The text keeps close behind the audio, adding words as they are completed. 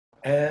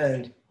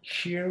And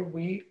here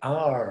we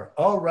are.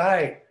 All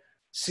right,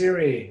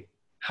 Siri,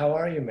 how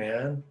are you,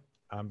 man?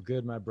 I'm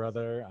good, my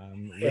brother.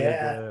 I'm really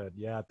Yeah, good.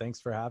 Yeah, thanks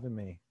for having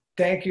me.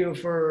 thank you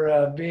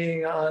for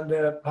being on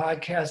the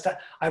podcast.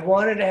 I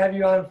wanted to have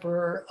you on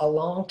for a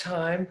long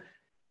time,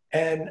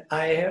 and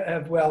I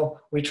have,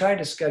 well, we tried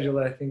to schedule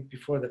it, I think,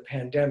 before the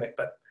pandemic,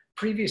 but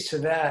previous to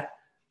that,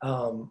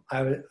 um,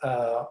 I, was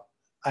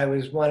I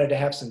was wanted to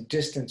have some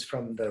distance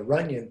from the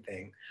Runyon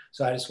thing.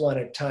 So I just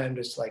wanted time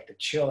just like to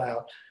chill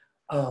out.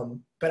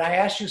 But I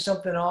asked you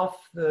something off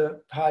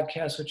the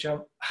podcast, which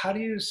how do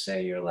you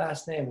say your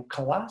last name?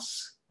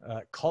 Kalas?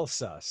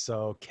 Khalsa,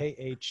 so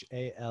Khalsa,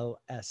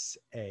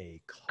 Khalsa,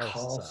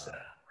 Khalsa.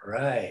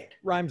 right.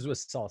 Rhymes with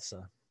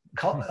salsa.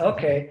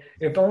 Okay,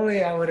 if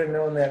only I would have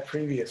known that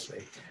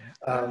previously.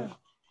 Yeah. Um,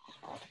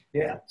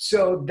 yeah,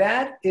 so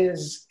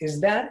is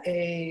that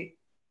a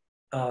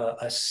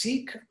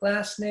Sikh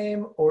last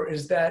name, or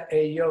is that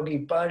a Yogi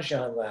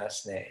Bhajan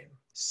last name?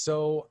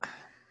 So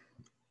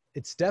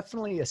it's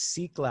definitely a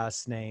Sikh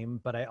last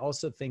name, but I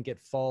also think it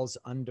falls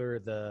under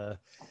the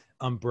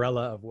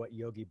umbrella of what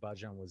Yogi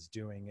Bhajan was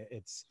doing.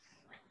 It's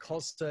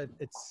Khalsa,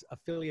 it's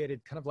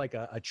affiliated kind of like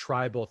a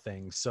tribal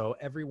thing. So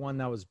everyone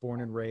that was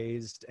born and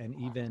raised and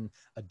even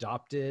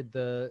adopted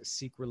the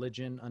Sikh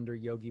religion under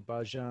Yogi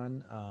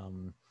Bhajan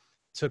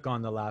took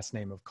on the last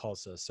name of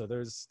Khalsa. So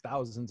there's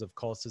thousands of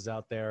Khalsas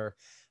out there.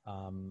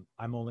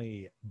 I'm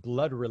only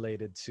blood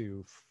related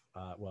to,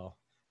 well,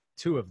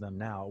 two of them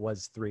now. It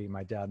was three: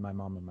 my dad, my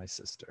mom, and my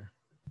sister.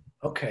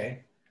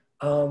 Okay.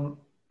 Um,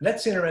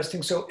 that's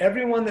interesting. So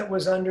everyone that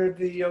was under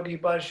the Yogi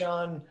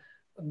Bhajan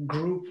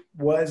group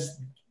was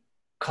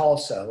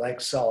Khalsa, like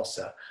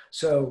salsa.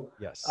 So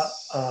Yes.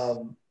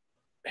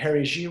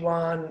 Harry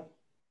Jiwan,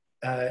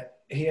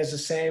 he has the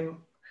same.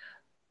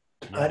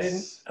 I didn't.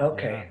 Yes. Yeah.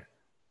 Okay,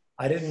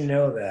 I didn't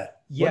know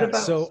that. What Yeah.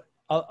 about? So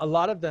a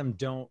lot of them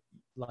don't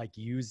like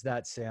use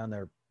that, say, on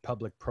their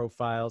public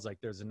profiles. Like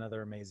there's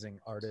another amazing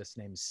artist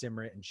named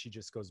Simrit, and she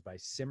just goes by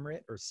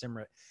Simrit or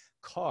Simrit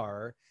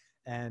Carr.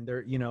 And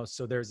there,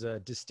 so there's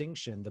a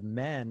distinction. The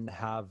men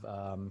have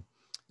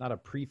not a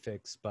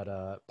prefix, but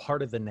a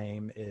part of the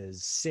name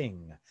is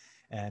Singh,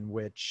 and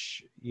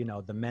which,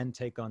 the men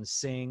take on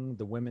Singh,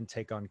 the women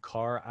take on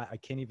Carr. I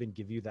can't even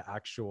give you the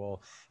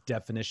actual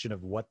definition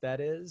of what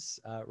that is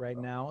right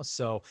now.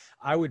 So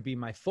I would be,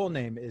 my full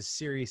name is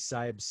Siri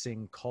Saib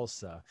Singh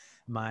Khalsa.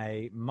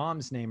 My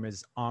mom's name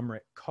is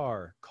Amrit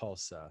Kaur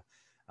Khalsa.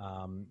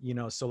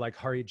 So like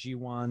Hari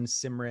Jiwan,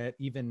 Simrit,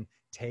 even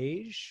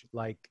Tej,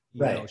 like,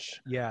 Right.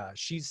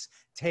 she's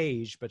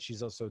Tej, but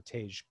she's also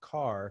Tej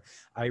Kaur.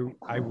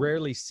 I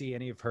rarely see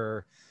any of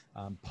her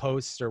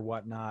posts or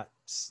whatnot,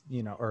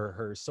 or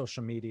her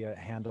social media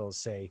handles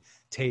say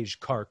Tej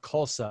Kaur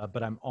Khalsa,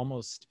 but I'm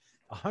almost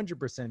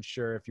 100%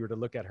 sure if you were to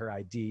look at her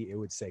ID, it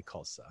would say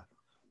Khalsa.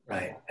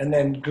 Right. And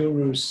then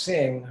Guru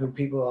Singh, who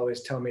people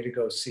always tell me to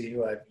go see,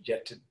 who I've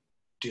yet to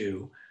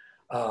do,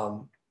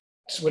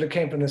 would have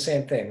came from the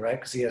same thing, right?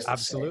 Because he has the same.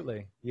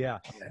 Absolutely. Yeah.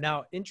 Yeah.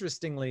 Now,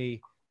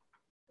 interestingly,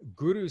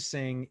 Guru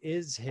Singh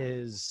is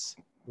his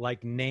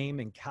like name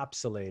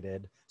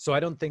encapsulated. So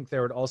I don't think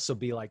there would also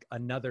be like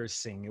another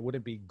Singh. It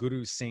wouldn't be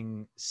Guru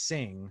Singh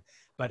Singh,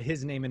 but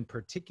his name in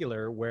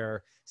particular,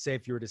 where say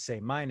if you were to say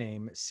my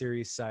name,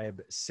 Siri Saib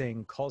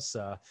Singh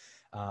Khalsa,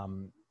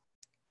 um,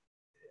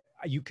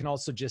 you can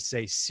also just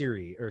say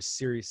Siri or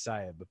Siri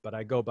Saib, but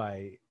I go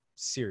by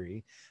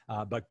Siri.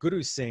 But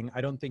Guru Singh,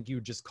 I don't think you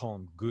would just call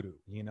him Guru.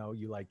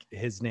 You like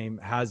his name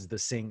has the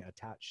Singh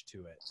attached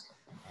to it.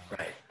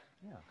 Right.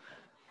 Yeah.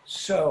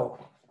 So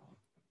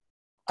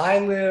I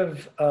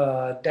live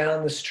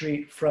down the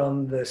street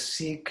from the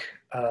Sikh.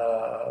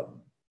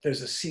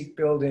 There's a Sikh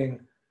building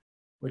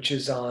which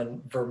is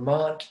on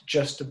Vermont,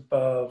 just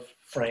above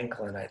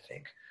Franklin, I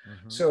think.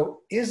 Mm-hmm.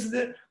 So is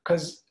that,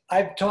 because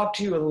I've talked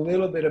to you a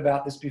little bit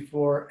about this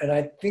before, and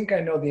I think I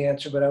know the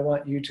answer, but I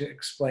want you to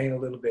explain a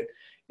little bit.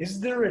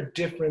 Is there a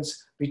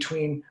difference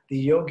between the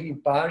Yogi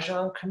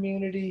Bhajan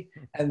community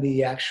and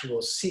the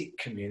actual Sikh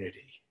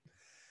community?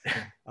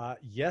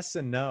 Yes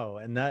and no.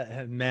 And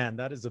that, man,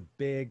 that is a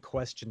big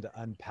question to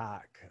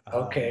unpack.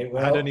 Okay,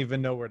 I don't well,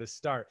 even know where to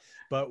start.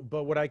 But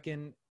what I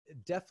can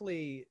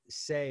definitely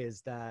say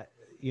is that,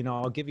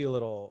 I'll give you a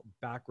little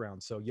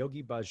background. So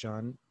Yogi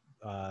Bhajan,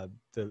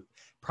 the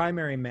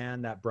primary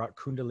man that brought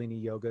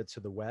Kundalini yoga to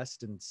the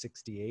West in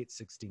 68,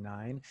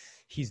 69,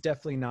 he's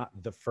definitely not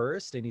the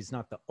first, and he's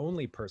not the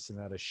only person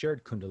that has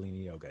shared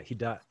Kundalini yoga.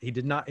 He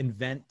did not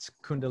invent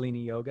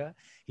Kundalini yoga.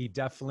 He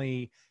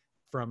definitely,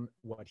 from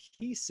what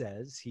he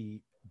says, he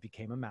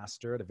became a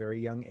master at a very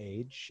young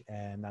age,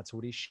 and that's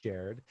what he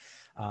shared.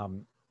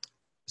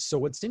 So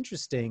what's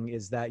interesting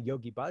is that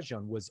Yogi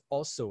Bhajan was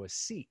also a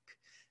Sikh.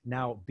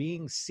 Now,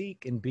 being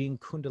Sikh and being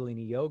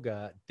Kundalini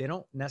yoga, they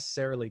don't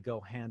necessarily go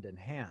hand in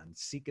hand.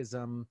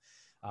 Sikhism,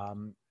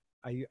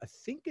 I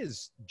think,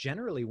 is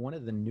generally one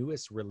of the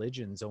newest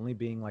religions, only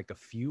being like a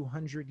few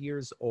hundred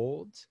years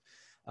old.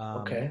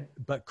 okay,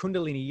 But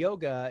Kundalini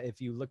yoga, if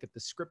you look at the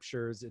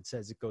scriptures, it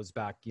says it goes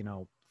back,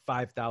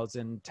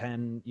 5,000,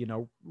 10, you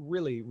know,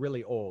 really,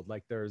 really old.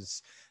 Like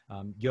there's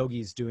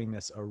yogis doing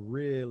this a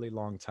really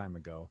long time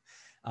ago.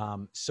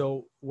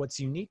 So what's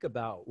unique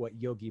about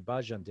what Yogi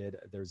Bhajan did,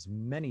 there's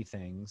many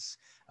things,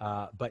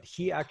 but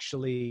he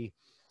actually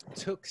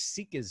took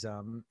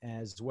Sikhism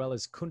as well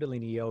as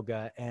Kundalini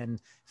yoga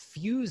and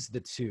fused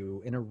the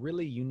two in a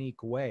really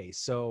unique way.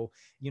 So,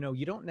 you know,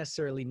 you don't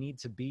necessarily need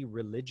to be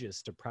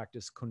religious to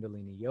practice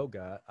Kundalini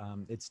yoga.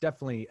 It's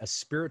definitely a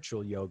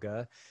spiritual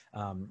yoga.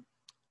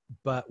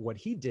 But what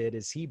he did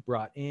is he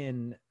brought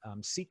in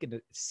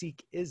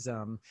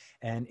Sikhism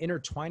and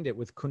intertwined it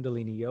with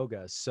Kundalini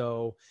yoga.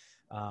 So,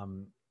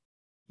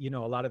 you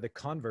know, a lot of the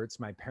converts,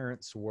 my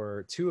parents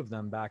were two of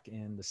them back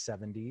in the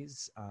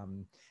 70s.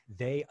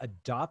 They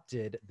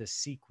adopted the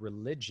Sikh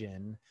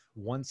religion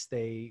once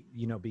they,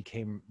 you know,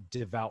 became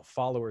devout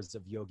followers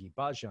of Yogi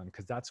Bhajan,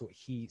 because that's what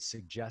he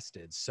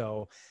suggested.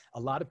 So a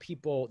lot of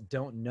people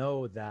don't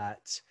know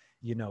that,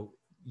 you know,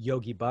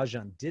 Yogi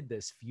Bhajan did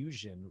this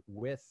fusion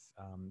with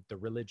the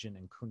religion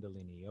and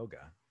Kundalini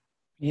yoga.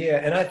 Yeah,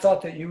 and I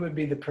thought that you would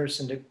be the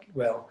person to,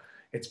 well,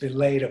 it's been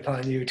laid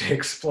upon you to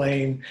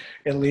explain,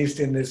 at least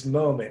in this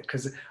moment,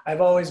 because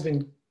I've always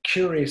been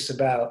curious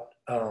about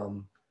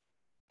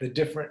the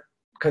different,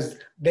 because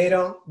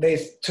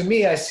to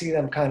me, I see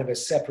them kind of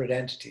as separate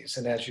entities.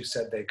 And as you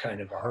said, they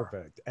kind of are.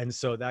 Perfect. And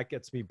so that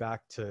gets me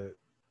back to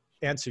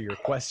answer your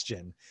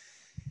question.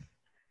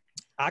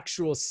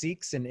 Actual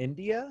Sikhs in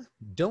India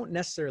don't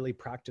necessarily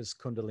practice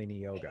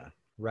Kundalini yoga,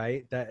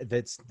 right?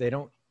 They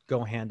don't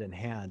go hand in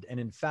hand. And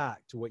in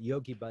fact, what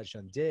Yogi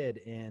Bhajan did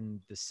in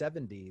the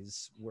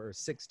 70s or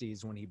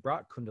 60s when he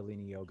brought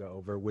Kundalini yoga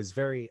over was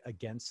very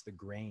against the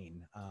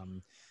grain.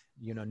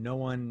 You know,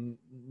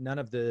 none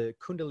of the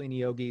Kundalini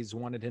yogis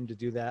wanted him to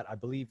do that. I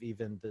believe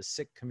even the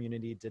Sikh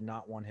community did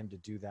not want him to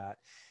do that.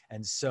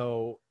 And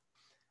so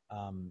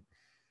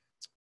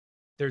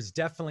there's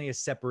definitely a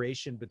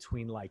separation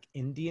between like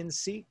Indian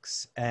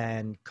Sikhs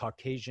and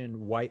Caucasian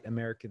white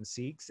American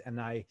Sikhs. And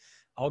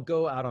I'll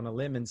go out on a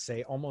limb and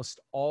say almost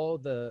all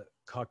the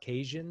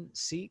Caucasian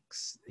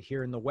Sikhs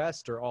here in the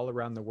West or all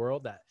around the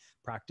world that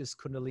practice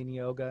Kundalini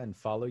yoga and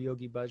follow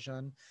Yogi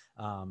Bhajan,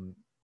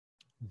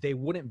 they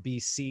wouldn't be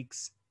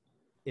Sikhs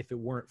if it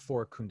weren't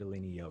for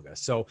Kundalini yoga.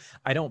 So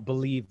I don't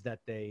believe that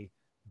they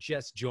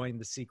just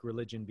joined the Sikh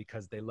religion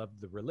because they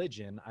loved the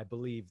religion. I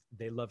believe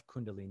they loved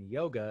Kundalini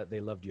yoga, they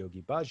loved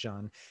Yogi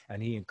Bhajan,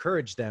 and he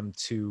encouraged them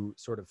to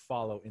sort of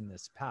follow in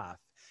this path.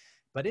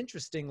 But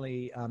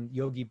interestingly,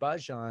 Yogi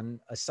Bhajan,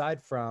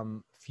 aside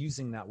from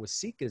fusing that with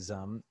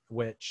Sikhism,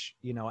 which,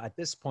 you know, at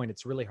this point,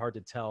 it's really hard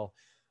to tell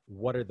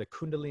what are the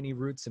Kundalini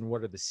roots and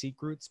what are the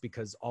Sikh roots,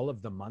 because all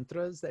of the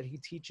mantras that he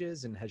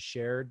teaches and has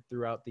shared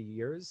throughout the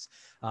years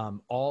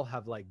all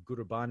have like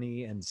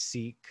Gurbani and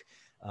Sikh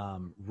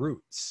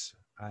roots.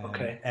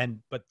 Okay.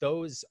 But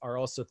those are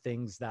also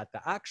things that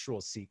the actual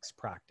Sikhs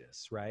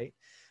practice, right?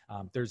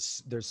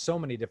 There's so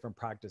many different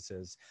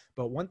practices.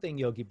 But one thing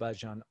Yogi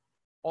Bhajan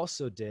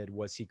also did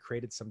was he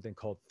created something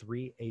called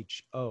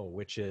 3HO,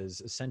 which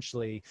is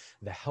essentially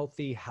the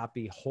Healthy,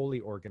 Happy,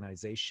 Holy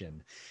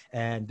Organization.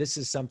 And this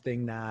is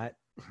something that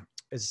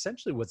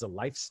essentially was a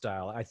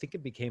lifestyle. I think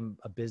it became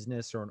a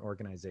business or an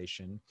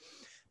organization,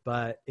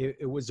 but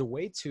it was a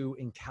way to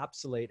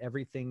encapsulate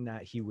everything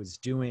that he was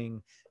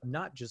doing,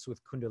 not just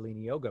with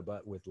Kundalini yoga,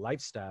 but with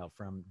lifestyle,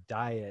 from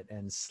diet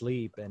and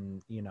sleep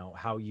and, you know,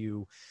 how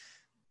you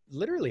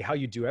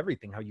do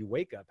everything, how you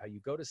wake up, how you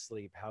go to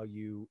sleep, how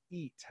you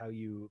eat, how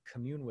you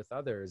commune with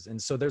others.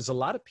 And so there's a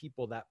lot of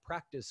people that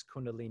practice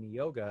Kundalini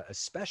yoga,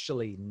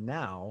 especially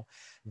now,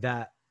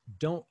 that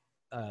don't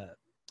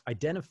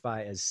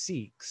identify as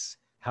Sikhs.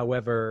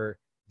 However,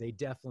 they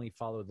definitely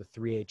follow the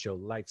 3HO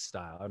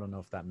lifestyle. I don't know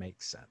if that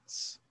makes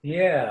sense.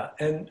 Yeah.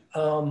 And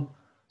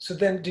so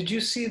then did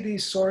you see the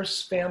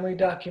Source family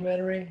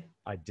documentary?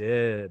 I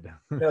did.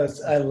 No,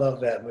 I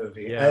love that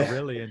movie. Yeah,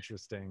 really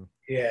interesting.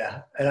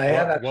 Yeah. And I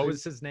have actually. What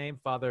was his name?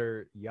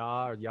 Father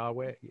Yah or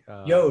Yahweh?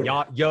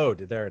 Yod. Yod.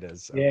 There it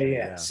is. Yeah, Okay,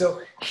 yeah.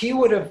 So he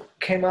would have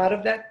came out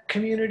of that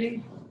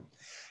community?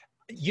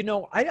 You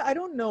know, I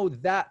don't know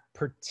that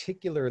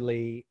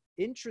particularly.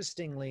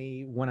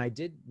 Interestingly, when I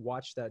did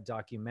watch that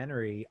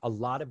documentary, a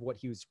lot of what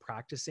he was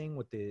practicing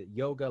with the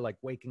yoga, like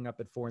waking up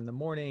at 4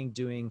 a.m,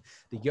 doing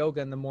the yoga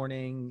in the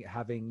morning,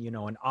 having, you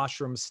know, an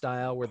ashram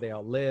style where they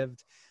all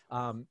lived.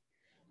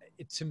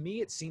 To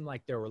me, it seemed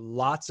like there were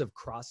lots of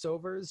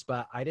crossovers,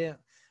 but I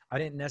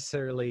didn't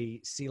necessarily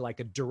see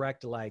like a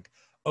direct, like,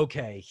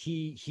 okay,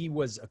 he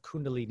was a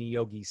Kundalini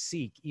yogi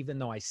Sikh, even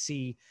though I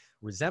see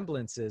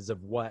resemblances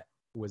of what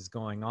was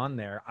going on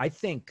there. I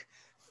think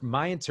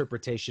my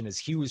interpretation is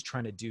he was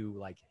trying to do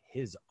like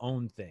his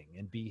own thing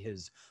and be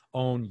his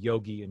own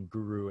yogi and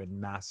guru and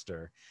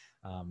master.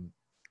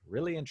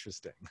 Really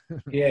interesting.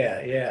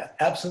 Yeah,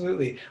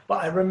 absolutely.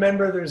 But I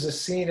remember there's a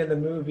scene in the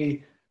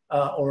movie,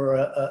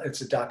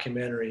 it's a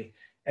documentary,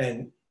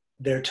 and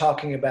they're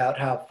talking about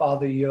how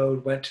Father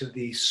Yod went to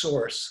the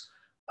Source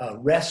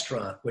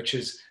restaurant, which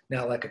is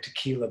now like a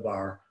tequila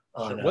bar.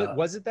 Sure.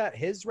 Was it that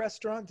his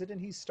restaurant? Didn't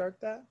he start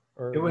that?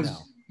 Or it was, no?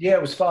 Yeah,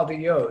 it was Father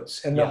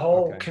Yodes, and the Yeah.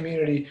 whole Okay.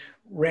 community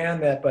ran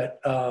that. But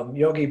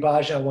Yogi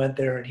Bhajan went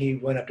there, and he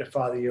went up to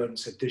Father Yodes and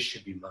said, "This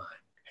should be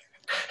mine."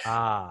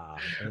 Ah,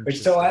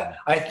 Which so interesting.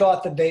 I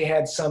thought that they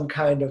had some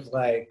kind of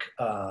like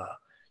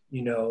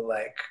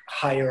like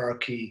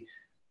hierarchy,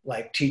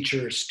 like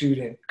teacher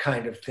student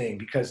kind of thing,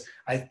 because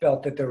I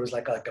felt that there was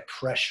like a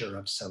pressure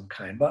of some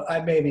kind. But I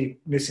maybe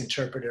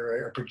misinterpreted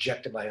or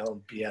projected my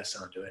own BS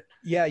onto it.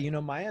 Yeah,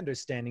 my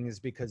understanding is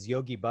because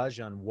Yogi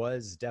Bhajan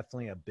was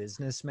definitely a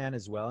businessman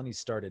as well, and he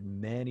started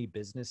many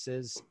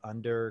businesses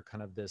under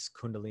kind of this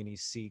Kundalini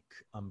Sikh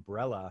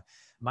umbrella.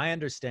 My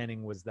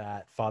understanding was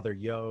that Father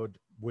Yod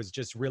was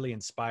just really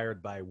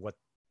inspired by what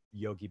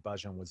Yogi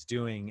Bhajan was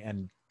doing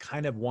and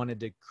kind of wanted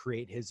to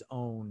create his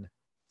own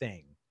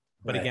thing.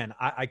 But Right. again,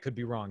 I could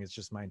be wrong. It's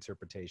just my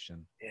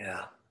interpretation.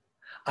 Yeah.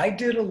 I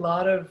did a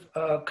lot of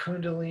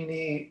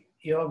Kundalini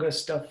yoga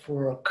stuff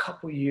for a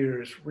couple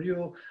years,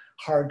 real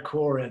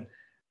hardcore. And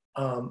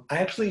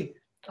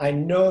I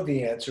know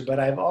the answer, but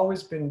I've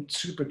always been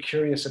super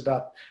curious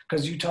about,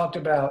 because you talked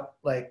about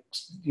like,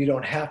 you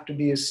don't have to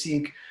be a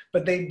Sikh,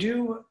 but they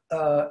do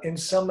in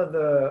some of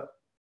the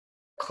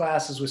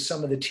classes with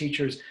some of the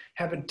teachers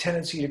have a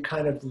tendency to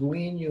kind of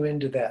lean you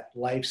into that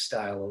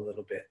lifestyle a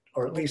little bit,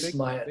 or at Oh, least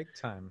big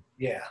time.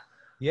 yeah.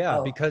 Yeah,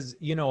 Um, because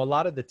a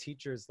lot of the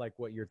teachers, like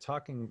what you're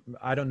talking,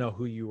 I don't know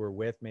who you were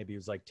with. Maybe it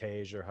was like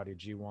Tej or Hadi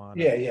Jiwan or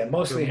yeah,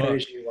 mostly Gurmukh.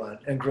 Harish Yuan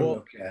and Well,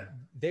 Gurmukh, yeah.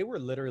 they were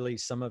literally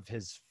some of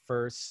his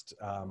first,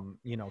 kind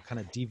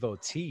of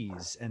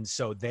devotees, and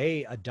so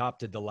they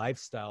adopted the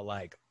lifestyle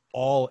like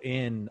all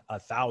in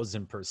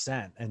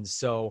 1,000%. And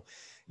so,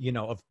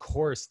 of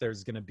course,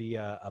 there's going to be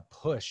a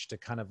push to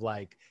kind of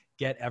like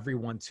get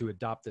everyone to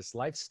adopt this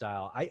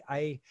lifestyle.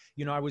 I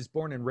was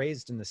born and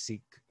raised in the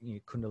Sikh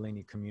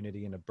Kundalini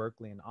community in a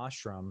Berkeley and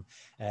ashram,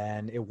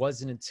 and it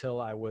wasn't until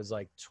I was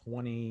like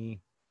 27,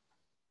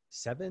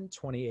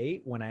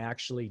 28 when I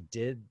actually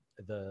did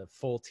the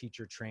full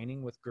teacher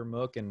training with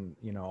Gurmukh and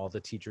all the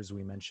teachers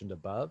we mentioned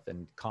above,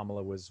 and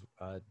Kamala was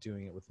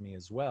doing it with me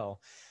as well.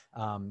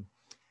 Um,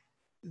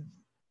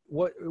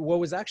 what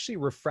was actually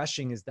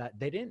refreshing is that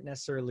they didn't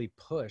necessarily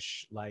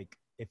push like,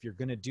 if you're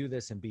going to do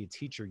this and be a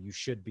teacher, you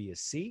should be a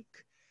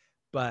Sikh,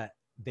 but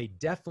they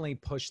definitely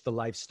pushed the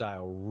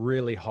lifestyle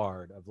really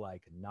hard of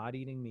like not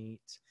eating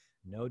meat,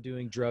 no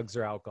doing drugs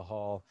or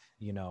alcohol.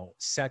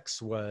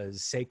 Sex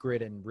was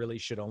sacred and really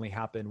should only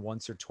happen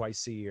once or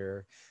twice a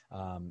year.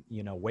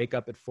 Wake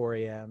up at 4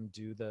 a.m.,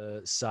 do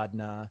the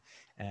sadhana,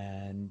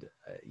 and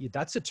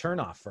that's a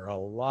turnoff for a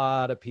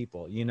lot of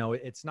people.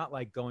 It's not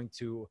like going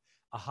to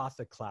a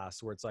hatha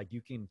class where it's like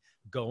you can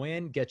go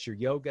in, get your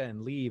yoga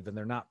and leave, and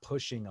they're not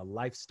pushing a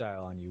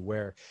lifestyle on you.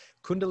 Where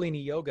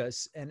Kundalini yoga,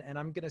 and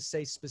I'm going to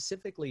say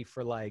specifically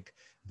for like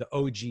the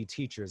OG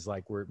teachers,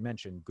 like were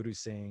mentioned, Guru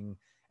Singh,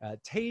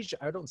 Tej,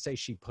 I don't say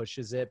she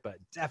pushes it, but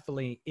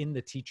definitely in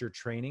the teacher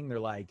training, they're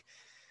like,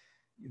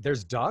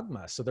 there's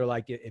dogma. So they're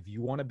like, if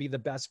you want to be the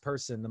best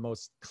person, the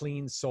most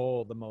clean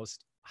soul, the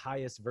most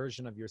highest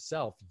version of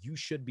yourself, you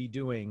should be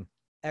doing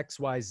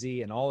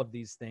XYZ and all of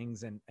these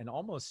things, and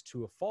almost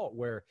to a fault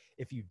where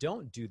if you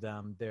don't do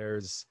them,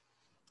 there's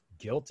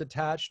guilt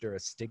attached or a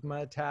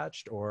stigma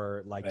attached,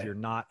 or like Right. you're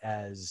not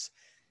as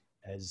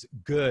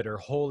good or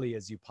holy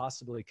as you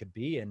possibly could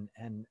be. And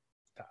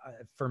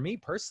for me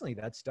personally,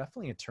 that's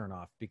definitely a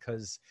turnoff,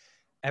 because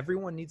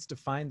everyone needs to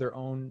find their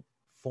own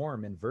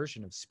form and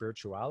version of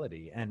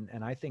spirituality. And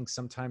I think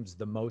sometimes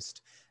the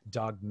most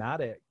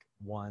dogmatic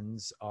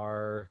ones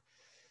are,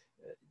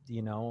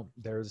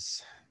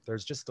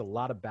 there's just a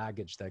lot of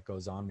baggage that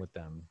goes on with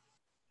them.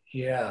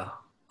 Yeah.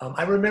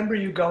 I remember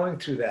you going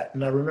through that,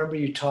 and I remember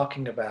you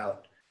talking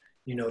about,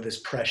 this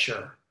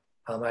pressure.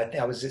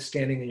 I was just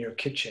standing in your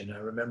kitchen. I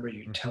remember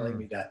you telling Mm-hmm.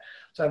 me that.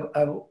 So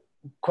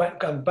I've quite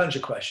got a bunch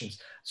of questions.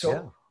 Yeah.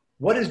 So,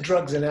 what is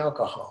drugs and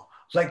alcohol?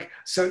 Like,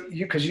 so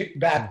because you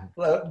back,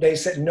 Mm-hmm. they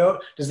said no.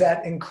 Does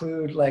that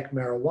include like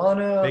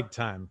marijuana? Big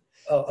time.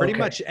 Oh, Pretty okay.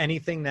 much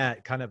anything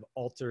that kind of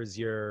alters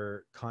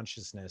your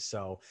consciousness.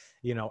 So,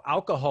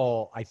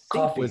 alcohol, I think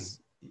Coffee. was,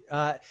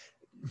 uh,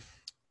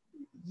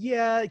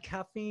 yeah,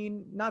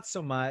 caffeine, not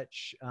so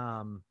much.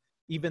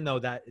 Even though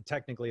that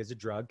technically is a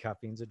drug,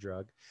 caffeine's a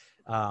drug.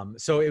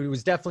 So it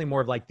was definitely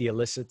more of like the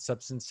illicit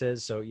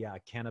substances. So yeah,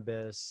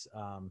 cannabis,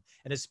 and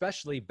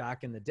especially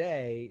back in the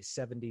day,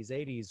 70s,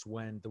 80s,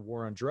 when the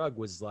war on drug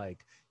was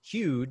like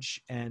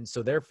huge. And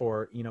so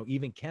therefore,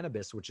 even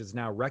cannabis, which is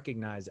now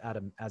recognized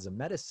as a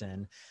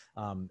medicine,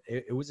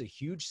 it was a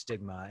huge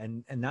stigma.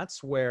 And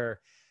that's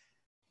where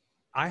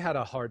I had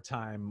a hard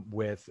time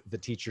with the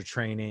teacher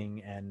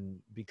training, and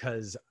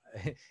because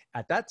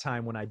at that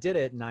time when I did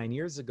it 9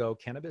 years ago,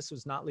 cannabis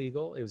was not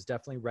legal. It was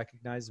definitely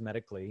recognized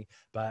medically,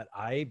 but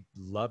I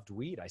loved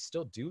weed. I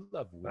still do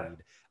love Right. weed.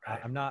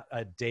 Right. I'm not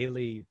a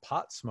daily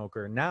pot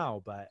smoker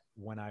now, but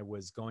when I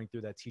was going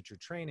through that teacher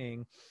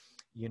training,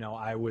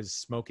 I was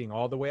smoking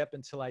all the way up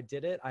until I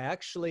did it. I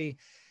actually,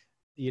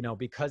 you know,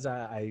 because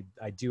I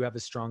do have a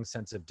strong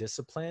sense of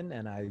discipline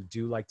and I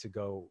do like to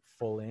go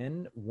full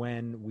in.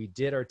 When we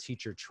did our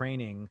teacher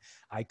training,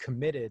 I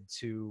committed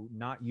to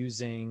not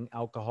using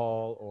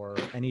alcohol or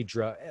any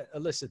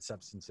illicit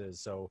substances.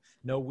 So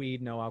no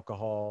weed, no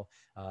alcohol,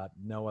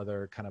 no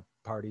other kind of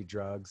party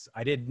drugs.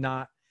 I did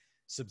not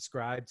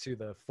subscribe to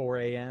the 4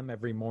 a.m.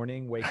 every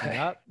morning waking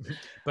up,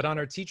 but on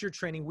our teacher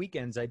training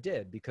weekends, I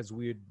did, because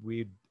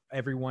we'd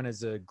everyone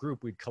as a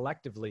group, we'd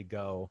collectively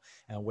go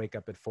and wake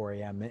up at 4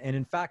 a.m. And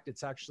in fact,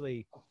 it's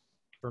actually,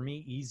 for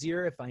me,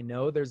 easier if I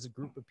know there's a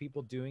group of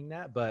people doing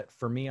that. But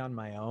for me on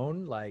my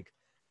own, like,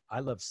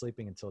 I love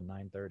sleeping until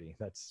 9:30.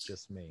 That's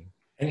just me.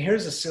 And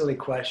here's a silly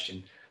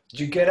question.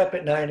 Do you get up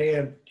at 9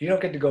 a.m.? You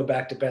don't get to go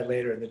back to bed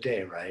later in the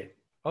day, right?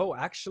 Oh,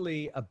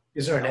 actually,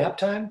 is there a nap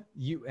time?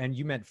 You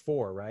meant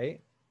 4,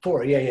 right?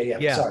 4.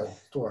 Yeah. Sorry,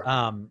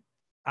 4.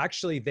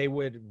 Actually, they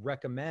would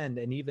recommend,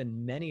 and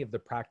even many of the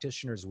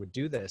practitioners would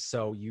do this.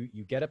 So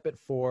you get up at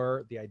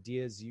 4. The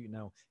idea is, you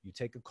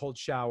take a cold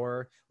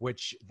shower,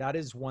 which that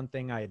is one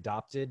thing I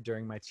adopted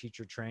during my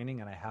teacher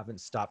training, and I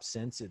haven't stopped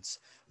since. It's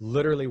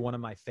literally one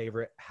of my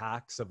favorite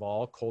hacks of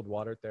all, cold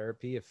water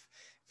therapy. If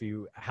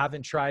you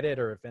haven't tried it,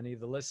 or if any of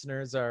the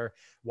listeners are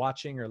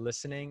watching or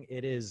listening,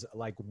 it is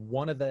like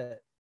one of the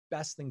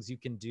best things you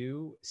can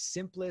do,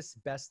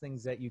 simplest, best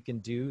things that you can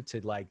do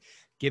to like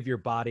give your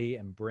body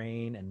and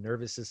brain and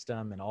nervous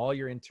system and all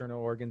your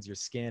internal organs, your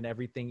skin,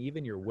 everything,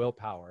 even your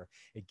willpower.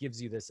 It gives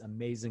you this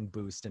amazing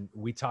boost. And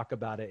we talk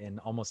about it in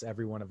almost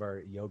every one of our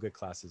yoga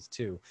classes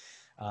too.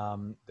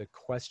 The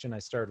question, I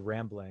started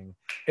rambling.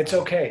 It's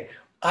okay.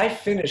 I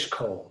finish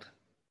cold.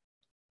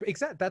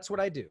 Exactly. That's what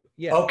I do.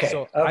 Yeah. Okay.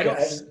 So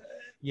Okay.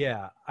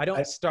 I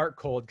don't start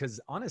cold, because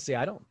honestly,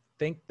 I don't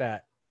think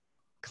that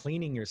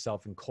cleaning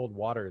yourself in cold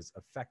water is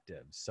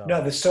effective. So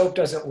no, the soap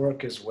doesn't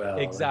work as well.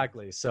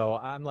 Exactly. So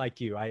I'm like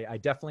you. I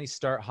definitely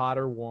start hot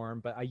or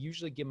warm, but I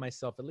usually give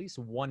myself at least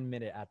 1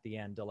 minute at the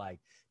end to like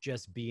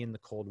just be in the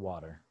cold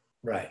water.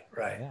 Right.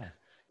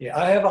 Yeah,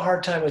 I have a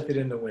hard time with it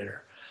in the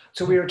winter.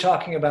 So we were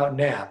talking about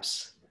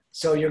naps.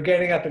 So you're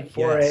getting up at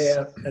 4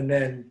 a.m. and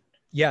then...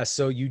 Yeah,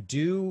 so you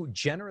do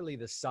generally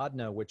the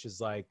sadhana, which is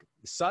like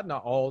sadhana,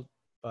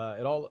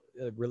 it all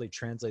really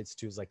translates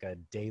to as like a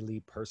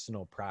daily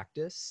personal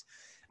practice.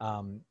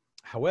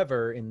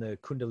 However, in the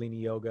Kundalini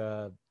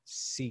Yoga,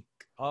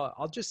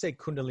 I'll just say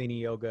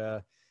Kundalini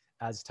Yoga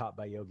as taught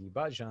by Yogi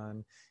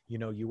Bhajan,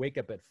 you wake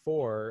up at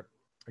 4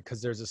 because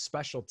there's a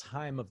special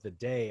time of the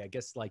day, I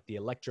guess, like the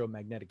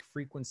electromagnetic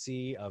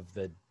frequency of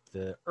the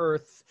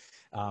earth.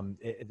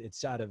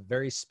 It's at a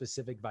very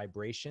specific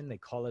vibration. They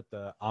call it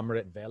the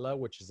Amrit Vela,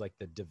 which is like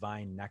the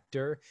divine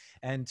nectar.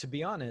 And to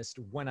be honest,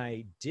 when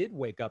I did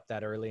wake up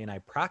that early and I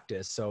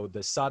practiced, so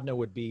the sadhana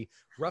would be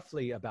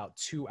roughly about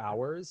 2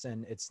 hours,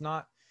 and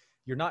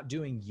you're not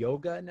doing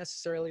yoga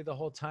necessarily the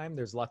whole time.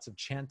 There's lots of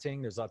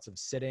chanting, there's lots of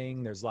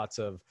sitting, there's lots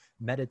of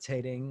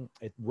meditating.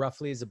 It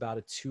roughly is about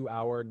a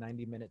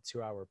 90-minute,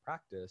 2-hour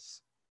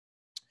practice.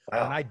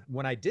 Wow.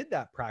 When I did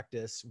that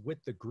practice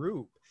with the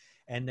group,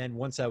 and then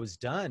once I was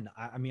done,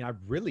 I mean, I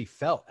really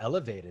felt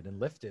elevated and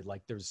lifted.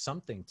 Like there's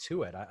something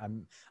to it.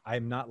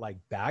 I'm not like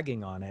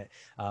bagging on it.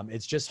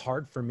 It's just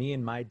hard for me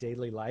in my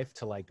daily life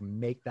to like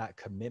make that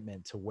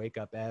commitment to wake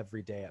up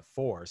every day at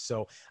 4.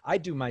 So I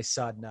do my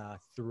sadhana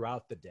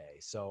throughout the day.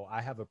 So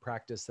I have a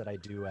practice that I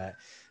do at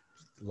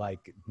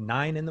like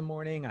 9 in the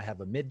morning. I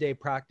have a midday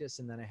practice,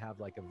 and then I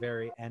have like a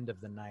very end of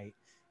the night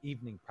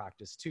evening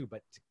practice too.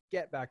 But to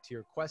get back to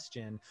your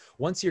question,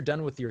 once you're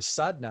done with your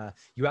sadhana,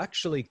 you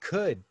actually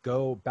could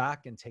go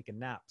back and take a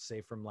nap, say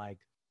from like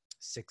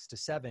 6 to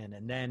 7,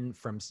 and then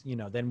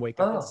then wake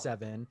up at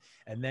 7,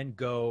 and then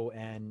go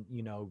and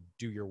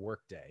do your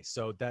work day.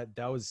 So that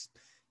was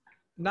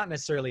not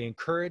necessarily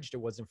encouraged. It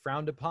wasn't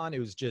frowned upon. It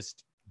was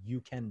just, you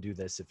can do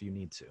this if you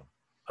need to.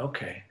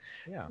 Okay.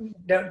 Yeah.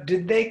 Now,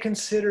 did they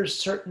consider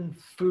certain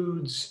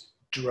foods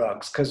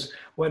drugs? Because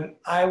when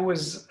I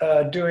was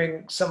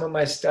doing some of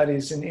my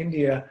studies in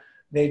India,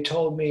 they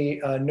told me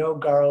no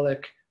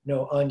garlic,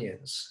 no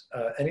onions,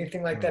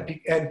 anything like that.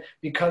 And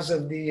because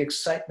of the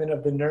excitement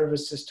of the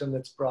nervous system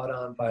that's brought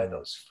on by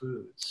those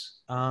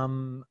foods.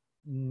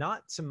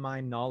 Not to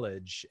my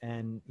knowledge.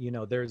 And,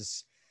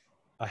 there's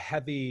a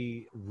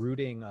heavy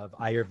rooting of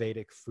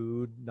Ayurvedic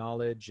food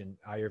knowledge and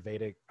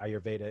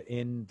Ayurveda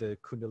in the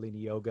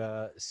Kundalini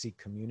Yoga Sikh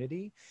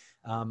community.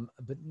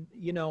 But,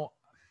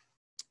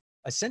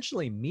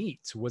 essentially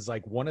meat was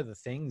like one of the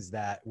things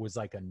that was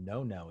like a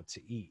no-no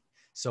to eat.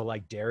 So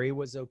like dairy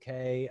was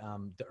okay.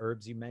 The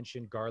herbs you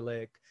mentioned,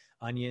 garlic,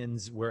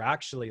 onions, were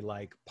actually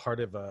like part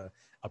of a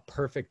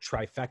perfect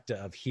trifecta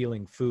of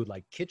healing food,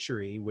 like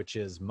khichdi, which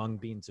is mung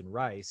beans and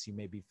rice. You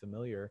may be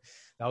familiar.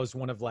 That was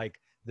one of like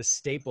the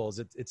staples.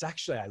 It's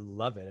actually, I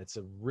love it. It's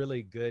a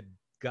really good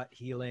gut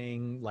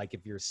healing, like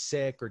if you're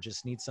sick or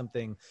just need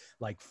something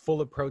like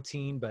full of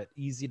protein but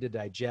easy to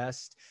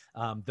digest.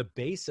 The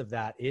base of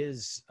that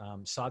is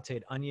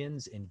sauteed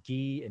onions and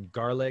ghee and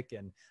garlic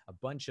and a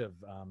bunch of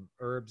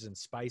herbs and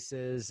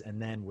spices, and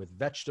then with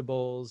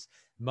vegetables,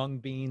 mung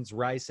beans,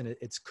 rice, and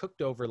it's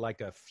cooked over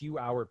like a few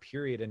hour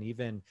period. And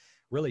even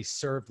really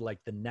served like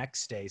the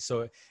next day.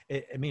 So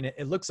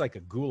it looks like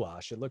a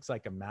goulash. It looks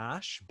like a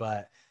mash,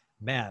 but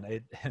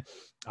man,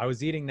 I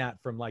was eating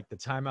that from like the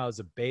time I was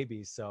a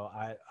baby. So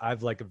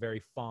I've like a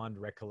very fond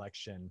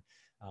recollection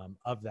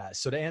of that.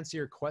 So to answer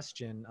your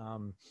question,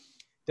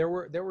 there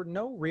were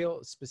no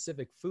real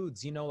specific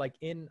foods, like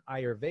in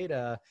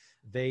Ayurveda,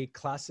 they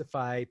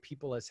classify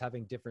people as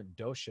having different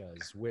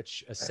doshas,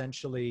 which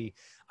essentially,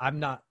 I'm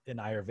not an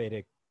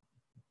Ayurvedic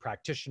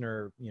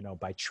practitioner,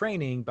 by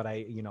training, but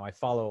I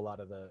follow a lot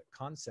of the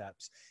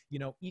concepts.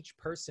 Each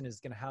person is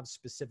going to have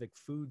specific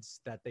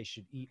foods that they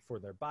should eat for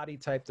their body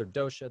type, their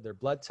dosha, their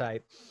blood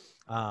type.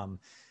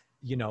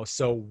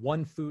 So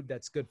one food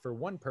that's good for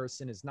one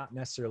person is not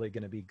necessarily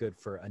going to be good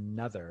for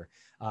another.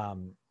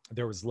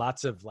 There was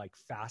lots of like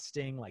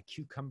fasting, like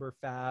cucumber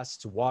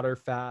fast,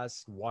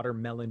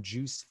 watermelon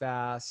juice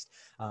fast.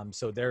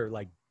 So they're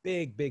like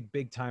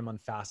big time on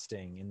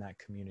fasting in that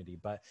community.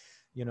 But,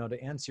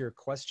 to answer your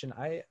question,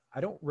 I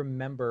don't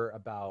remember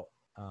about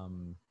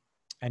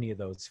any of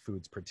those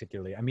foods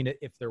particularly. I mean,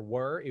 if there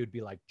were, it would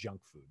be like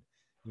junk food,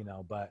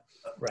 but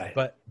Right.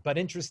 But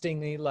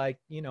interestingly, like,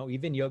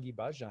 even Yogi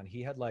Bhajan,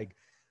 he had like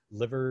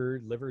liver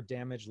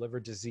damage, liver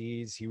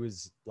disease. He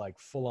was like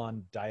full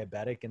on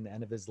diabetic in the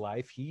end of his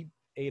life. He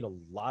ate a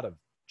lot of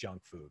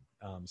junk food.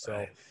 So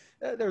right.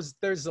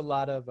 There's a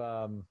lot of,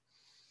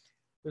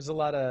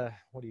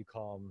 what do you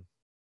call them?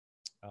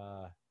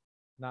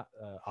 Not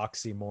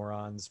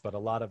oxymorons, but a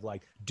lot of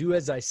like, do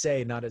as I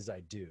say, not as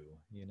I do,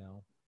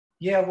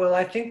 Yeah, well,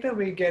 I think that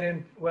we get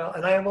in, well,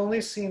 and I've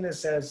only seen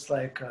this as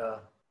like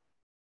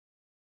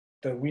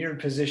the weird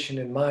position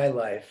in my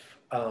life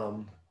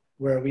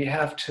where we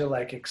have to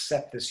like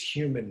accept this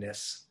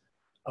humanness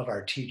of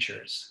our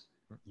teachers.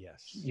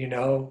 Yes.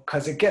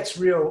 Because it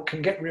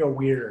can get real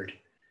weird,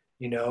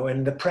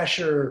 and the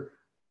pressure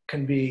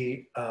can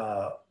be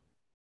that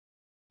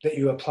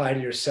you apply to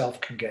yourself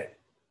can get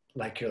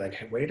like, you're like,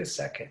 hey, wait a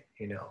second,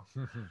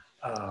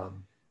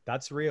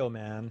 That's real,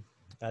 man.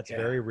 That's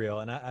very real.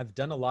 And I've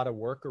done a lot of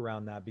work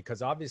around that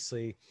because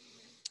obviously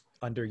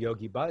under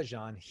Yogi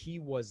Bhajan, he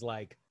was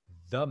like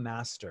the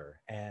master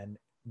and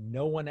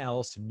no one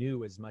else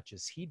knew as much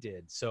as he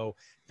did. So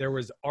there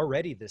was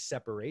already this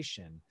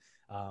separation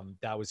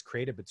that was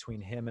created between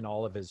him and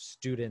all of his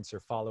students or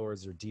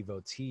followers or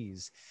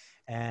devotees.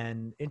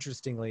 And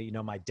interestingly,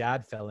 my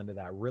dad fell into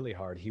that really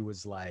hard. He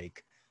was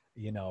like,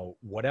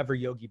 whatever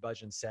Yogi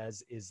Bhajan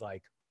says is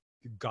like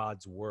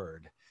God's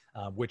word,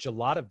 which a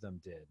lot of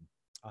them did.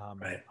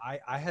 Right.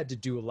 I had to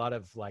do a lot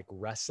of like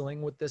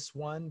wrestling with this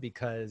one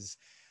because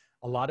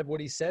a lot of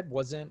what he said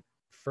wasn't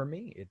for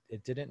me.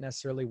 It didn't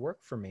necessarily work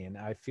for me. And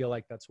I feel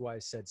like that's why I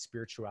said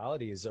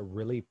spirituality is a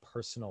really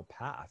personal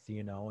path,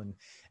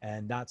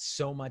 and that's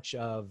so much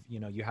of,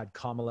 you had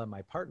Kamala,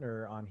 my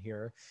partner, on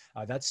here.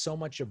 That's so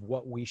much of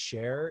what we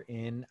share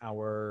in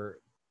our,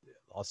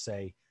 I'll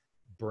say,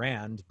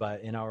 brand,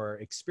 but in our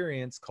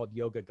experience called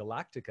Yoga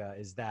Galactica,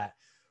 is that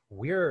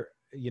we're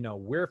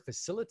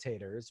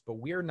facilitators, but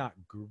we're not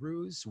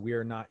gurus.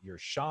 We're not your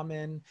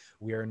shaman.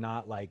 We're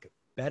not like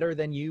better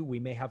than you. We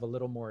may have a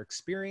little more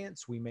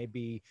experience. We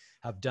may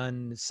have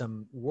done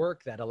some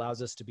work that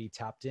allows us to be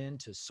tapped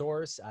into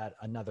source at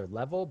another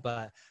level.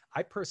 But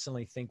I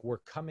personally think we're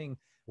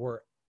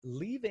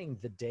leaving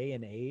the day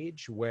and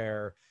age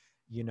where,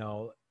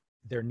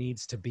 there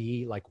needs to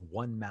be like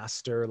one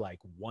master, like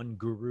one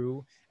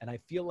guru. And I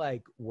feel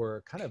like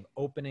we're kind of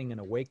opening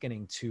and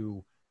awakening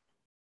to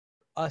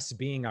us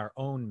being our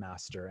own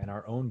master and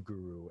our own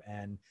guru.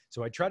 And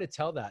so I try to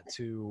tell that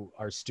to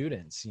our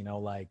students,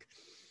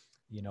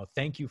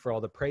 thank you for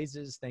all the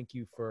praises. Thank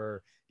you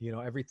for,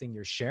 everything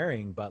you're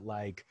sharing, but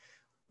like,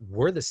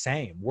 we're the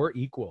same, we're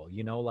equal,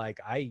 like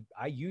I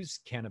use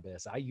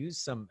cannabis, I use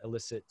some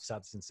illicit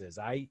substances,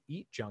 I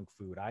eat junk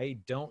food, I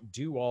don't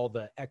do all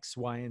the X,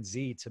 Y, and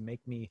Z to make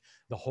me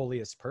the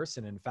holiest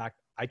person. In fact,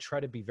 I try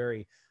to be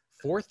very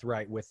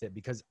forthright with it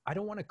because I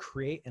don't want to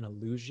create an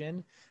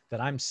illusion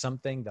that I'm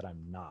something that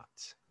I'm not,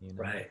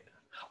 Right.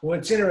 Well,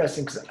 it's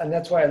interesting, and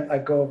that's why I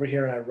go over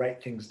here and I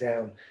write things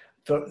down.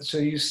 So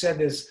you said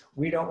this,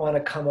 we don't want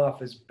to come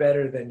off as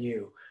better than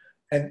you.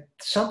 And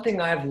something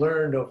I've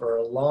learned over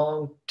a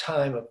long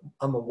time,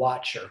 I'm a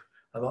watcher.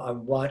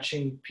 I'm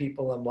watching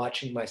people, I'm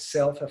watching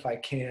myself if I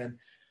can.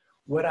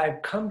 What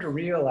I've come to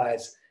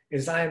realize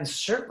is I am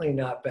certainly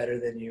not better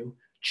than you.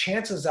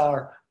 Chances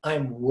are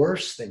I'm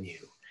worse than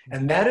you.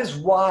 And that is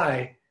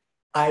why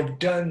I've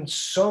done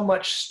so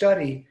much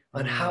study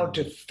on how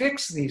to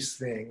fix these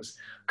things,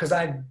 because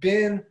I've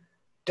been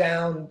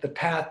down the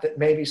path that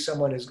maybe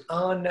someone is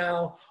on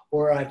now,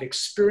 or I've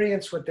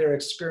experienced what they're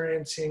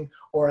experiencing,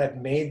 or I've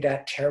made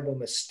that terrible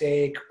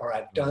mistake, or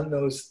I've done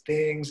those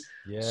things.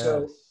 Yes.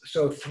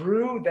 So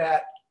through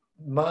that,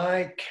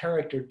 my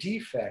character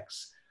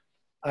defects,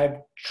 I've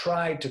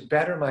tried to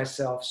better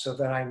myself so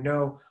that I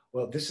know,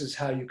 well, this is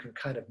how you can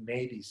kind of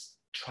maybe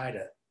try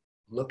to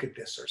look at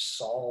this or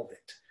solve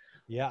it.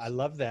 Yeah, I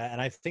love that.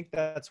 And I think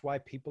that's why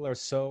people are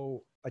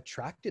so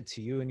attracted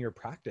to you in your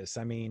practice.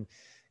 I mean,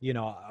 you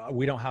know,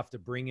 we don't have to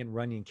bring in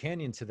Runyon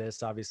Canyon to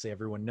this. Obviously,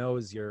 everyone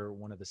knows you're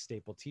one of the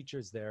staple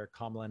teachers there.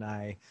 Kamala and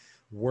I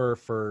were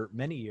for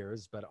many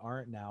years, but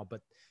aren't now.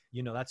 But,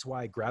 you know, that's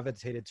why I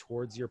gravitated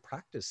towards your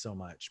practice so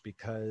much,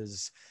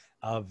 because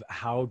of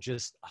how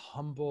just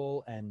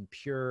humble and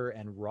pure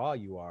and raw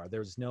you are.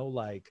 There's no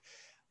like,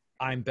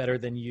 I'm better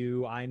than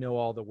you, I know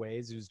all the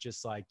ways. It was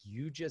just like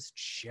you just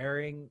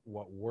sharing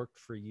what worked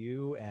for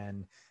you.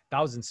 And that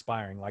was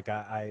inspiring. Like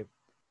I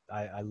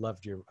love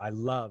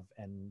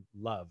and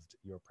loved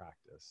your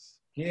practice.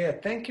 Yeah,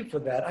 thank you for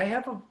that. I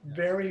have a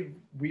very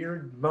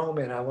weird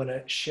moment I want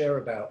to share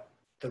about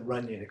the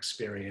Runyon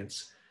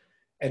experience,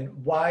 and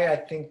why I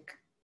think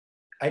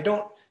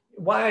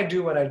why I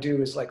do what I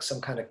do is like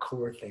some kind of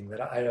core thing that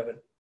I haven't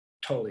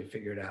totally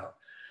figured out.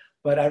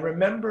 But I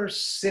remember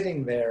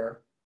sitting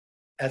there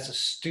as a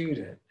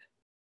student,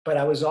 but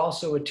I was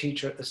also a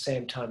teacher at the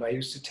same time. I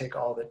used to take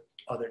all the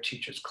other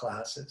teachers'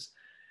 classes.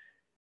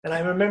 And I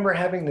remember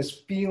having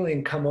this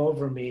feeling come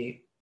over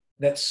me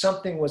that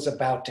something was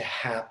about to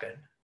happen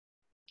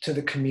to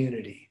the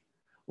community.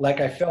 Like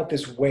I felt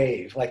this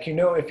wave, like, you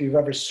know, if you've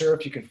ever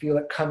surfed, you can feel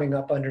it coming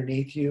up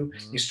underneath you.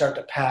 You start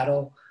to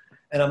paddle.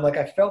 And I'm like,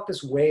 I felt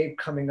this wave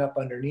coming up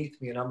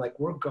underneath me. And I'm like,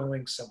 we're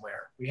going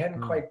somewhere. We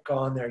hadn't quite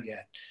gone there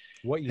yet.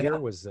 What year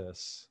was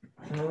this?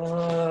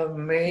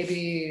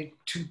 Maybe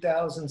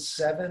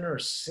 2007 or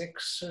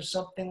 6 or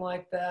something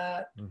like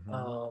that.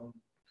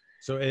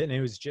 So and it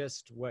was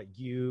just what,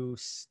 you,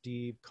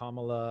 Steve,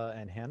 Kamala,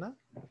 and Hannah?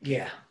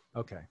 Yeah.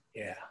 Okay.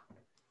 Yeah.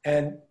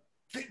 And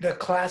the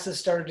classes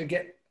started to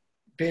get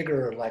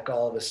bigger, like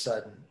all of a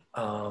sudden.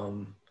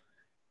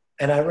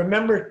 And I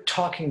remember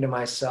talking to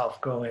myself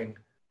going,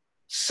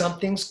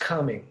 something's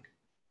coming.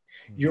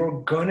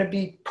 You're going to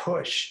be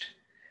pushed.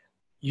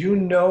 You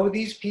know,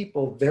 these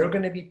people, they're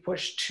going to be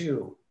pushed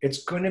too.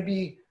 It's going to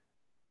be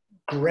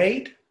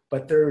great,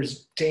 but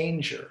there's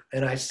danger.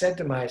 And I said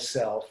to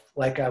myself,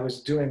 like I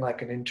was doing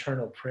like an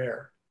internal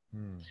prayer,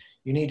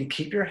 you need to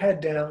keep your head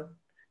down.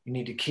 You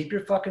need to keep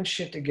your fucking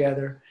shit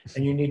together,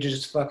 and you need to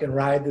just fucking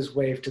ride this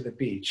wave to the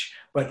beach,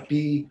 but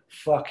be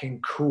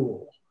fucking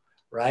cool.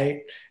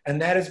 Right. And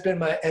that has been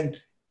my,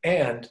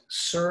 and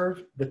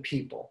serve the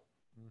people.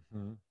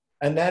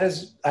 And that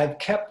is, I've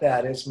kept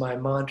that as my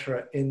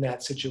mantra in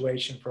that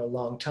situation for a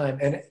long time.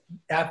 And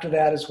after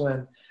that is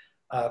when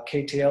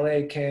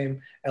KTLA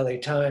came, LA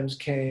Times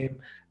came,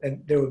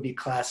 and there would be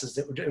classes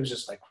that it was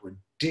just like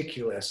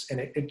ridiculous. And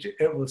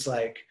it was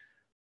like,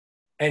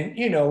 and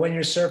you know, when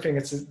you're surfing,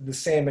 it's the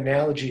same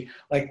analogy,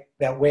 like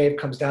that wave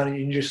comes down and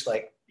you just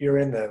like, you're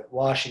in the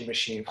washing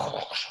machine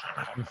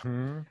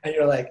and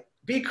you're like,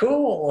 be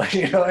cool,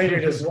 you know, and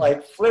you're just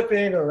like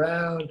flipping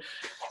around.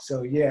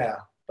 So yeah,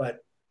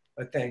 but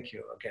thank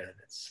you again.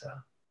 It's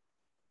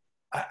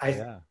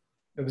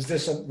it was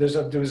this.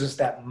 There was just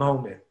that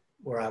moment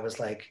where I was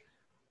like,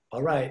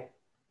 all right,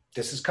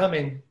 this is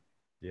coming.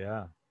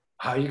 Yeah.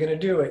 How are you gonna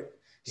do it?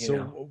 So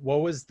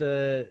what was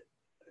the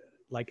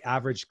like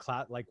average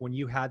class, like when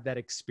you had that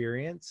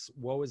experience,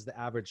 what was the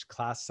average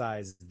class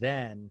size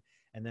then?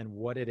 And then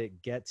what did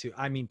it get to?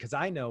 I mean, because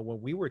I know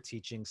when we were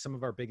teaching, some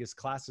of our biggest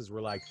classes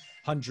were like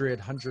 100,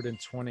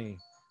 120,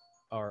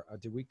 or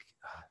did we?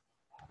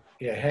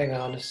 Yeah, hang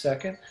on a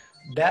second.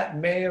 That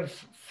may have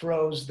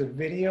froze the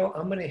video.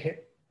 I'm going to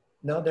hit,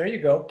 no, there you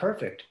go.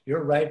 Perfect.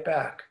 You're right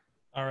back.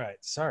 All right.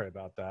 Sorry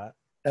about that.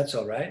 That's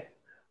all right.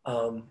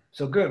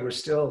 So good. We're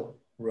still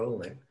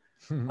rolling.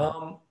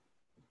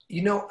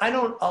 You know, I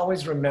don't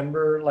always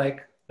remember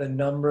like the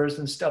numbers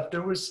and stuff.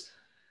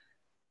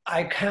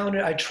 I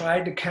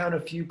tried to count a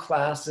few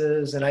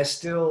classes, and I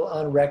still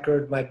on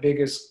record, my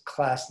biggest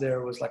class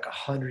there was like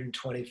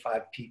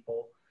 125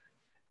 people.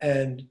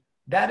 And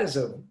that is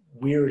a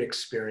weird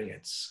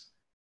experience.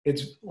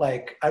 It's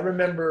like, I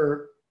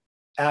remember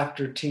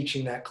after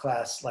teaching that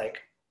class,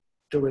 like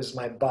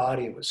my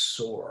body was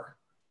sore,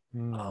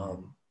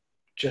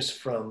 just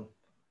from,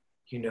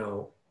 you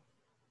know,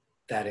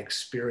 that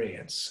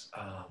experience.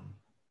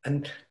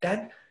 And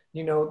that,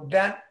 you know,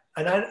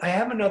 and I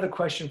have another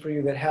question for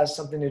you that has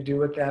something to do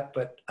with that,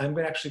 but I'm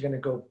actually going to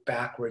go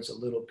backwards a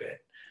little bit.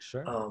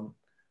 Sure.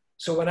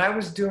 So when I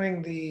was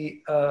doing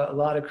a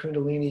lot of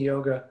Kundalini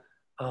yoga,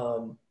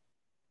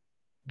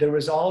 there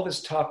was all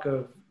this talk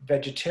of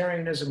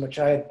vegetarianism, which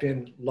I had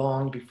been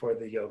long before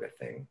the yoga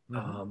thing.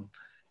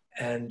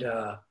 And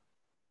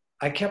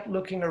I kept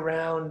looking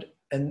around,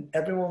 and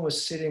everyone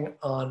was sitting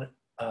on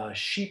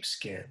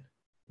sheepskin.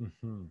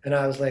 And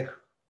I was like,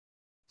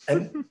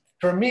 and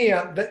for me,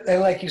 and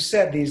like you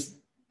said, these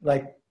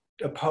like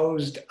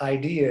opposed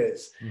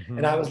ideas.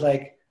 And I was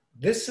like,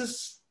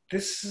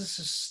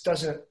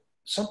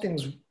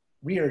 something's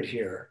weird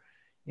here,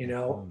 you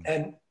know?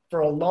 And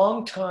for a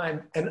long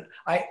time, and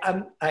I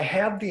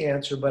have the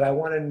answer, but I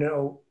want to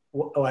know,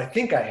 I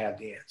think I have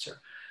the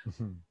answer.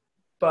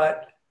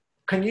 But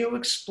can you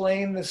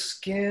explain the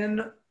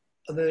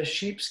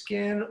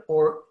sheepskin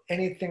or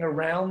anything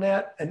around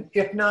that? And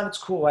if not, it's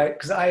cool.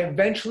 Because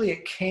eventually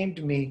it came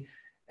to me.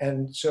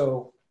 And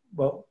so,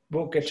 well,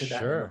 we'll get to that.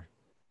 Sure.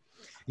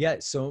 Yeah,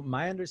 so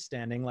my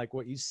understanding, like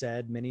what you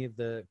said, many of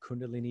the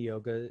Kundalini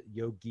yoga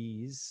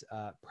yogis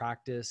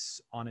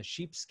practice on a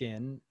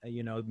sheepskin.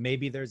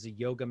 Maybe there's a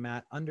yoga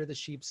mat under the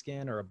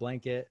sheepskin or a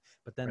blanket,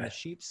 but then the Right.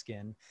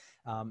 sheepskin.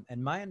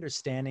 And my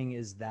understanding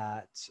is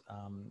that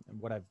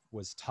what I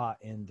was taught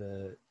in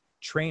the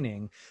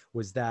training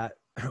was that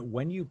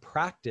when you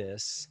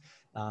practice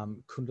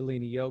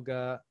Kundalini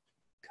yoga,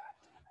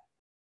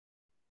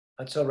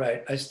 That's all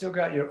right. I still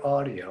got your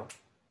audio.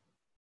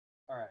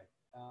 all right.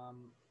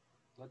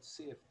 Let's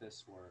see if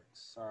this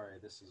works. Sorry,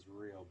 this is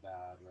real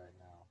bad right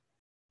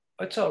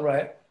now. It's all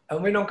right.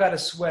 And we don't got to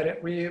sweat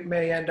it. We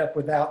may end up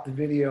without the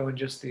video and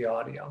just the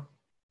audio.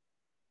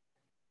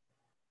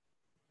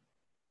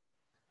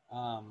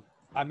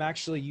 I'm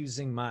actually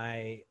using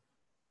my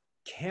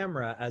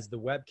camera as the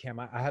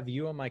webcam. I have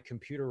you on my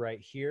computer right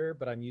here,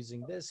 but I'm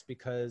using this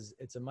because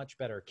it's a much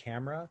better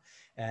camera.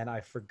 And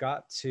I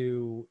forgot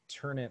to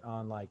turn it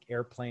on like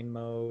airplane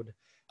mode.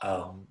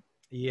 Oh,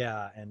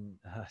 yeah. And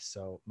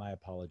so my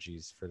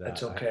apologies for that.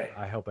 that's okay.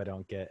 I hope I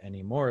don't get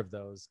any more of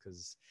those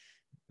because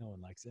no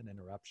one likes an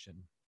interruption.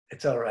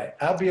 It's all right.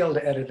 I'll be able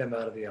to edit them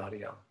out of the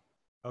audio.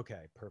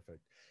 Okay,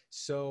 perfect.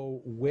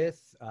 So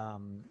with,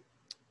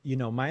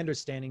 my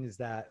understanding is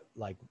that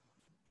like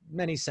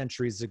many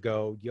centuries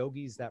ago,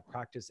 yogis that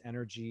practice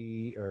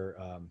energy or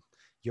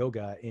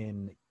yoga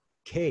in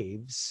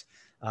caves,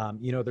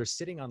 they're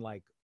sitting on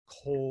like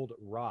cold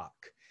rock.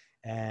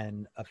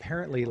 And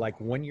apparently, like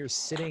when you're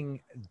sitting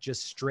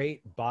just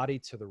straight body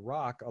to the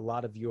rock, a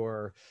lot of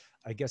your,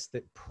 I guess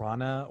that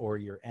prana or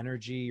your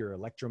energy or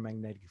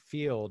electromagnetic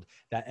field,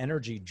 that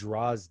energy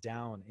draws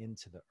down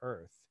into the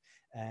earth.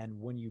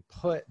 And when you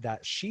put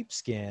that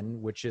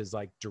sheepskin, which is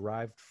like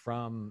derived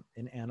from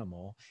an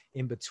animal,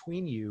 in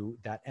between you,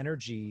 that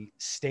energy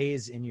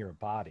stays in your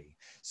body.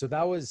 So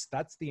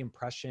that's the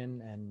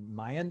impression and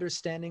my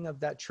understanding of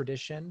that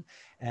tradition.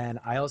 And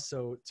I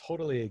also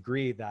totally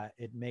agree that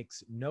it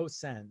makes no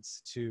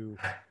sense to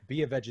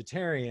be a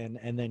vegetarian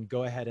and then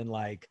go ahead and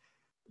like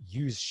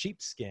use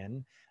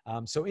sheepskin.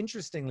 So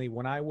interestingly,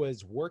 when I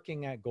was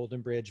working at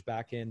Golden Bridge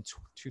back in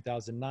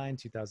 2009,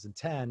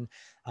 2010,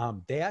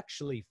 they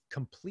actually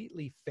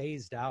completely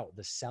phased out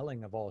the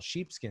selling of all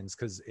sheepskins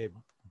because it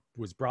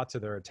was brought to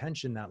their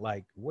attention that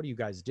like, what are you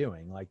guys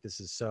doing? Like, this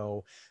is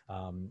so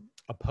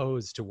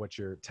opposed to what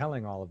you're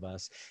telling all of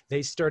us.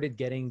 They started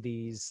getting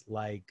these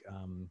like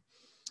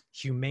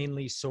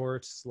humanely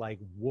sourced like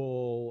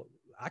wool.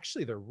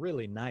 Actually, they're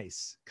really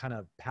nice kind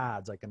of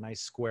pads, like a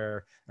nice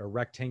square or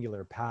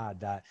rectangular pad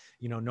that,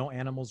 no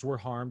animals were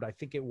harmed. I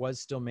think it was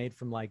still made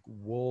from like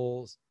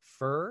wool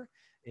fur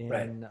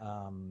in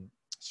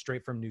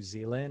straight from New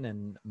Zealand,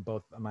 and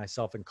both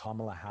myself and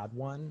Kamala had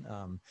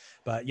one.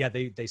 But yeah,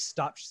 they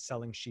stopped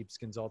selling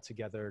sheepskins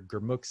altogether.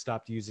 Gurmukh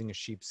stopped using a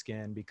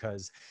sheepskin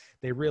because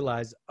they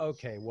realized,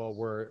 okay, well,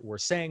 we're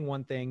saying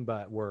one thing,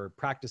 but we're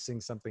practicing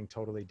something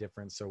totally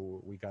different.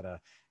 So we got to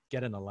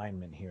get an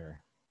alignment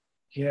here.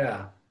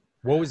 Yeah.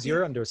 What was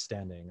your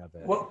understanding of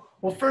it?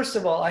 Well, first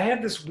of all, I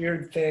have this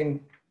weird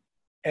thing,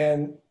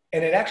 and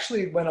it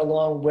actually went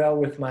along well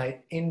with my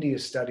India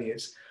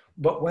studies.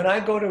 But when I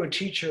go to a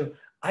teacher,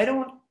 I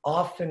don't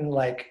often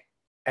like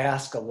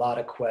ask a lot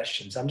of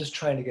questions. I'm just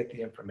trying to get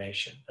the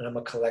information, and I'm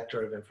a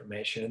collector of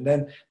information. And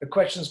then the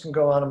questions can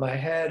go on in my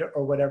head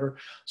or whatever.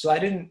 So I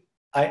didn't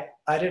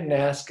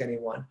ask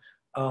anyone.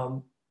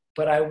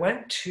 But I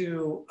went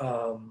to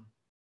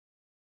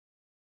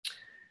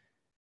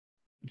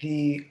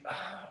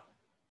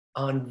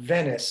on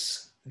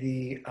Venice,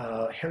 the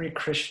Hare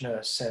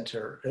Krishna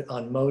Center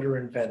on Motor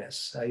in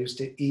Venice. I used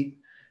to eat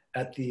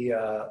at they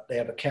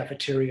have a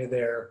cafeteria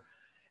there.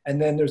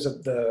 And then there's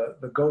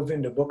the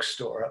Govinda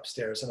bookstore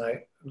upstairs. And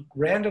I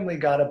randomly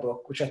got a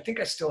book, which I think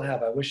I still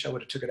have. I wish I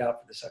would have took it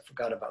out for this. I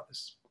forgot about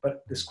this,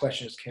 but this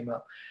question just came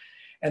up.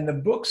 And the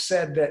book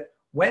said that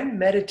when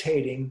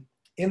meditating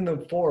in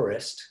the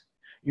forest,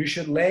 you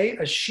should lay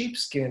a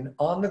sheepskin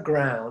on the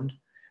ground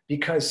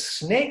because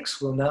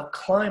snakes will not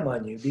climb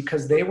on you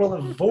because they will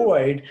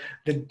avoid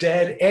the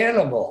dead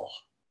animal.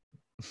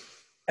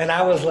 And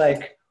I was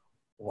like,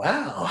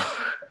 wow,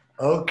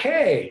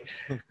 okay,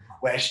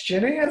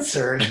 question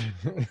answered.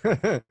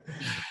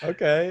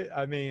 Okay.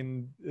 I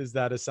mean, is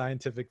that a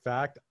scientific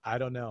fact? I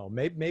don't know.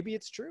 Maybe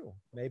it's true.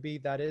 Maybe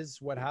that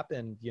is what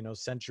happened,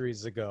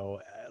 centuries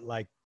ago.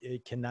 Like,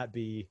 it cannot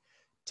be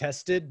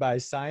tested by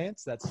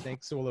science that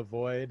snakes will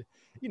avoid,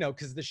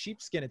 because the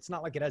sheepskin, it's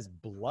not like it has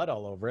blood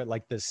all over it.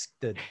 Like the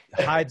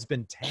hide's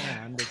been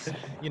tanned. It's, so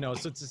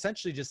it's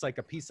essentially just like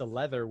a piece of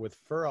leather with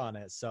fur on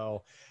it.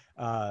 So,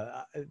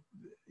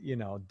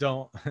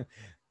 don't,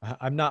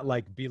 I'm not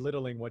like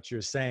belittling what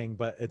you're saying,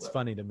 but it's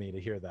funny to me to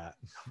hear that.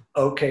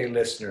 Okay,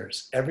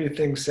 listeners,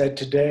 everything said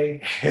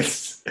today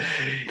is,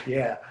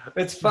 yeah,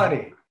 it's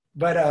funny.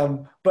 But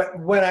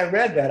when I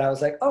read that, I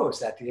was like, oh, is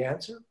that the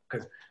answer?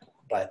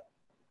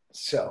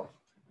 So.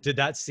 Did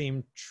that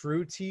seem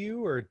true to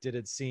you, or did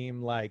it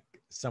seem like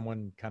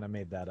someone kind of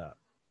made that up?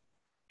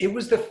 It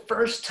was the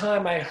first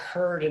time I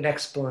heard an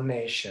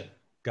explanation.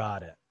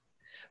 Got it.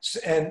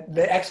 So, and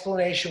the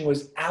explanation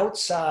was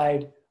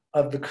outside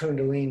of the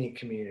Kundalini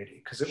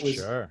community, because it was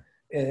Sure.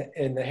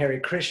 in the Hare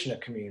Krishna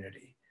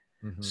community.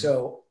 Mm-hmm.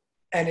 So,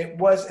 and it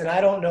was, and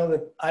I don't know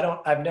that,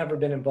 I've never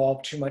been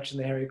involved too much in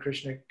the Hare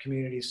Krishna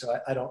community, so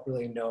I don't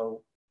really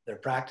know their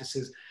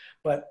practices,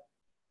 but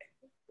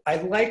I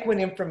like when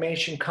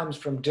information comes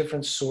from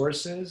different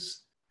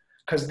sources,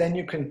 because then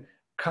you can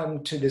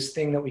come to this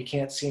thing that we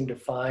can't seem to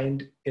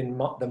find in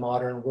the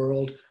modern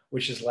world,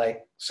 which is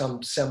like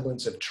some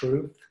semblance of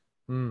truth.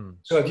 Mm.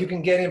 So if you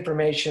can get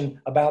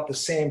information about the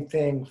same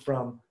thing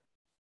from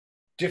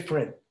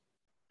different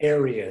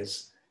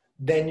areas,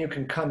 then you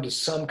can come to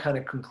some kind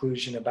of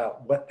conclusion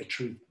about what the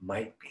truth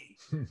might be.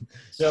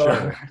 So,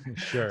 Sure.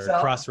 Sure.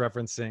 so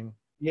Cross-referencing.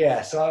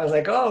 yeah, so I was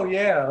like, oh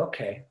yeah,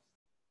 okay.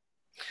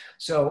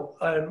 So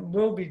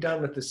we'll be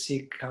done with the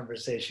Sikh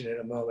conversation in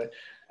a moment.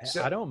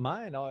 So I don't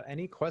mind.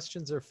 Any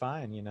questions are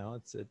fine. You know,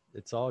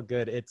 it's all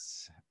good.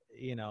 It's,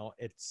 you know,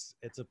 it's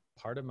a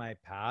part of my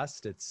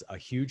past. It's a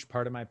huge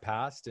part of my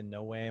past. In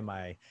no way am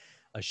I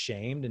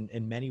ashamed. And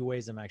in many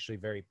ways, I'm actually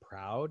very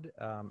proud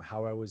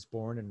how I was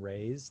born and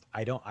raised.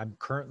 I'm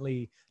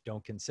currently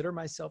don't consider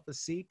myself a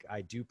Sikh.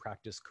 I do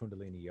practice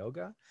Kundalini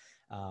yoga.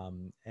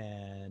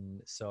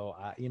 And so,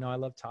 you know, I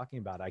love talking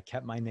about it. I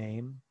kept my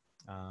name.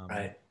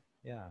 right.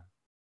 Yeah.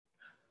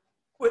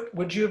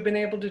 Would you have been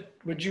able to,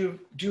 do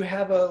you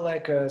have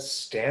a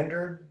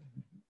standard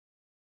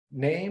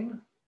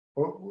name,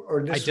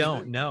 or this I was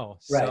don't know.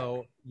 right.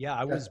 So yeah,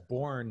 I was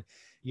born,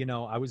 you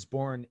know, I was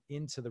born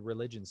into the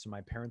religion. So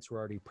my parents were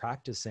already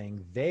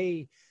practicing.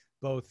 They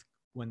both,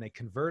 when they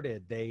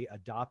converted, they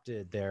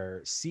adopted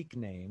their Sikh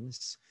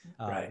names,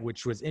 Right.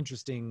 which was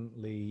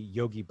interestingly,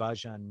 Yogi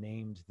Bhajan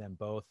named them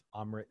both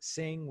Amrit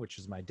Singh, which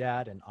was my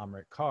dad, and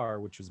Amrit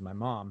Kaur, which was my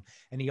mom.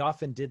 And he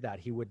often did that.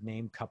 He would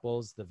name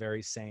couples the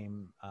very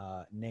same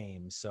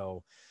name.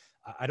 So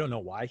I don't know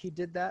why he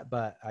did that,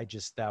 but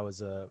that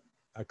was a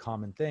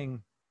common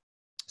thing.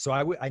 So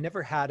I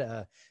never had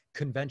a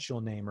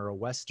conventional name or a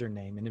Western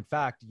name. And in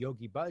fact,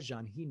 Yogi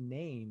Bhajan, he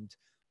named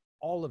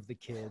all of the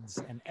kids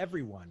and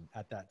everyone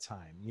at that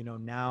time. You know,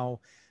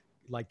 now,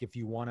 like if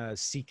you want a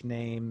Sikh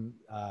name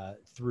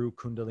through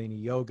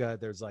Kundalini Yoga,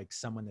 there's like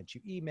someone that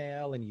you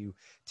email and you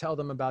tell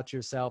them about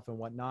yourself and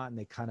whatnot.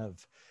 And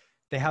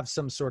they have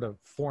some sort of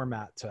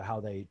format to how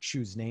they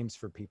choose names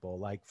for people.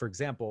 Like, for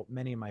example,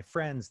 many of my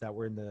friends that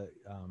were in the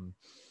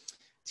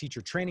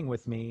teacher training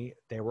with me,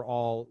 they were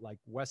all like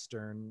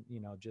Western, you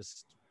know,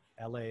 just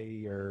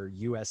LA or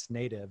US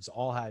natives,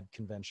 all had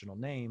conventional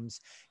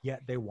names,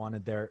 yet they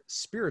wanted their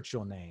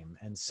spiritual name.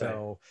 And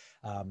so,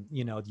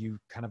 you know, you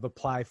kind of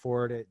apply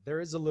for it. There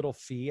is a little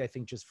fee, I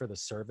think, just for the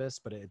service,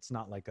 but it's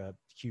not like a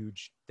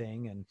huge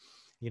thing. And,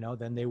 you know,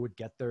 then they would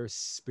get their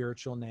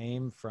spiritual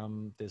name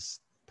from this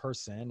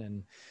person.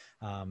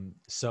 And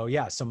so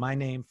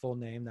my full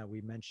name that we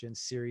mentioned,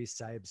 Siri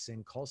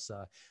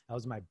Khalsa, that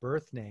was my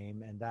birth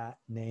name, and that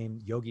name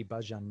Yogi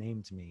Bhajan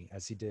named me,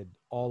 as he did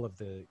all of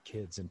the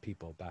kids and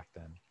people back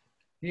then.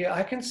 Yeah,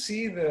 I can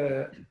see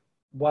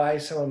why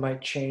someone might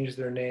change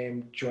their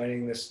name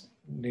joining this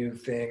new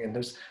thing. And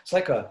it's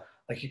like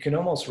you can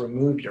almost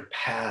remove your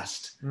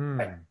past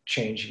by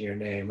changing your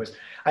name.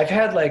 I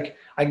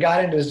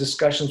got into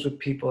discussions with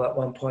people at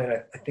one point.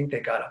 I think they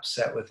got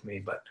upset with me,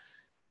 but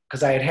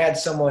because I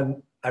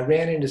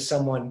ran into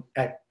someone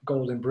at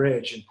Golden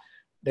Bridge, and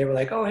they were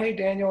like, oh, hey,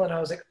 Daniel. And I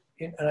was like,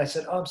 and I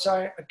said, oh, I'm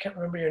sorry, I can't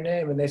remember your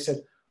name. And they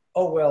said,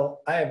 oh,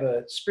 well, I have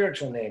a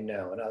spiritual name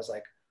now. And I was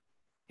like,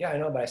 yeah, I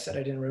know, but I said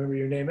I didn't remember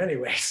your name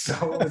anyway.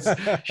 So,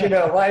 you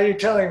know, why are you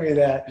telling me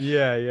that?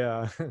 Yeah,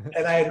 yeah.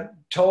 And I had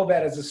told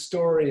that as a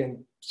story,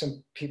 and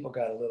some people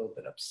got a little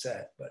bit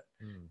upset. But,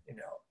 you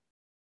know,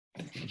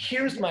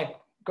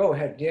 go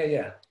ahead. Yeah,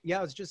 yeah. Yeah,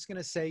 I was just going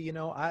to say, you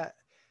know,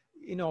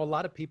 a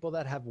lot of people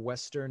that have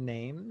Western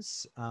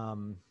names,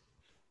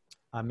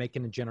 I'm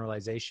making a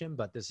generalization,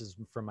 but this is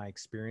from my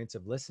experience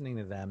of listening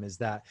to them, is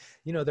that,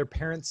 you know, their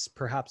parents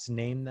perhaps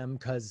named them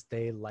because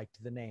they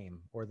liked the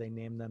name, or they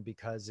named them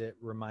because it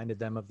reminded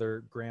them of their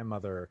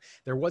grandmother.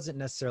 There wasn't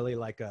necessarily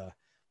like a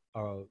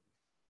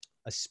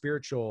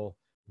spiritual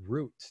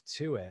root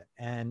to it.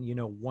 And, you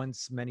know,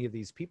 once many of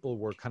these people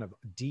were kind of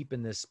deep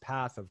in this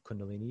path of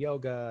Kundalini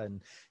Yoga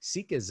and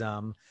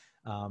Sikhism,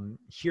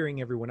 hearing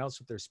everyone else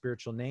with their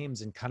spiritual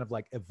names and kind of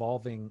like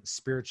evolving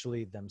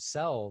spiritually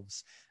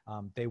themselves,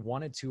 they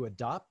wanted to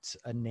adopt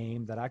a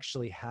name that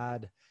actually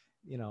had,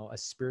 you know, a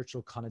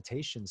spiritual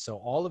connotation. So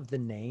all of the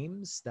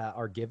names that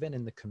are given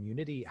in the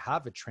community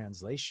have a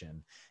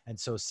translation. And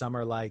so some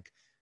are like,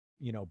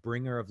 you know,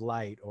 bringer of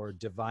light, or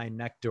divine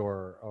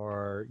nectar,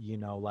 or, you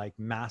know, like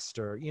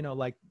master, you know,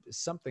 like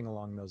something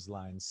along those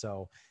lines.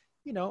 So,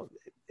 you know,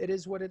 it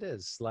is what it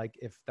is. Like,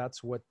 if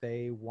that's what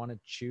they want to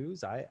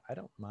choose, I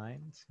don't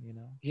mind, you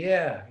know?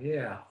 Yeah,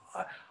 yeah.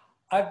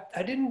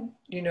 I didn't,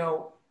 you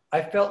know,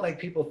 I felt like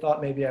people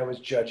thought maybe I was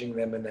judging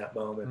them in that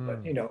moment,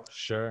 but, you know,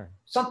 sure.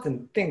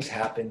 things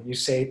happen. You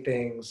say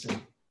things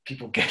and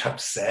people get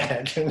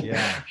upset. And,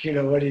 Yeah. you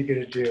know, what are you going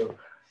to do?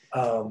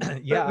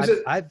 Yeah,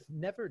 I've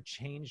never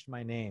changed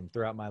my name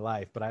throughout my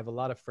life, but I have a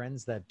lot of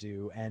friends that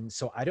do. And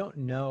so I don't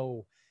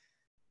know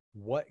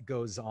what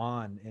goes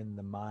on in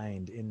the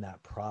mind in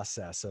that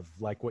process of,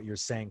 like what you're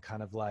saying,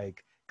 kind of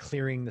like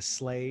clearing the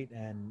slate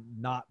and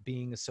not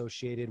being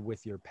associated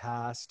with your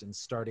past and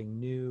starting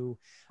new.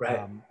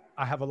 Right.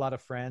 I have a lot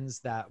of friends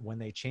that when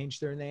they change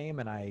their name,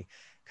 and I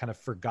kind of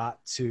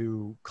forgot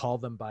to call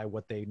them by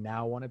what they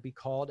now want to be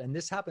called. And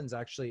this happens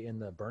actually in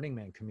the Burning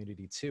Man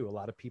community too. A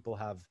lot of people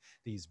have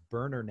these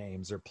burner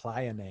names or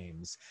playa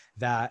names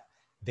that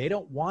they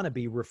don't want to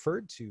be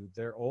referred to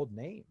their old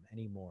name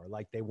anymore.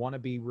 Like they want to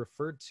be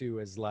referred to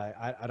as like,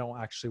 I don't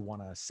actually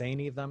want to say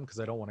any of them because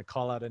I don't want to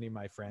call out any of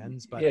my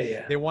friends, but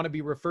Yeah. they want to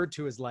be referred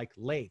to as like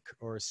Lake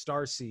or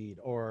Starseed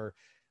or,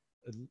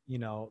 you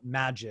know,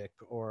 Magic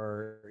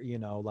or, you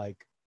know,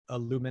 like a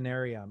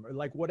Luminarium or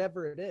like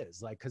whatever it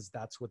is, like, cause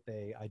that's what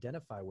they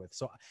identify with.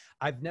 So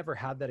I've never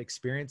had that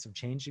experience of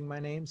changing my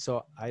name.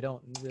 So I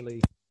don't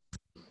really.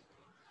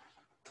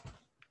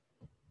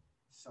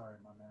 Sorry,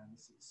 my man.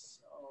 This is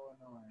so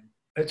annoying.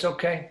 It's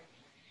okay.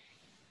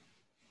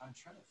 I'm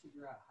trying to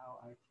figure out how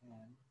I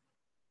can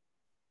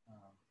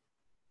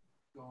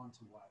go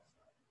onto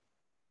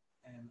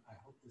Wi-Fi. And I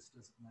hope this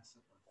doesn't mess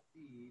up our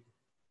feed.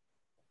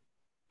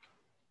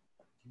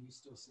 Can you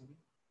still see me?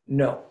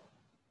 No.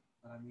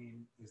 But I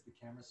mean, is the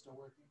camera still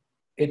working?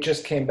 It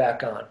just came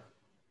back on.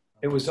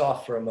 It was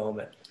off for a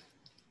moment.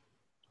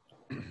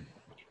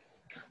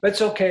 But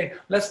it's okay.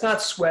 Let's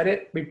not sweat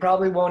it. We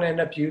probably won't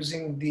end up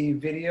using the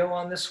video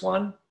on this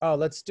one. Oh,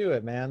 let's do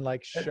it, man.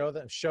 Like show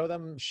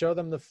them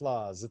the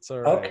flaws. It's all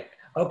right. Okay.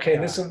 Okay.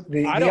 Yeah. This is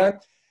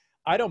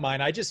I don't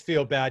mind. I just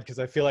feel bad because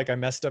I feel like I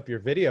messed up your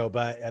video,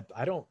 but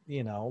I don't,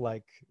 you know,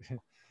 like.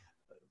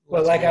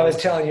 Well, like I was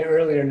telling you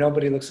earlier,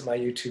 nobody looks at my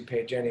YouTube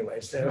page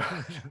anyway. So,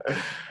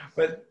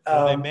 but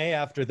well, they may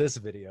after this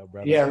video,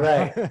 brother. Yeah,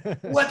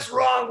 right. What's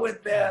wrong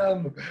with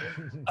them?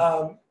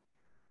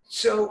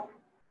 So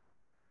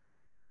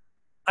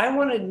I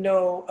want to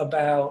know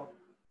about,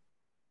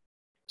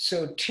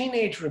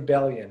 teenage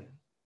rebellion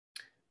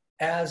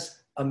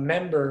as a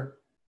member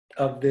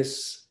of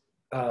this,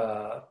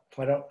 I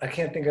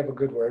can't think of a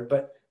good word,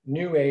 but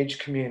new age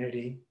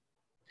community.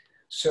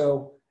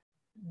 So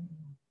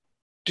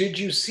did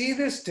you see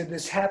this? Did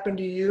this happen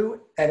to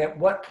you? And at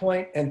what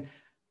point? And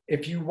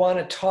if you want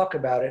to talk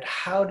about it,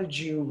 how did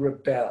you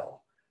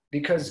rebel?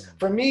 Because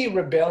for me,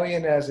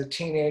 rebellion as a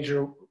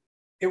teenager,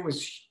 it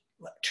was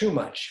too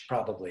much,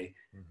 probably.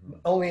 Mm-hmm.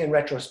 Only in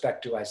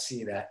retrospect do I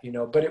see that, you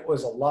know, but it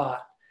was a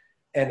lot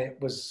and it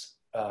was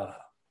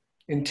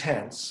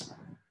intense.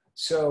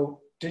 So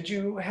did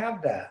you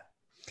have that?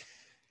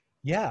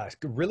 Yeah,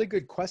 really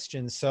good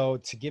question. So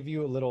to give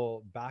you a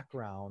little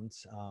background,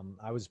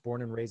 I was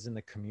born and raised in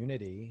the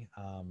community,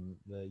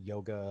 the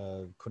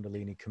Yoga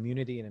Kundalini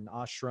community in an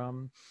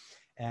ashram.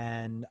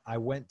 And I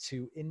went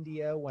to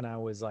India when I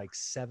was like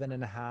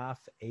 7.5,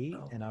 8,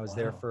 and I was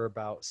there for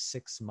about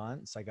 6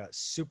 months. I got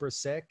super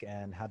sick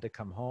and had to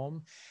come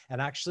home. And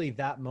actually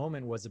that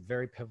moment was a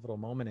very pivotal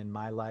moment in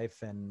my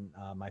life and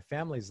my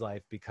family's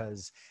life,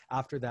 because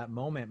after that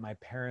moment, my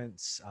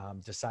parents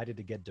decided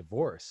to get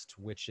divorced,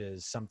 which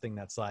is something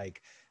that's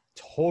like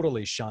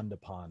totally shunned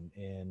upon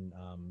in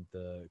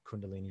the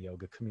Kundalini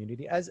yoga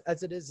community, as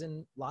it is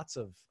in lots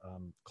of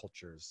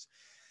cultures.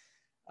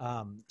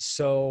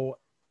 So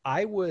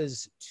I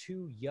was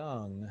too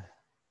young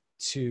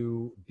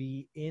to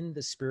be in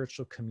the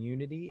spiritual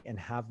community and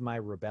have my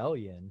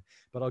rebellion,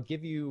 but I'll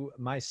give you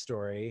my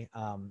story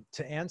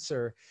to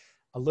answer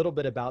a little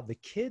bit about the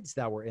kids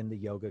that were in the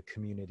yoga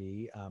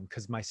community,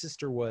 because my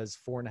sister was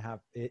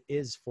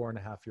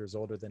 4.5 years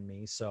older than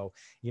me. So,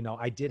 you know,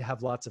 I did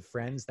have lots of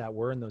friends that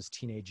were in those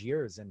teenage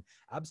years, and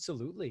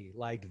absolutely,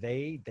 like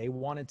they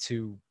wanted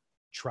to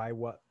try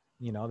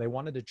they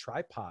wanted to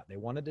try pot. They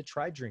wanted to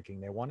try drinking.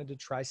 They wanted to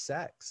try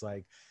sex.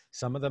 Like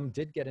some of them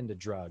did get into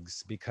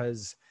drugs,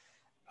 because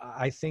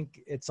I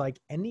think it's like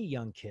any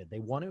young kid, they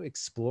want to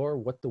explore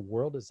what the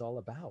world is all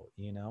about,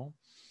 you know?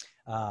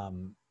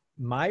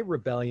 My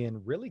rebellion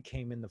really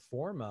came in the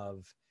form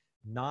of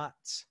not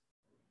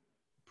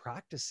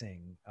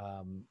practicing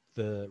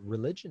the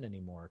religion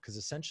anymore. Because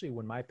essentially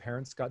when my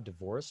parents got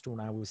divorced when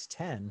I was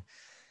 10,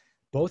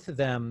 both of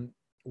them,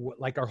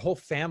 like our whole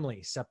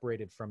family,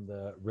 separated from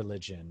the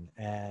religion,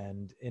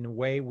 and in a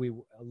way we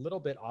were a little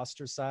bit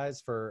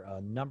ostracized for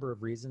a number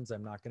of reasons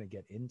I'm not going to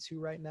get into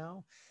right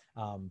now,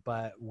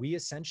 but we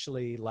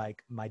essentially,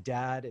 like, my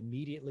dad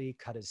immediately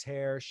cut his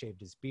hair,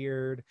 shaved his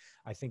beard.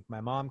 I think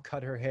my mom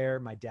cut her hair.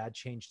 My dad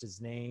changed his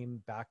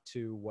name back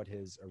to what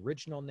his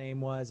original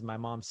name was. My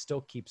mom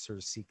still keeps her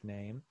Sikh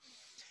name.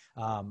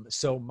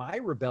 So my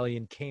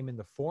rebellion came in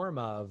the form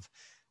of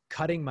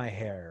cutting my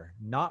hair,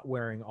 not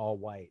wearing all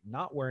white,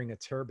 not wearing a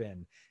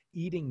turban,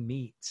 eating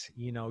meat,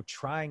 you know,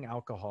 trying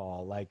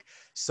alcohol. Like,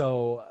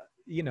 so,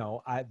 you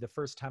know, the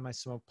first time I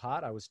smoked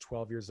pot, I was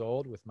 12 years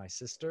old with my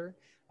sister.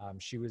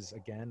 She was,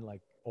 again,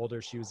 like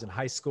older. She was in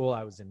high school.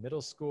 I was in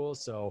middle school.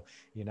 So,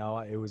 you know,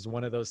 it was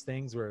one of those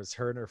things where it was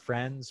her and her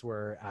friends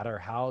were at our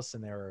house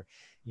and they were,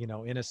 you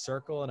know, in a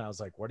circle. And I was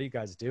like, what are you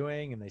guys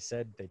doing? And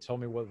they told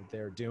me what they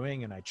were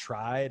doing. And I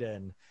tried,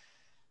 and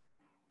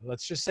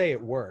let's just say it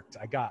worked.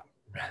 I got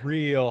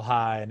real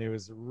high, and it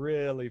was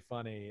really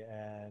funny.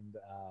 And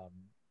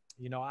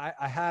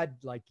I had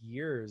like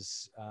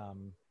years,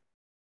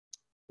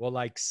 well,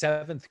 like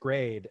seventh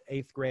grade,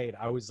 eighth grade,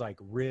 I was like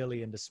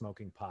really into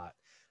smoking pot.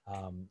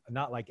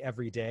 Not like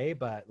every day,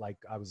 but like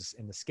I was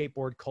in the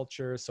skateboard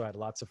culture. So I had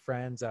lots of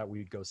friends that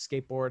we'd go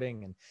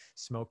skateboarding and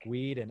smoke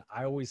weed. And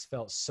I always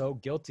felt so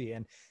guilty.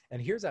 And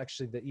here's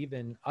actually the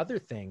even other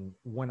thing.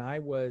 When I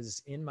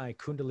was in my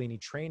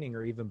Kundalini training,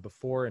 or even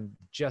before and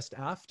just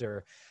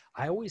after,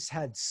 I always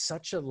had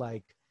such a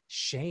like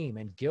shame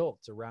and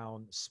guilt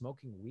around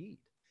smoking weed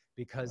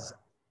because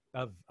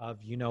of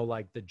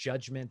like the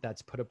judgment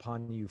that's put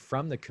upon you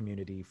from the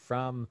community,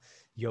 from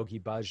Yogi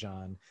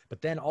Bhajan,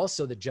 but then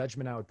also the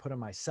judgment I would put on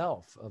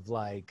myself of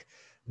like,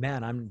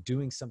 man, I'm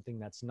doing something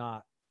that's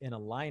not in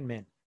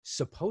alignment,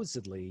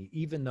 supposedly,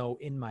 even though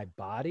in my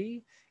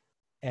body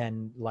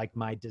and like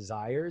my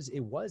desires, it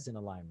was in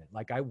alignment.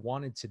 Like I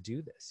wanted to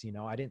do this,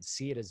 I didn't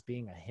see it as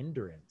being a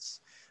hindrance.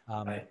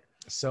 Right.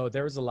 So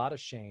there was a lot of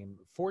shame.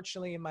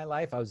 Fortunately, in my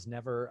life, I was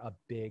never a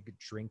big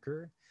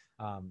drinker.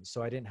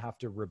 So I didn't have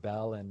to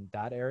rebel in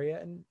that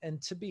area.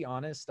 And to be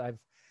honest, I've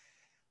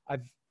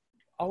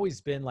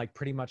always been like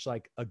pretty much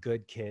like a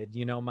good kid.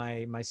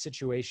 My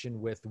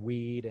situation with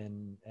weed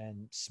and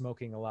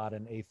smoking a lot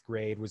in eighth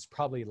grade was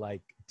probably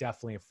like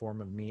definitely a form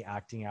of me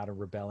acting out and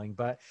rebelling.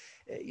 But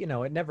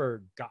I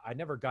never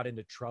got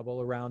into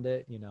trouble around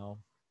it.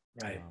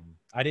 Right.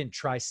 I didn't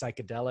try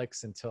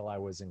psychedelics until I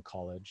was in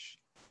college.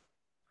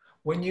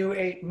 When you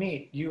ate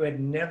meat, you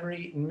had never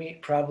eaten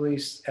meat probably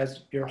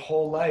as your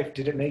whole life.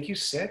 Did it make you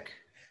sick?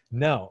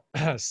 No.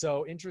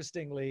 So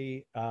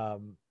interestingly,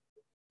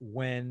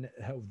 when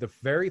the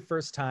very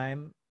first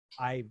time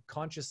I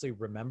consciously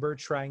remember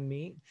trying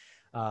meat,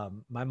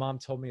 my mom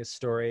told me a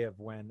story of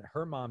when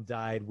her mom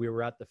died. We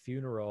were at the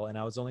funeral and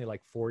I was only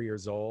like 4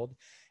 years old,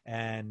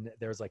 and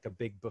there was like a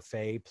big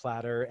buffet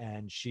platter,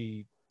 and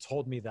she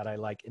told me that I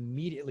like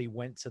immediately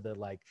went to the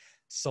like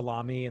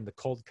salami and the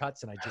cold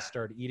cuts and I just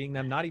started eating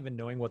them, not even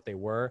knowing what they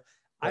were.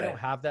 I don't Right.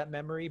 have that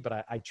memory,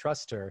 but I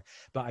trust her.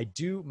 But I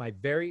do, my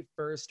very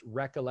first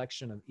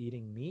recollection of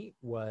eating meat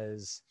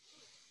was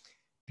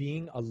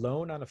being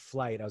alone on a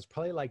flight. I was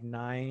probably like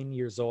 9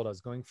 years old. I was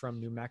going from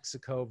New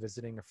Mexico,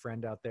 visiting a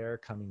friend out there,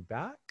 coming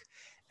back.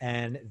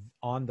 And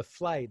on the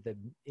flight, the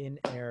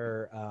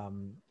in-air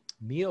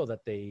meal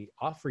that they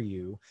offer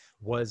you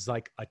was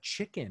like a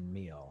chicken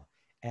meal.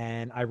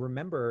 And I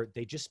remember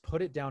they just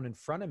put it down in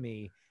front of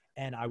me,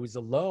 and I was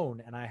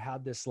alone, and I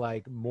had this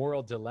like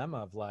moral dilemma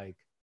of like,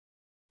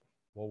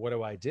 well, what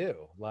do I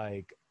do?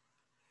 Like,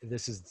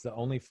 this is the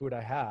only food I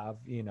have,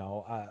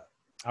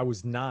 I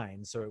was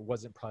 9, so it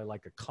wasn't probably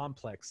like a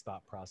complex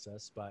thought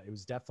process, but it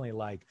was definitely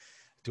like,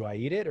 do I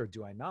eat it or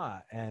do I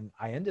not? And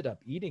I ended up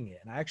eating it,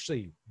 and I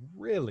actually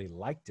really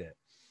liked it.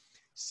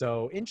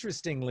 So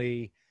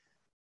interestingly,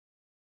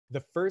 the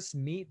first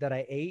meat that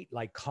I ate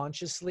like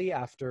consciously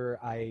after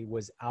I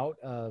was out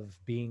of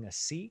being a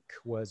Sikh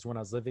was when I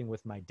was living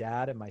with my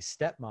dad and my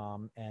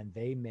stepmom, and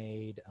they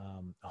made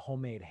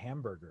homemade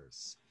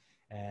hamburgers.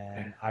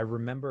 And I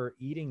remember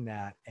eating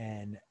that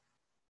and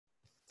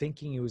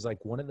thinking it was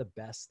like one of the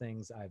best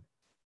things I've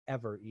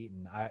ever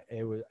eaten.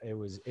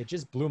 It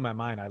just blew my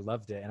mind. I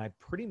loved it. And I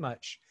pretty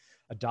much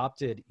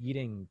adopted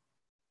eating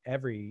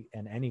every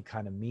and any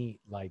kind of meat.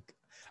 Like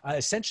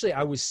essentially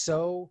I was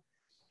so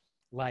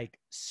like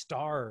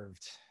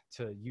starved,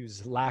 to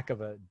use lack of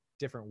a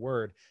different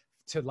word,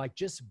 to like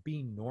just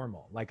be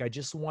normal. Like I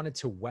just wanted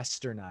to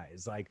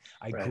westernize. Like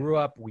Right.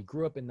 we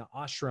grew up in the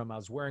ashram. I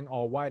was wearing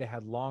all white. I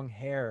had long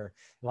hair.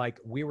 Like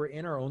we were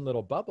in our own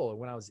little bubble. And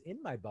when I was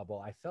in my bubble,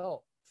 I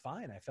felt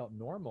fine. I felt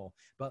normal.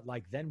 But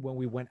like then when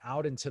we went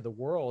out into the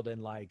world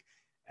and like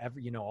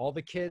all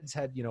the kids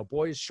had,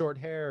 boys short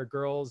hair,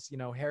 girls,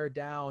 hair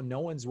down, no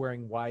one's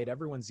wearing white,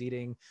 everyone's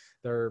eating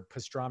their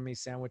pastrami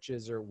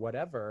sandwiches or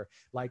whatever.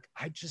 Like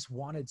I just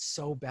wanted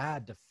so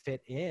bad to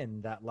fit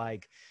in that,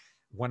 like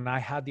when I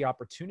had the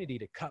opportunity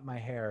to cut my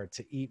hair,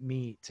 to eat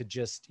meat, to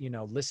just,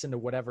 listen to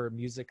whatever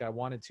music I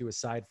wanted to,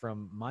 aside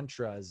from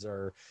mantras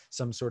or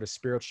some sort of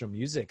spiritual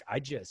music, I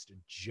just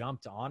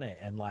jumped on it.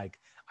 And like,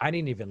 I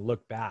didn't even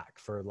look back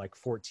for like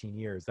 14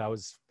 years. That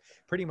was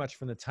pretty much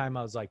from the time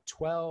I was like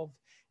 12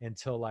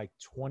 until like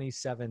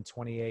 27,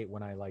 28,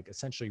 when I like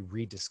essentially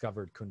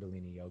rediscovered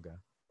Kundalini yoga.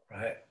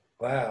 Right.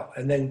 Wow.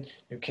 And then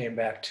you came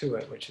back to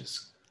it, which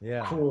is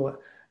Yeah. cool.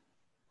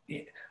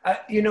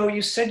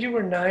 You said you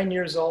were 9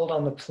 years old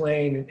on the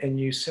plane, and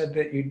you said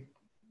that you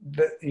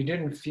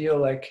didn't feel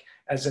like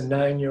as a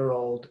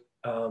 9-year-old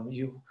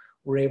you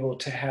were able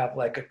to have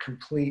like a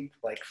complete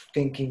like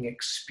thinking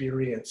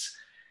experience.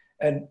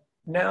 And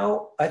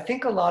now I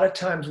think a lot of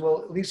times,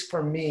 well, at least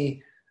for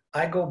me,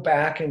 I go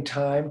back in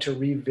time to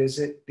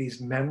revisit these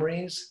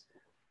memories,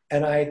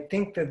 and I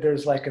think that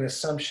there's like an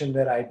assumption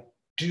that I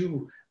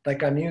do,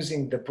 like I'm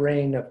using the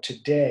brain of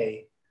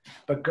today,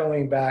 but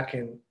going back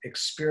and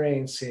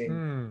experiencing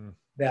Mm,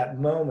 that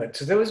moment.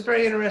 So that was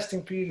very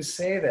interesting for you to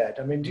say that.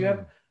 I mean, do you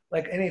have mm.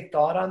 like any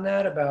thought on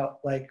that about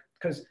like,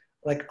 because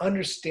like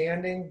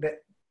understanding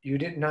that you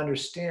didn't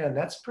understand,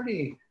 that's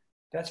pretty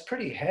That's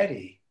pretty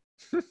heady.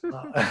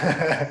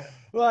 Uh,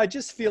 Well, I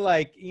just feel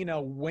like,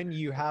 when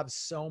you have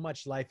so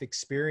much life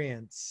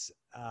experience,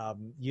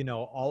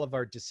 all of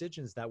our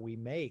decisions that we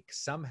make,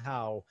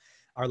 somehow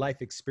our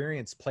life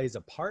experience plays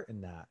a part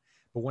in that.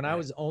 But when I right.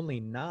 was only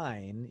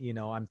 9,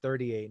 I'm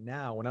 38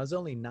 now. When I was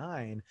only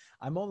 9,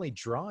 I'm only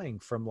drawing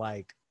from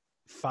like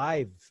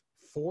 4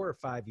 or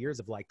 5 years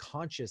of like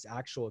conscious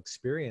actual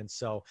experience.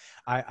 So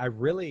I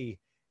really,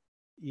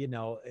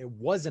 it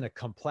wasn't a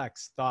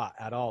complex thought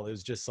at all. It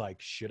was just like,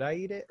 should I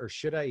eat it or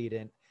should I eat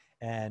it?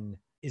 And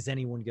is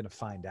anyone going to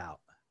find out?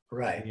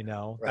 Right.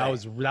 That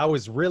Right.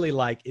 was really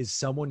like, is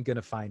someone going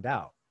to find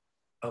out?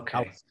 That Okay.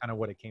 was kind of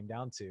what it came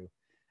down to.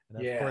 And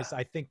of Yeah. course,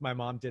 I think my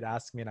mom did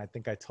ask me, and I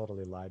think I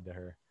totally lied to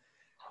her.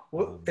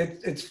 Well,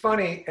 it's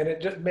funny, and it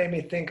just made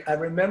me think. I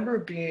remember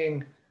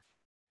being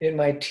in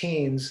my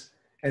teens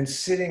and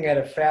sitting at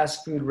a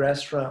fast food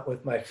restaurant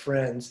with my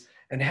friends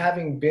and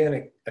having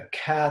been a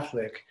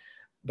Catholic,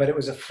 but it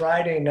was a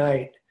Friday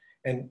night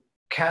and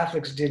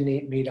Catholics didn't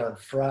eat meat on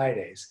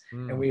Fridays.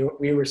 And Mm.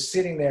 we were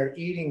sitting there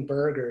eating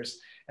burgers.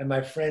 And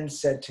my friend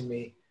said to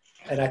me,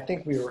 and I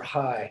think we were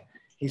high,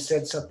 he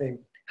said something,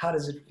 how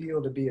does it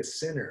feel to be a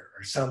sinner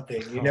or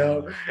something, you Oh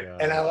know? my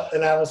And gosh.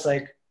 I was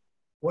like,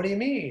 what do you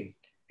mean?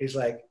 He's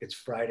like, it's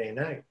Friday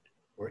night.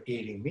 We're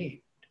eating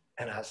meat.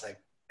 And I was like,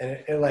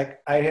 and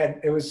like I had,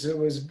 it was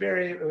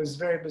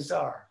very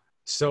bizarre.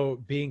 So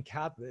being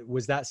Catholic,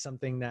 was that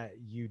something that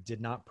you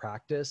did not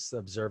practice,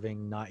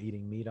 observing not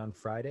eating meat on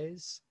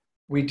Fridays?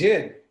 We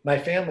did, my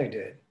family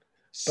did,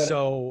 but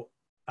So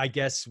I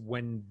guess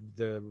when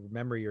the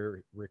memory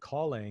you're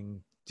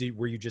recalling,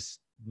 were you just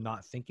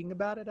not thinking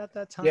about it at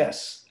that time?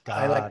 yes,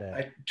 Got it.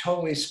 I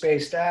totally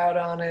spaced out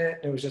on it.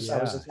 It was just, I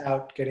was Yeah. just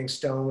out getting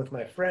stoned with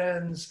my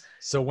friends.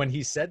 So when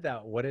he said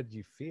that, what did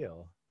you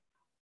feel?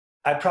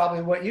 I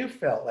probably what you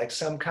felt, like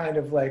some kind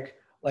of like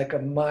a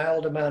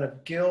mild amount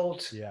of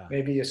guilt, Yeah.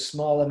 maybe a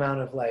small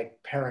amount of like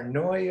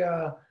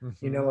paranoia,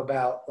 Hmm.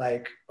 about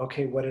like,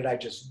 okay, what did I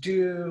just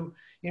do?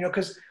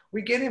 Because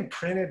we get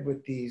imprinted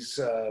with these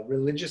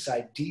religious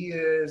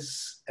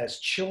ideas as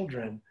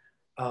children,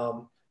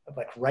 of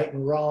like right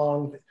and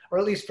wrong, or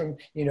at least from,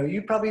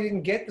 you probably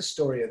didn't get the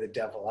story of the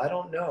devil. I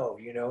don't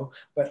know,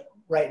 but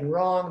right and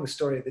wrong, the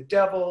story of the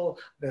devil,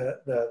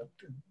 the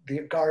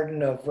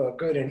garden of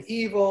good and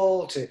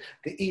evil, to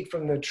eat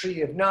from the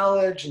tree of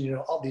knowledge, and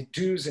all the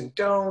do's and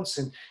don'ts,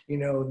 and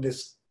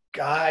this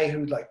guy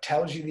who like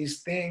tells you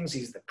these things,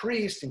 he's the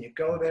priest, and you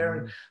go there,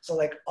 and Hmm. so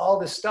like all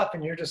this stuff,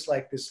 and you're just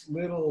like this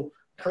little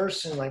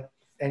person, like,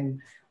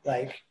 and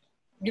like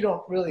you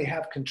don't really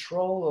have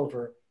control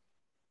over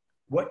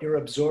what you're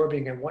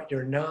absorbing and what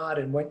you're not,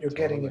 and what you're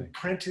getting Totally.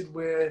 imprinted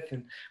with.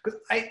 And because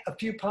a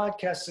few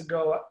podcasts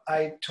ago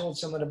I told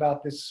someone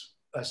about this,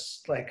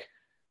 like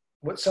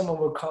what someone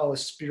would call a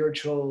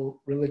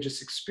spiritual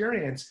religious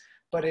experience,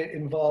 but it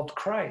involved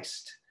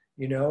Christ,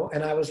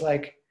 and I was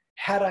like,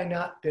 had I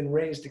not been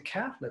raised a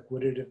Catholic,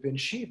 would it have been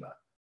Shiva?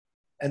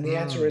 And the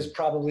answer is Mm.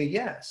 probably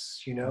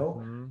yes,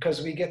 Hmm.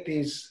 because we get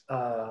these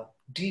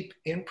deep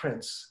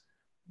imprints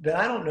that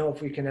I don't know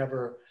if we can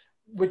ever,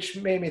 which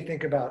made me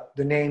think about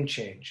the name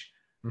change,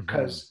 Hmm.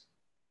 because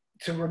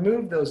to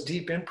remove those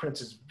deep imprints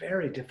is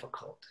very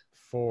difficult,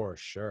 For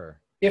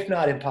sure. if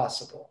not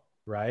impossible.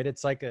 Right?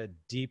 It's like a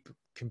deep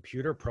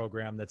computer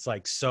program that's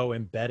like so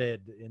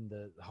embedded in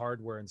the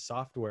hardware and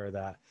software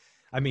that,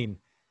 I mean,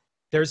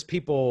 there's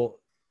people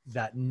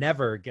that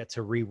never get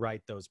to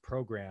rewrite those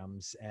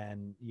programs.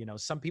 And,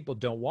 some people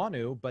don't want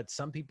to, but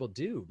some people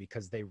do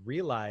because they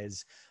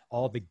realize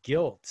all the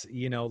guilt,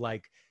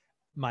 like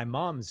my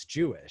mom's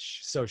Jewish.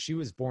 So she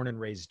was born and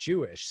raised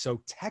Jewish.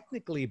 So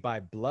technically by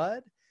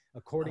blood,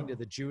 according to Oh,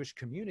 the Jewish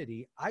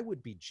community, I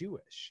would be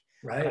Jewish,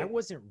 but I right.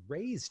 wasn't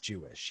raised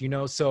Jewish,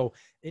 So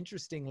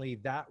interestingly,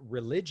 that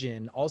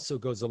religion also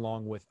goes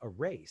along with a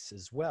race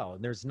as well.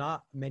 And there's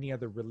not many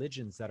other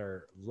religions that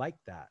are like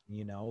that,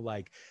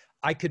 like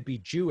I could be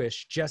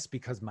Jewish just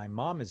because my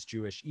mom is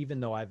Jewish, even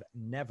though I've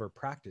never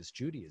practiced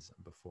Judaism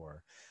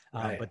before.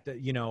 Right. But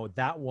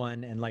that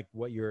one, and like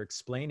what you're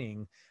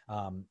explaining,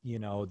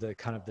 the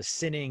kind of the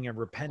sinning and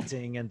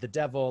repenting and the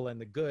devil and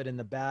the good and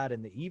the bad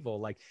and the evil,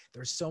 like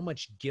there's so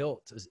much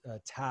guilt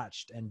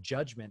attached and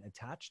judgment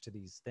attached to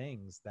these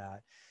things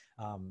that,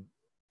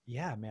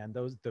 yeah, man,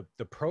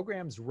 the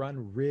programs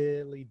run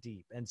really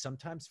deep, and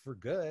sometimes for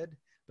good,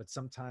 but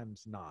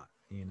sometimes not.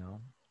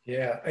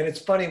 Yeah. And it's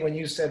funny when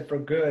you said for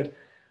good,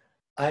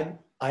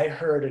 I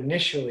heard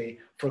initially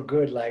for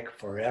good, like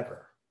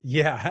forever.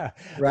 Yeah.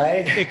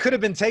 Right. It could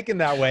have been taken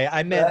that way.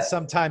 I meant Right.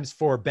 sometimes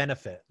for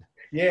benefit.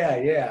 Yeah.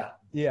 Yeah.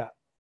 Yeah.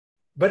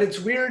 But it's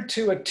weird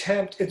to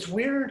attempt. It's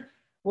weird.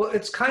 Well,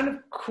 it's kind of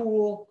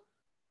cool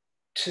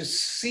to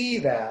see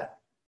that,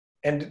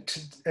 and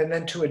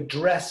then to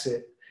address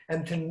it,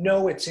 and to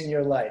know it's in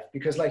your life,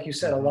 because like you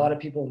said, a lot Hmm. of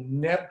people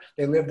never,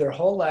 they live their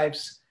whole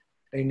lives,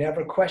 they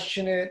never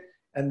question it,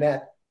 and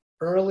that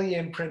early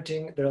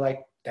imprinting, they're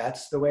like,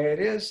 that's the way it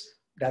is,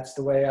 that's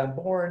the way I'm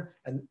born,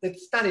 and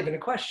it's not even a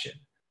question.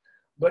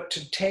 But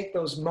to take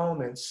those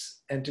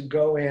moments and to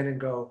go in and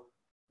go,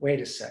 wait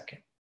a second,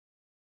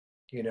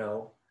 you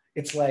know,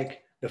 it's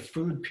like the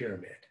food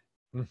pyramid,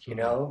 you Mhm.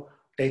 know,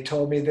 they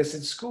told me this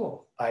at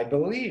school. I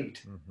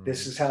believed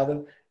this Mhm. is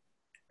how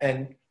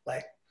and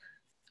like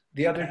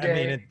the other I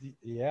mean, day,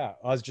 yeah,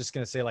 I was just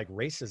going to say like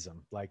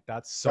racism, like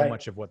that's so right,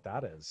 much of what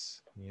that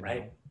is, you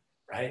right, know.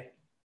 right.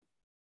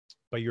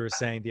 But you were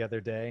saying the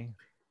other day.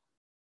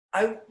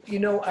 I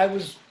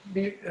was,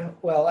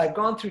 well, I've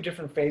gone through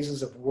different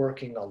phases of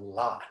working a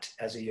lot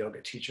as a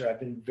yoga teacher. I've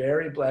been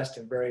very blessed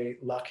and very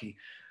lucky,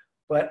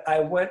 but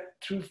I went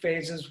through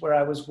phases where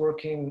I was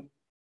working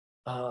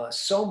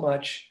so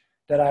much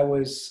that I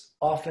was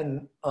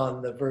often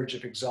on the verge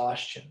of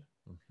exhaustion.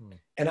 Mhm.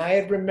 And I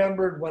had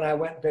remembered when I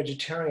went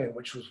vegetarian,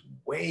 which was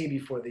way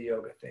before the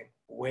yoga thing,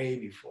 way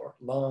before,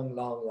 long,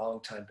 long,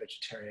 long time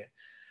vegetarian.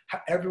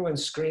 How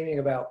everyone's screaming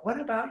about, what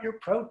about your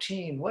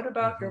protein? What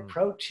about your Mhm.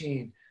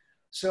 protein?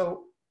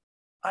 So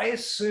I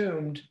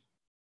assumed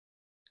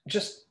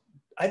just,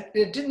 I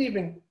didn't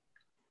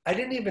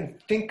even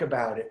think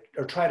about it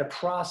or try to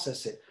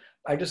process it.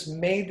 I just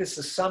made this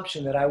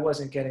assumption that I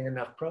wasn't getting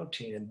enough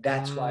protein, and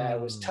that's why I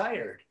was Mm.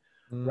 tired,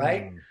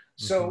 right? Mm.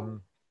 So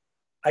Mhm.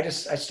 I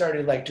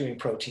started like doing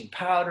protein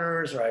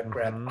powders, or I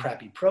grabbed Mhm.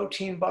 crappy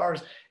protein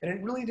bars, and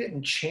it really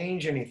didn't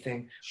change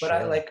anything. Sure.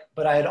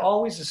 But I had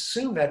always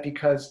assumed that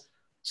because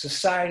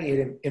society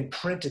had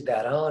imprinted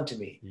that onto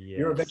me.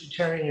 You're a Yes.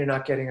 vegetarian, you're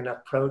not getting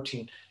enough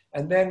protein.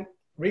 And then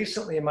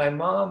recently, my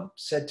mom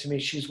said to me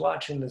she's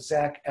watching the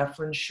Zac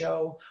Efron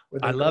show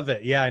where I they go, love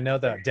it. Yeah, I know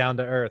that. Down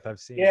to earth. I've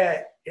seen it.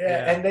 yeah,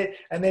 yeah, Yeah,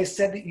 and they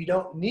said that you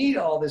don't need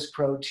all this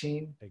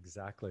protein,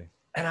 exactly.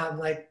 and I'm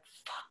like,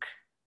 fuck,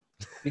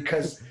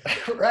 because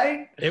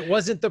right. It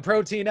wasn't the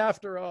protein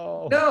after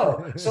all.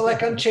 No. So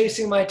like I'm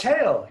chasing my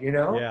tail, you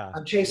know? Yeah,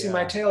 I'm chasing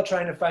my yeah, tail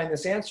trying to find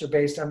this answer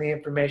based on the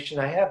information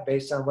I have,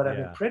 based on what I'm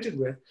yeah. imprinted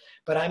with.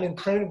 But I'm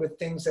imprinted with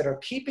things that are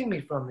keeping me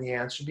from the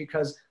answer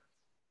because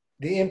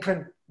the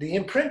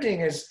imprinting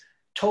has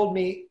told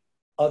me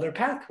other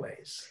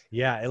pathways.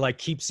 Yeah, it like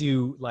keeps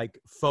you like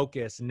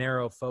focused,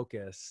 narrow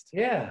focused.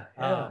 Yeah,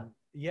 yeah.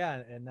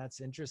 Yeah, and that's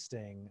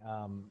interesting.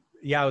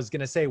 Yeah, I was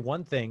gonna say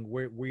one thing.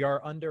 We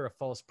are under a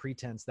false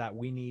pretense that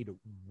we need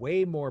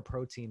way more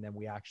protein than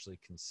we actually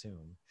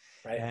consume,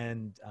 Right.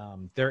 and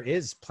there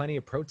is plenty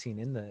of protein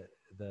in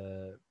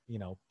the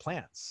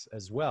plants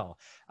as well.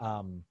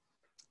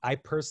 I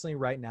personally,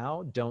 right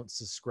now, don't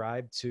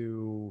subscribe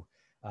to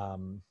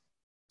um,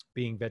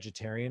 being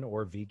vegetarian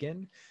or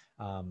vegan.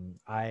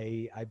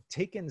 I've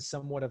taken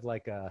somewhat of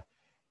like a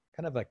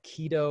kind of a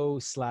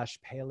keto slash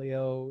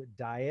paleo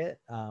diet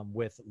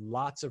with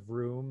lots of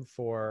room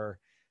for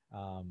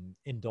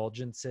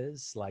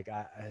indulgences. Like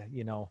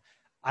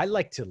I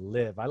like to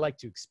live. I like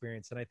to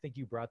experience, and I think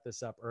you brought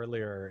this up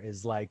earlier.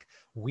 Is like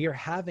we are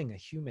having a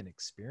human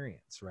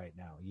experience right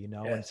now, and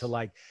to Yes.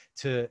 like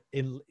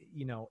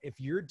if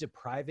you're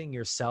depriving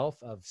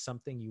yourself of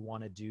something you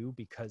want to do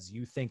because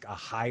you think a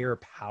higher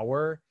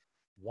power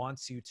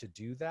wants you to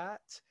do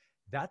that,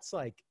 that's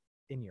like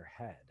in your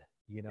head.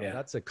 Yeah.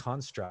 That's a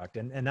construct.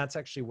 And that's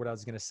actually what I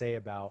was going to say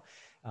about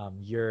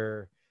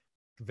your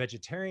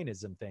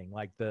vegetarianism thing.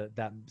 Like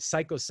that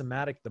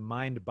psychosomatic, the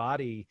mind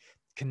body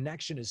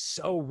connection is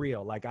so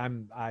real. Like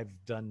I've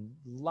done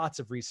lots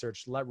of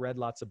research, read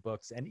lots of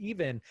books, and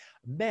even,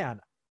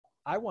 man,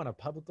 I want to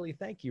publicly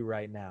thank you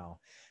right now,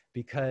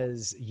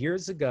 because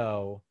years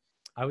ago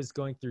I was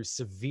going through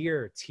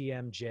severe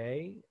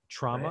TMJ Right.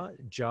 trauma,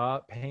 jaw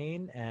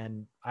pain,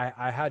 and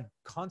I had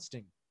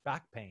constant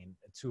back pain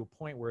to a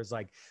point where it's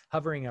like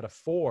hovering at a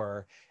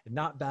 4,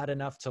 not bad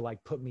enough to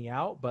like put me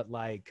out, but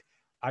like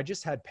I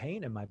just had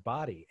pain in my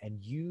body. And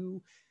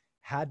you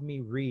had me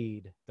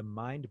read The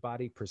Mind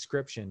Body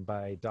Prescription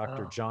by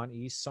Dr. Oh, John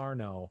E.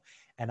 Sarno.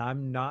 And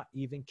I'm not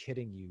even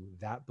kidding you.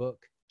 That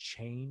book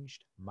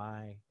changed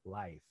my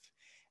life.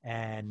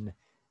 And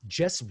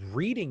just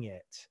reading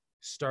it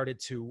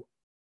started to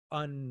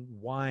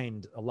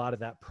unwind a lot of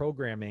that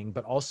programming,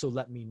 but also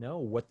let me know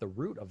what the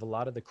root of a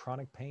lot of the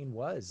chronic pain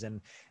was. And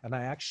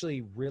I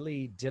actually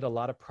really did a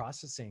lot of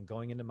processing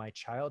going into my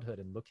childhood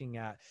and looking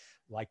at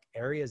like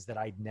areas that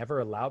I'd never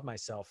allowed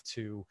myself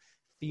to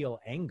feel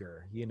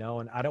anger,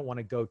 and I don't want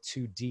to go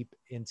too deep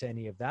into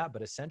any of that,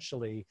 but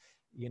essentially,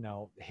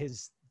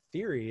 his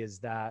theory is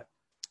that,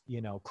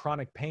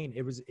 chronic pain,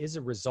 is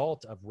a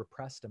result of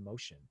repressed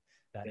emotion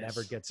that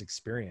never yes. gets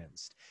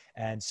experienced.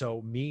 And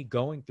so me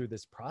going through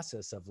this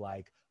process of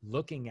like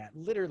looking at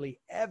literally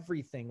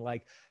everything,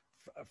 like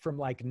from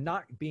like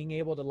not being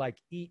able to like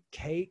eat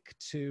cake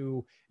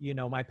to,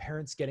 my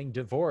parents getting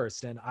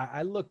divorced. And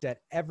I looked at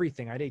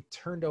everything. I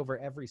turned over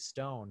every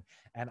stone.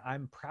 And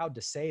I'm proud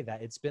to say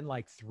that it's been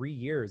like 3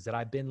 years that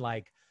I've been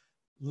like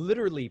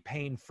literally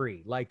pain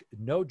free, like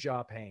no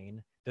jaw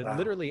pain. That Wow.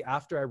 literally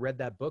after I read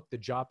that book, the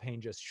jaw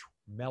pain just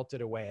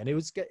melted away. And it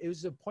was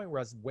a point where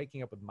I was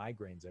waking up with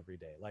migraines every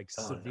day, like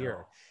Oh no.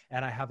 severe.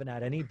 And I haven't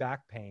had any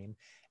back pain.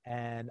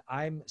 And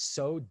I'm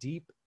so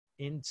deep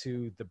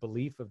into the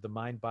belief of the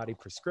mind body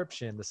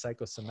prescription, the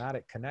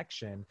psychosomatic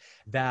connection,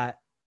 that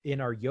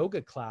in our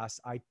yoga class,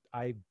 I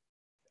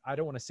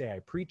don't want to say I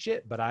preach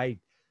it, but I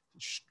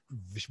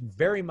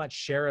very much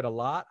share it a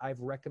lot. I've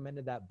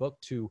recommended that book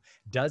to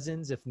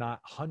dozens, if not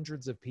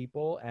hundreds of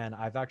people. And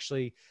I've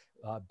actually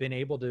been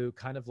able to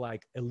kind of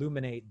like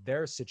illuminate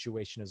their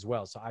situation as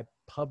well. So I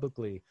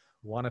publicly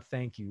want to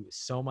thank you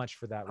so much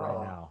for that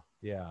right now.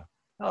 Yeah.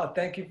 Oh,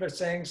 thank you for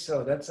saying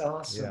so. That's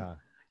awesome. Yeah.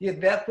 Yeah,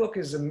 that book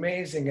is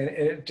amazing. And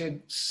it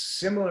did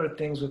similar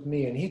things with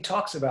me. And he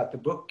talks about the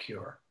book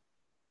cure.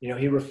 You know,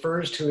 he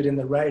refers to it in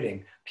the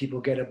writing. People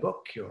get a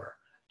book cure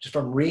just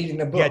from reading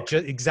the book. Yeah,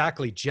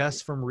 exactly.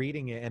 Just from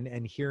reading it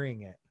and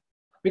hearing it.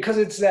 Because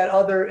it's that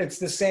other, it's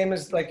the same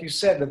as, like you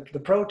said, the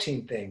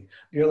protein thing.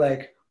 You're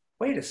like,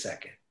 wait a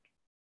second.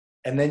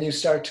 And then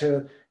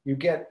you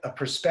get a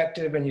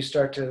perspective and you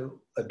start to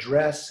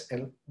address,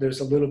 and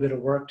there's a little bit of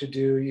work to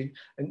do.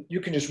 And you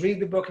can just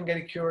read the book and get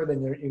a cure.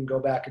 Then you can go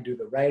back and do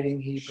the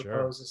writing he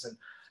proposes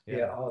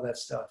and all that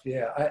stuff.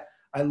 Yeah.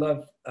 I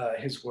love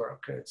his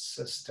work. It's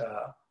just,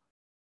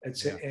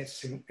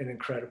 it's an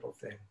incredible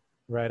thing.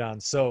 Right on.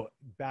 So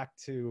back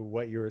to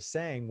what you were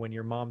saying, when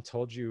your mom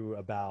told you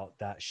about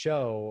that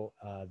show,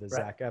 the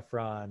Zac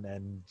Efron,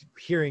 and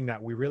hearing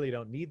that we really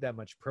don't need that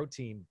much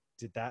protein,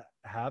 did that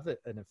have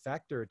an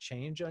effect or a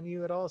change on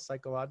you at all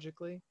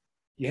psychologically?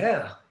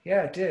 Yeah,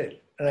 it did.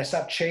 And I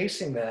stopped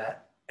chasing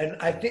that. And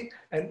I think,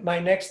 and my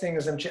next thing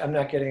is I'm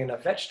not getting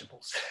enough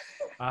vegetables.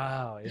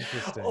 Oh,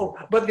 interesting.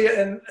 But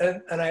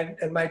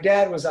and my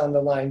dad was on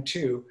the line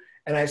too.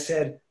 And I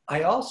said,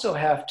 I also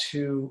have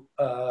to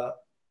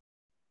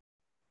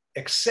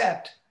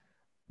accept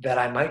that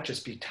I might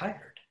just be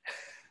tired.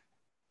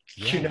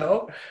 You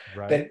know,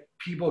 that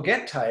people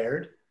get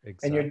tired.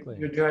 Exactly. And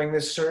you're doing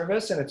this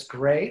service and it's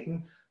great.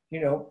 And,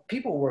 you know,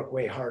 people work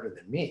way harder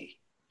than me,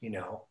 you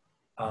know.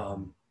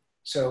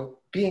 So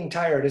being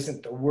tired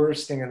isn't the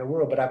worst thing in the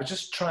world, but I was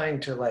just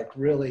trying to like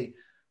really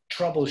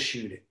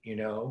troubleshoot it, you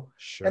know.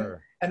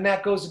 Sure. And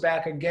that goes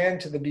back again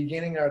to the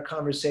beginning of our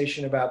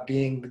conversation about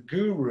being the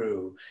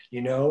guru,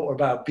 you know, or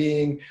about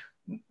being,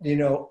 you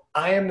know,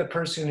 I am the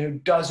person who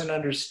doesn't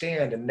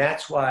understand. And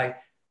that's why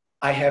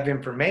I have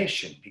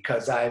information,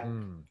 because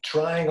I'm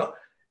trying.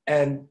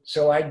 And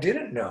so I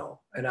didn't know,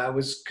 and I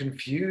was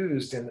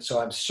confused. And so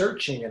I'm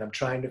searching and I'm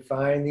trying to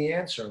find the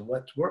answer and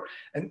what's work.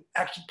 And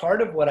actually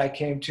part of what I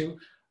came to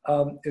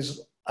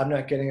is I'm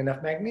not getting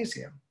enough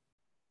magnesium.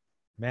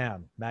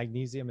 Man,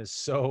 magnesium is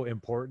so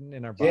important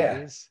in our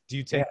bodies. Do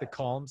you take the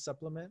Calm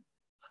supplement?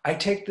 I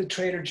take the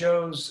Trader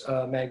Joe's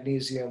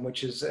magnesium,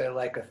 which is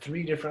like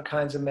 3 different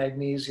kinds of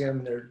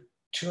magnesium. They're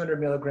 200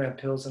 milligram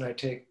pills, and I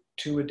take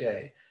 2 a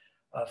day,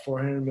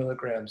 400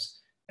 milligrams,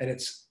 and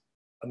it's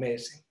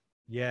amazing.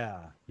 Yeah.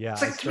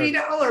 It's like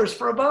 $3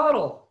 for a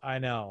bottle. I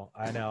know.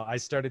 I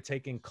started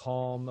taking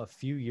Calm a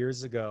few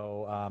years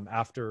ago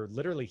after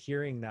literally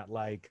hearing that,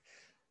 like,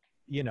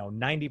 you know,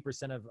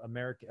 90% of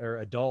American or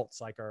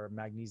adults like are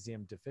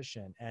magnesium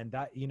deficient, and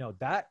that, you know,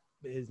 that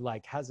is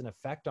like has an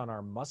effect on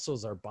our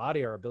muscles, our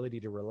body, our ability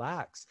to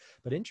relax.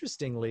 But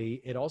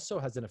interestingly, it also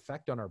has an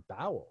effect on our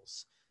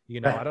bowels. You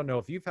know, I don't know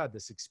if you've had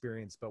this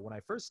experience, but when I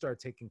first started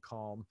taking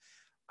Calm,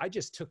 I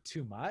just took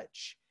too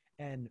much.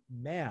 And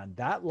man,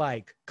 that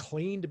like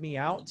cleaned me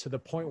out to the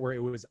point where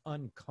it was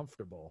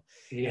uncomfortable.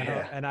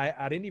 Yeah. And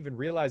I didn't even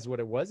realize what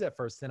it was at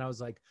first. Then I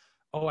was like,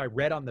 oh, I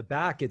read on the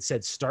back, it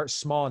said, start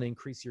small and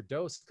increase your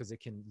dose because it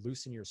can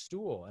loosen your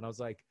stool. And I was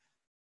like,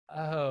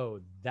 oh,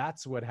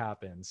 that's what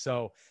happened.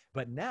 So,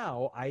 but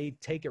now I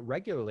take it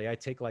regularly. I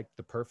take like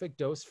the perfect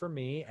dose for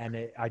me.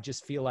 And I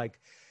just feel like,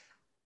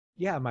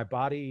 yeah, my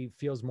body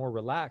feels more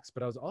relaxed.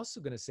 But I was also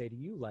going to say to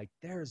you, like,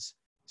 there's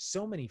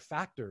so many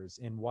factors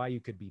in why you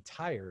could be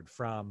tired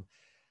from,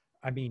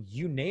 I mean,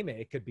 you name it.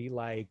 It could be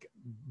like,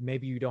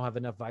 maybe you don't have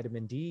enough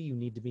vitamin D. You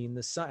need to be in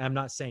the sun. I'm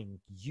not saying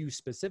you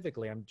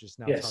specifically. I'm just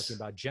now talking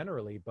about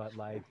generally, but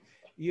like,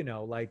 you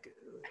know, like,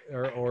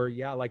 or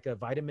like a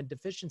vitamin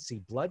deficiency,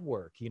 blood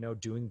work, you know,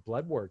 doing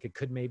blood work. It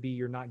could, maybe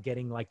you're not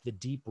getting like the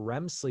deep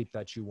REM sleep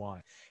that you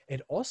want.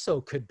 It also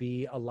could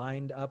be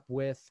aligned up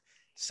with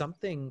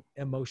something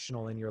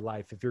emotional in your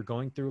life. If you're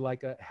going through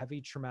like a heavy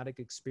traumatic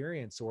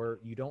experience, or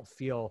you don't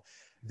feel,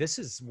 this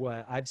is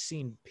what I've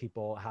seen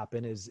people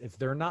happen, is if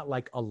they're not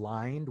like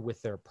aligned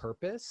with their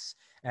purpose,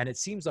 and it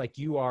seems like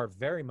you are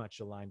very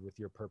much aligned with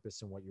your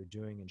purpose and what you're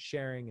doing and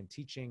sharing and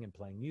teaching and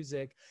playing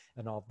music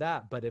and all of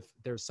that. But if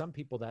there's some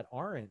people that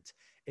aren't,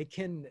 it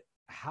can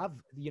have,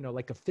 you know,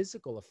 like a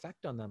physical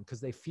effect on them, because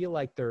they feel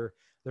like they're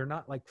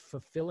not like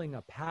fulfilling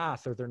a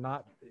path, or they're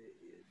not,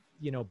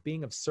 you know,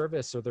 being of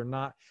service, or they're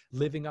not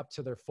living up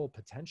to their full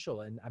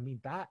potential. And I mean,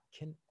 that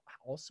can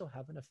also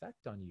have an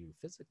effect on you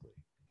physically.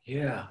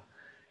 Yeah.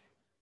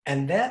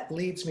 And that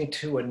leads me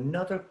to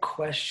another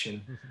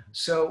question.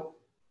 So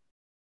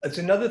it's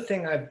another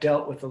thing I've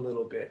dealt with a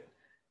little bit.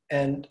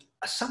 And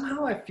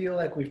somehow I feel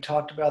like we've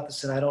talked about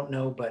this, and I don't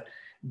know, but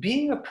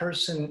being a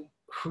person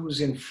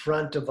who's in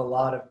front of a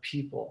lot of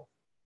people,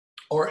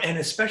 and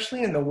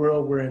especially in the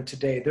world we're in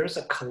today, there's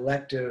a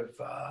collective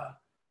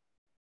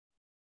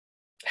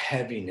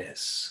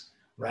heaviness,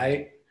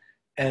 right?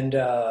 And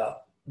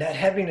that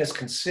heaviness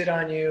can sit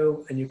on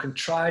you, and you can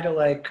try to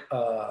like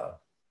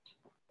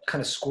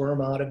kind of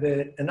squirm out of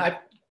it. And I've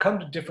come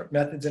to different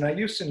methods, and I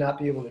used to not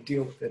be able to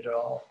deal with it at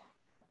all.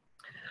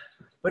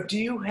 But do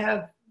you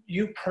have,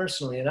 you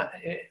personally, and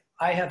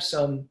I have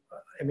some,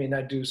 I mean,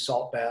 I do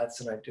salt baths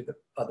and I do the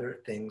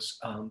other things,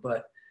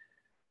 but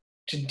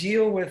to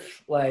deal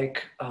with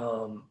like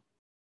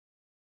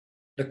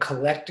the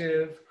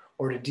collective,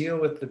 or to deal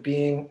with the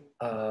being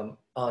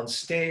on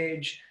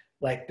stage,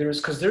 like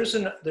there's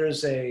an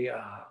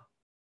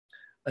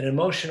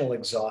emotional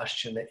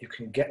exhaustion that you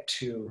can get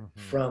to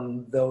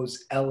from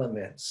those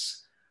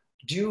elements.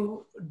 Do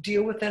you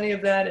deal with any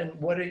of that? And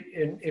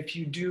and if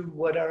you do,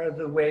 what are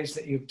the ways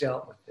that you've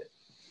dealt with it?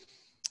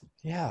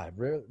 Yeah,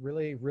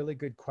 really, really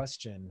good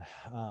question.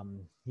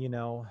 You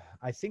know,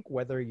 I think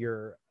whether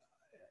you're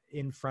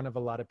in front of a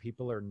lot of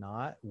people or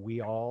not, we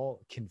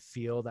all can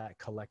feel that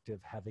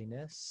collective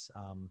heaviness,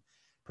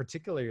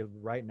 particularly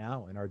right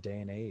now in our day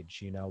and age,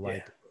 you know,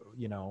 like,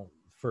 you know,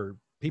 for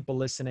people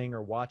listening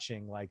or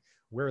watching, like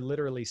we're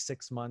literally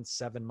 6 months,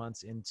 7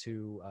 months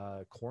into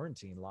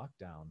quarantine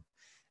lockdown.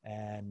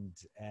 And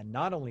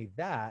not only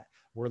that,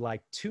 we're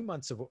like 2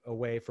 months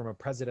away from a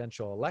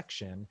presidential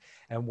election.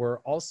 And we're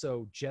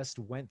also just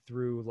went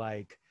through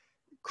like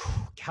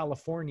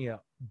California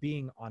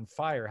being on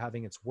fire,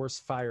 having its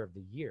worst fire of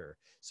the year.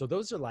 So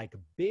those are like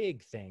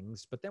big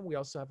things, but then we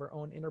also have our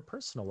own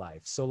interpersonal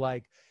life. So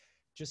like,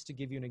 just to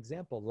give you an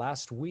example,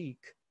 last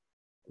week,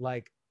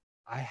 like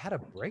I had a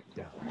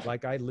breakdown,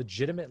 like I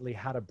legitimately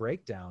had a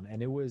breakdown,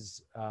 and it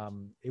was a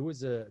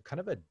kind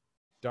of a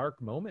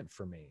dark moment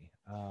for me.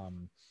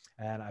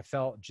 And I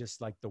felt just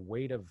like the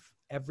weight of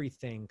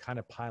everything kind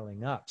of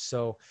piling up.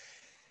 So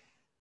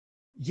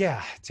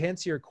yeah, to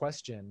answer your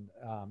question,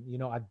 you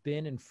know, I've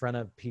been in front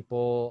of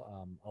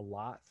people a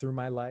lot through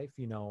my life.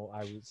 You know,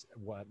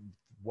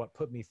 what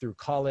put me through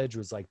college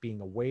was like being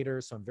a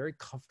waiter. So I'm very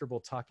comfortable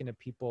talking to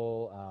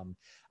people.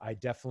 I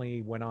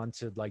definitely went on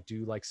to like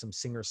do like some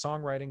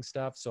singer-songwriting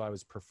stuff. So I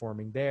was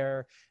performing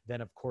there.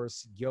 Then of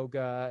course,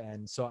 yoga.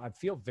 And so I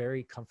feel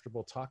very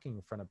comfortable talking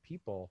in front of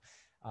people.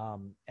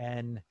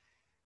 And,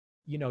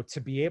 you know, to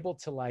be able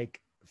to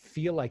like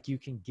feel like you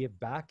can give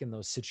back in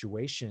those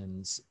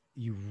situations,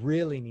 you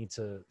really need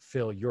to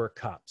fill your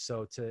cup.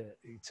 So to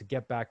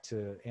get back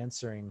to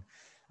answering,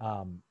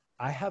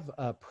 I have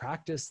a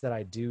practice that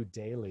I do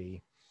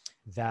daily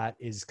that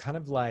is kind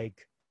of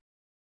like,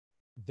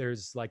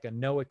 there's like a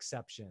no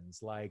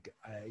exceptions. Like,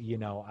 you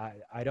know,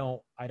 I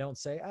don't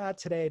say,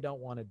 today I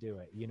don't want to do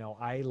it. You know,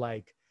 I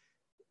like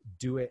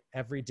do it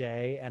every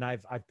day. And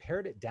I've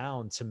pared it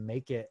down to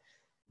make it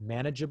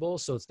manageable.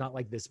 So it's not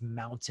like this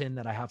mountain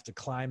that I have to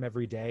climb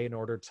every day in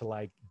order to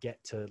like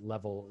get to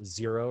level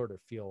 0 or to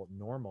feel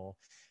normal.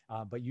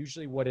 But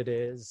usually what it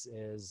is,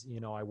 you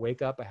know, I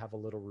wake up, I have a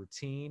little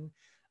routine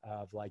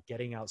of like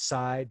getting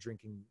outside,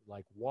 drinking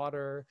like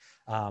water,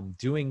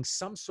 doing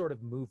some sort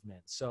of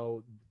movement.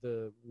 So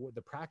the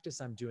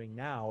practice I'm doing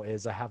now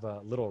is I have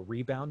a little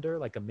rebounder,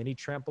 like a mini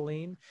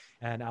trampoline,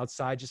 and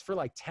outside just for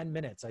like 10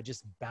 minutes, I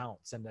just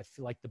bounce. And I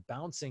feel like the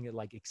bouncing, it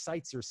like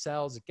excites your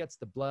cells, it gets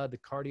the blood, the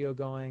cardio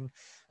going.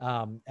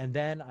 And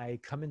then I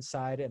come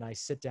inside and I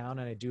sit down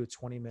and I do a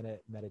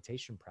 20-minute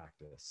meditation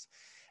practice.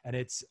 And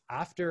it's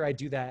after I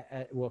do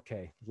that,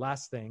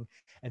 last thing.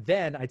 And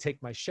then I take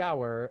my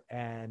shower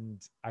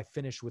and I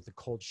finish with a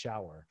cold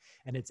shower.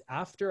 And it's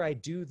after I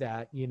do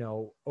that, you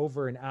know,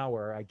 over an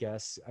hour, I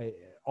guess,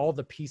 all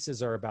the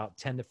pieces are about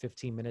 10 to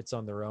 15 minutes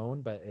on their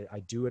own, but I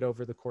do it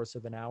over the course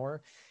of an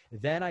hour.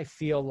 Then I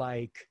feel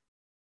like,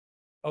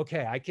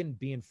 okay, I can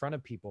be in front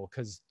of people,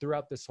 because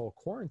throughout this whole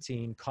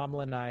quarantine,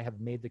 Kamala and I have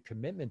made the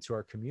commitment to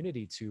our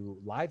community to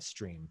live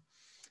stream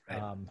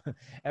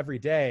every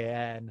day.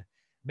 And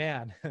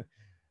man,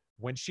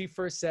 when she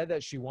first said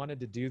that she wanted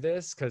to do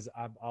this, because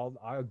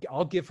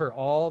I'll give her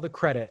all the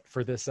credit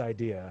for this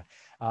idea.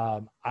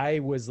 I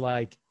was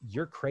like,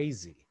 you're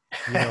crazy,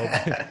 you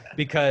know,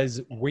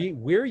 because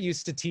we're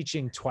used to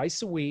teaching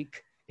twice a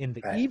week in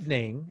the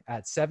evening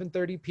at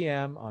 7:30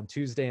 p.m. on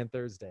Tuesday and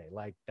Thursday.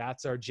 Like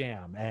that's our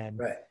jam. And,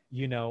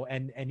 you know,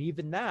 and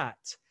even that,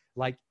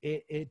 like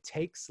it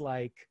takes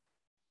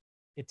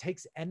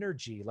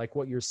energy, like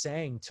what you're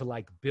saying, to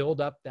like build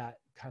up that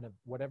kind of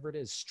whatever it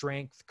is,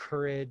 strength,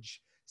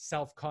 courage,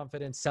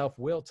 self-confidence,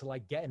 self-will, to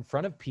like get in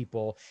front of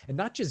people, and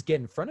not just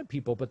get in front of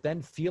people, but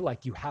then feel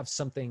like you have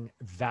something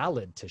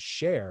valid to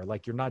share.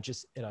 Like you're not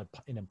just an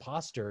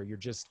imposter. You're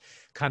just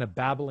kind of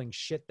babbling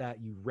shit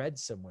that you read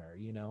somewhere,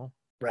 you know?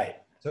 Right.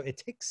 So it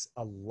takes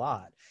a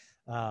lot,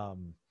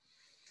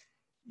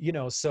 you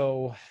know,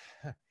 so,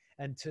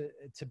 and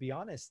to be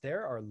honest,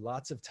 there are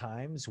lots of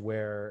times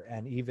where,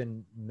 and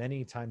even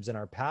many times in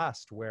our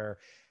past where,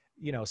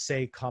 you know,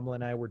 say Kamala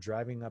and I were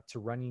driving up to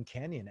Runyon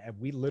Canyon, and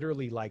we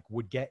literally like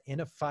would get in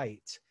a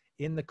fight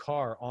in the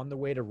car on the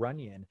way to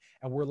Runyon,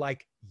 and we're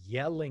like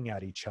yelling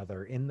at each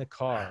other in the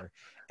car.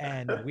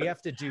 And we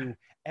have to do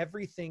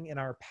everything in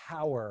our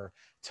power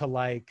to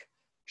like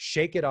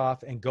shake it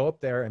off and go up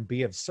there and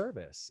be of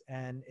service.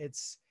 And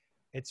it's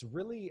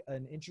really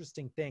an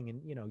interesting thing. And,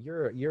 you know,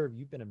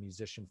 you've been a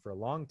musician for a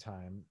long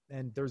time,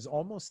 and there's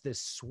almost this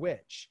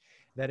switch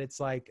that it's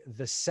like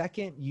the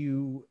second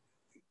you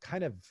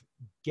kind of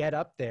get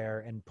up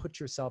there and put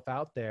yourself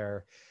out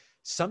there,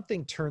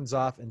 something turns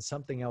off and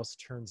something else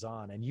turns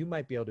on. And you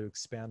might be able to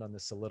expand on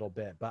this a little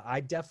bit, but I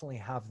definitely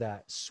have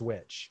that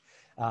switch.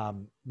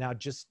 Now,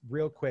 just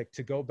real quick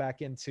to go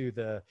back into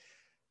the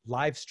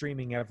live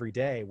streaming every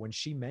day, when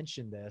she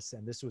mentioned this,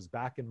 and this was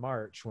back in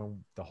March when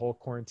the whole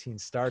quarantine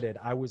started,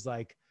 I was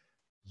like,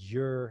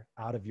 you're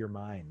out of your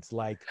mind.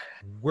 Like,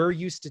 we're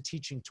used to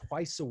teaching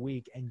twice a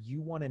week, and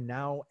you want to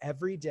now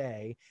every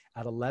day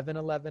at 11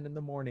 in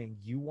the morning,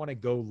 you want to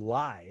go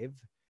live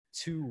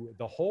to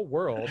the whole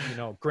world. You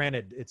know,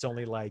 granted, it's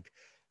only like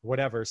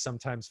whatever,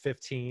 sometimes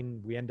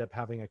 15, we end up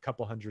having a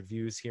couple hundred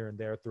views here and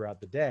there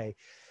throughout the day.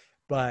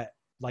 But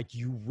like,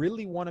 you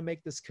really want to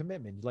make this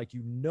commitment, like,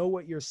 you know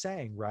what you're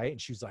saying, right? And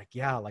she was like,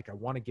 yeah, like, I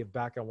want to give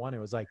back. I want to.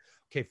 It was like,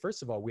 okay,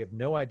 first of all, we have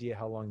no idea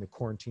how long the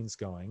quarantine's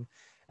going.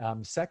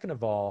 Second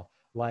of all,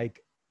 like,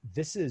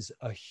 this is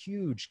a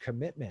huge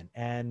commitment.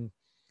 And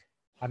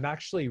I'm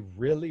actually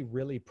really,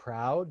 really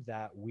proud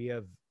that we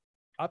have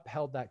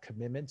upheld that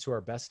commitment to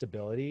our best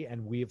ability.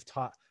 And we've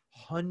taught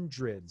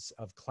hundreds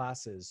of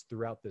classes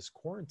throughout this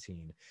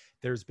quarantine.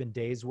 There's been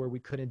days where we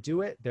couldn't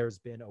do it. There's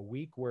been a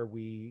week where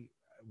we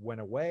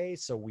went away.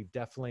 So we've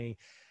definitely,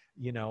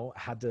 you know,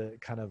 had to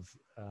kind of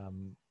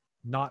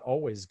not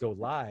always go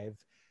live,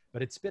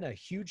 but it's been a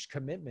huge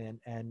commitment.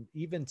 And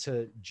even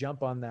to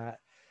jump on that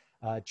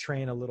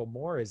train a little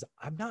more, is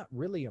I'm not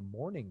really a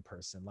morning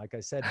person. Like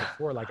I said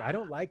before, like, I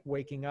don't like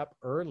waking up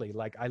early.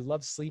 Like, I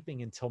love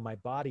sleeping until my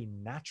body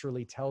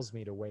naturally tells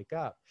me to wake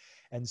up.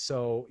 And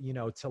so, you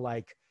know, to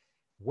like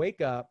wake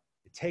up,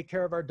 take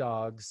care of our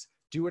dogs,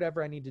 do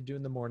whatever I need to do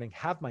in the morning,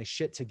 have my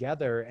shit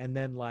together, and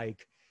then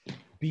like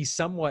be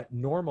somewhat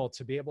normal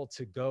to be able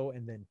to go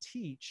and then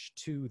teach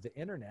to the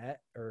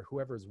internet or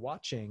whoever's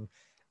watching,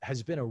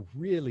 has been a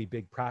really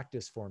big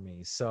practice for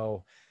me.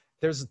 So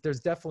there's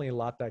definitely a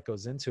lot that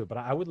goes into it, but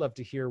I would love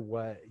to hear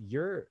what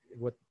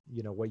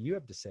you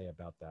have to say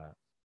about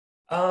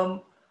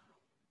that.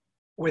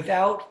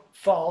 Without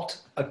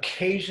fault,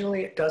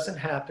 occasionally it doesn't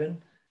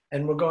happen.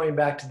 And we're going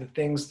back to the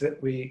things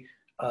that we,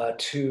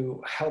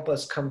 to help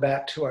us come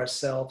back to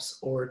ourselves,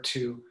 or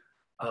to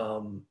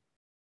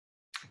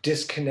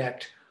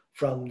disconnect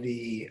from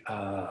the,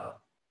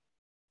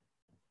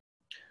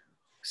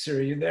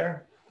 Siri, you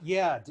there?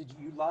 Yeah.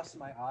 You lost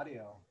my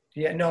audio?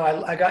 Yeah, no,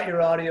 I got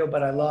your audio,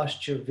 but I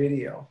lost your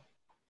video.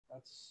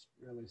 That's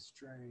really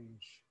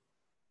strange.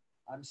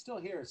 I'm still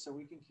here, so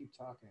we can keep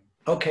talking.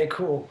 Okay,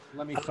 cool.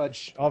 Let me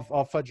fudge.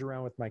 I'll fudge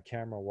around with my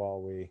camera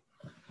while we.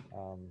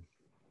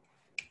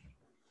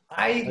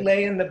 I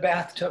lay in the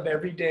bathtub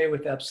every day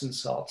with Epsom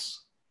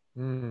salts.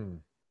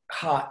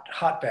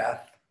 Hot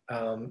bath.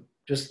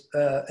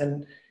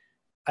 And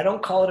I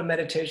don't call it a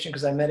meditation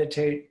because I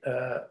meditate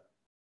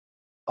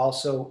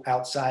also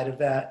outside of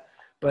that.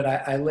 But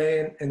I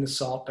lay in the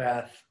salt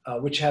bath,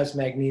 which has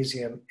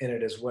magnesium in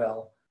it as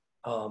well,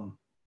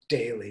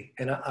 daily.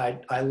 And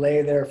I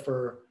lay there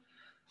for,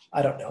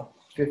 I don't know,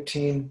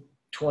 15,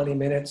 20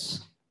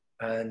 minutes.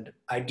 And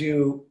I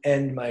do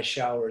end my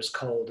showers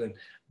cold. And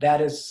that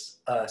is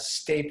a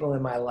staple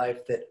in my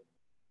life that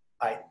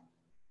I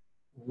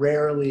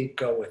rarely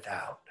go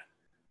without.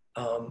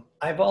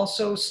 I've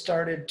also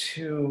started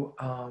to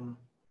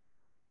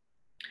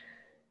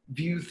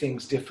view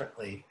things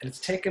differently. And it's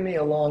taken me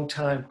a long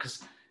time,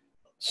 because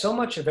so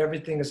much of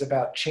everything is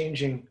about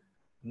changing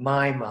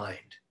my mind,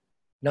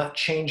 not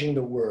changing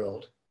the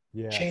world,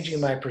 yes. Changing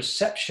my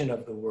perception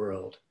of the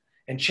world,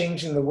 and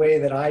changing the way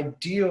that I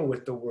deal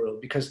with the world.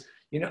 Because,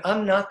 you know,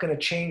 I'm not going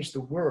to change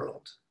the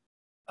world.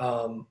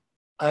 I'm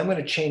going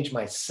to change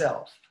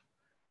myself.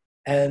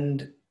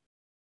 And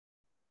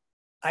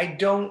I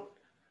don't,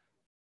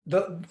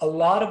 a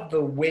lot of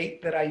the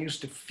weight that I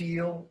used to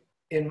feel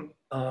in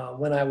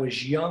when I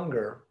was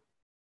younger,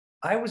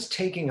 I was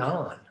taking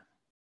on,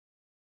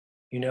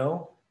 you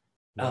know?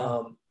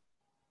 Yeah.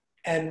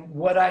 And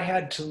what I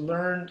had to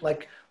learn,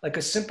 like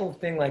a simple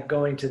thing like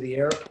going to the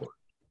airport.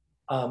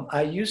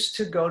 I used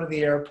to go to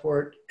the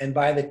airport, and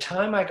by the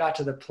time I got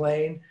to the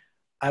plane,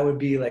 I would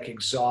be like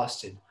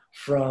exhausted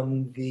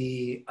from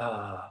the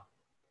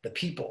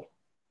people,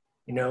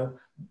 you know?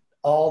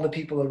 All the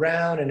people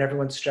around, and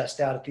everyone's stressed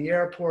out at the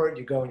airport.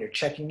 You go and you're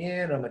checking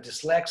in. I'm a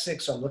dyslexic,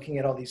 so I'm looking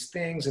at all these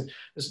things.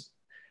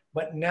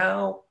 But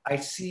now I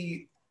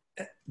see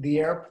the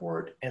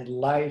airport and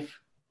life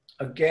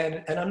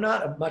again, and I'm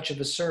not much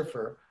of a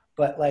surfer,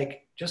 but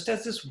like just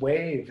as this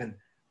wave, and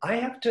I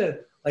have to,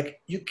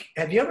 like,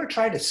 have you ever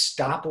tried to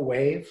stop a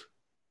wave?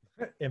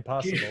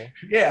 Impossible.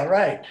 Yeah,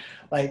 right.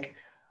 Like,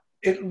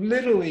 it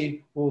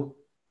literally will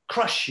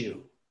crush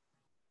you.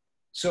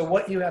 So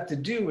what you have to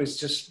do is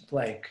just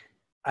like,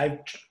 I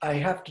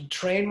have to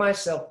train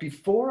myself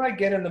before I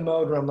get in the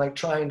mode where I'm like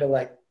trying to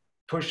like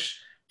push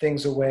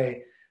things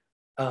away.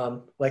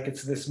 Like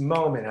it's this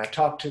moment. I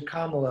talked to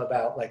Kamala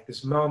about like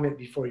this moment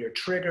before you're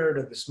triggered,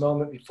 or this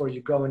moment before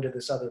you go into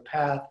this other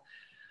path.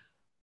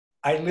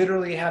 I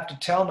literally have to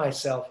tell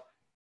myself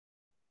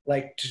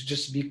like to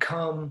just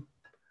become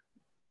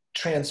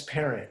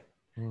transparent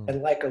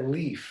and like a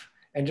leaf,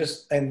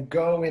 and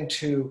go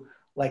into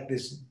like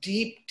this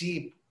deep,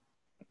 deep,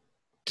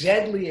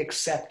 deadly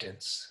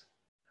acceptance,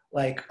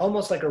 like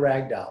almost like a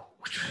rag doll.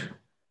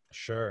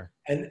 Sure.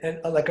 And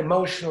like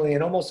emotionally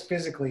and almost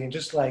physically, and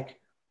just like,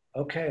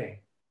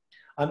 okay,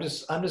 I'm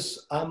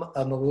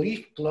a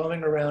leaf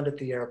blowing around at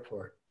the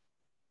airport.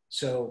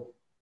 So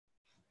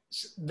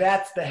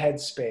that's the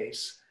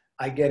headspace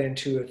I get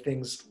into if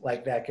things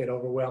like that get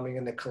overwhelming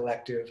in the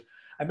collective.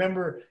 I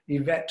remember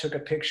Yvette took a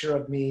picture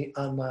of me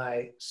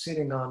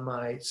sitting on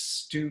my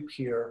stoop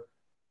here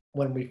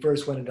when we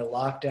first went into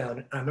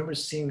lockdown. I remember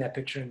seeing that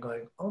picture and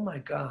going, oh my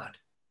God,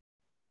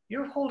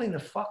 you're holding the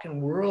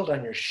fucking world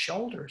on your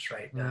shoulders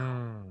right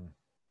now.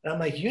 And I'm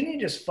like, you need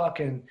to just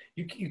fucking,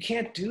 you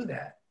can't do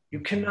that. You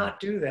cannot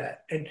do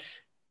that. And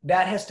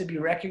that has to be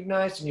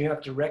recognized, and you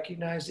have to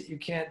recognize that you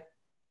can't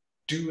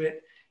do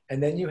it.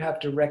 And then you have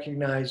to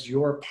recognize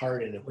your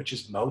part in it, which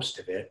is most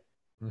of it.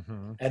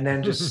 And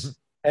then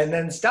and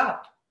then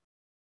stop,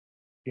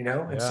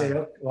 and say,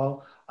 oh,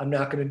 well, I'm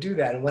not going to do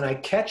that. And when I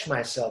catch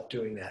myself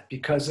doing that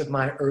because of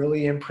my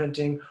early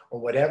imprinting or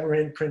whatever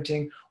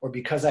imprinting, or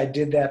because I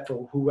did that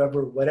for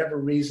whatever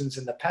reasons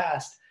in the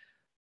past,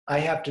 I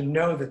have to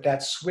know that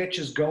that switch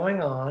is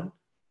going on,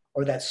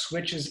 or that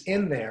switch is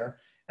in there.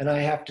 And I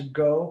have to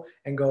go,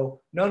 no.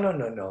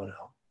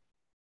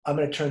 I'm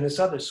going to turn this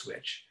other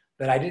switch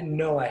that I didn't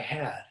know I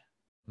had,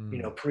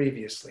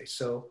 previously.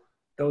 So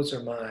those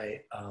are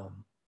my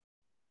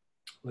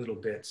little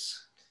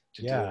bits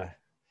to do.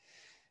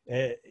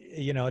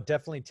 It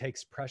definitely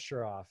takes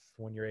pressure off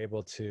when you're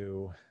able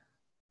to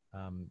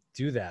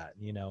do that,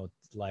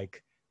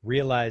 like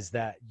realize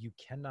that you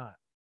cannot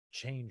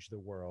change the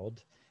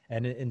world.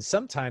 And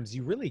sometimes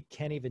you really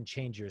can't even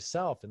change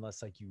yourself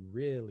unless like you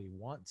really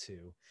want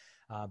to.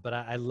 But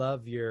I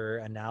love your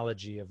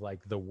analogy of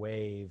like the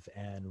wave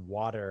and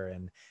water,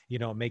 and,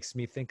 it makes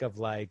me think of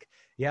like,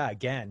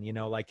 again,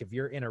 like if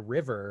you're in a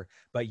river,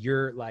 but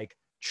you're like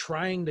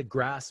trying to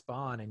grasp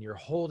on and you're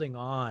holding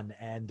on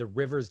and the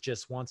river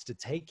just wants to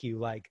take you,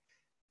 like,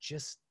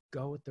 just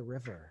go with the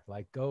river,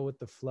 like go with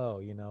the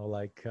flow,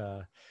 like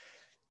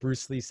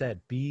Bruce Lee said,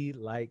 be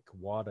like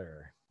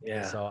water.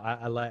 Yeah. So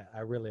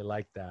I really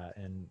like that.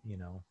 And,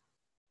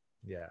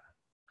 yeah.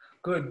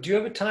 Good. Do you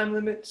have a time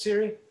limit,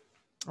 Siri?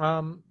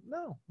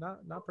 No,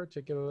 not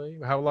particularly.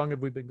 How long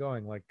have we been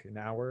going? Like an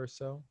hour or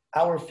so?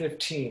 Hour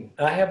 15.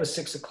 I have a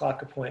 6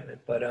 o'clock appointment,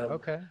 but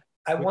okay.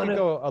 I we want to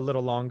go a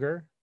little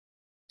longer.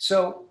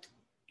 So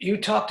you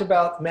talked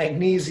about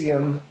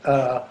magnesium,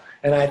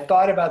 and I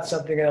thought about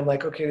something, and I'm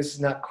like, okay, this is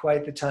not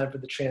quite the time for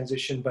the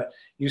transition, but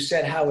you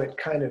said how it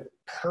kind of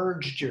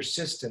purged your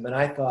system, and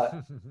I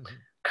thought,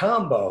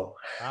 Kambo.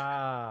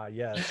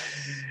 Yes.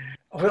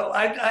 Well,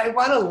 I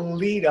want to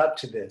lead up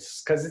to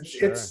this because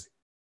it's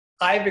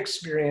I've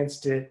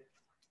experienced it.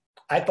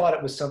 I thought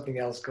it was something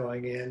else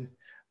going in,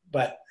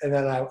 and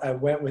then I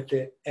went with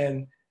it,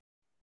 and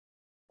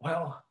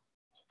well,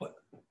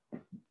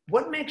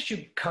 what makes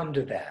you come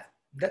to that?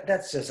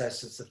 That's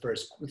the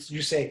first.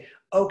 You say,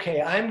 okay,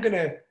 I'm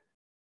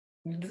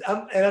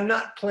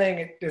not playing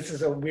it. This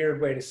is a weird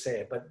way to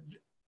say it, but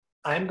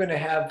I'm going to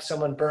have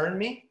someone burn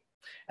me,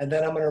 and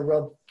then I'm going to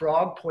rub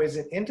frog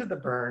poison into the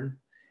burn,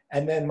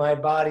 and then my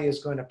body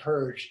is going to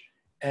purge.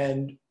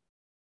 And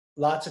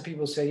lots of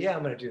people say, yeah,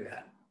 I'm going to do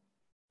that.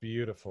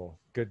 Beautiful.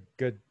 Good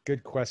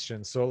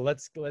question. So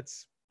let's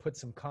put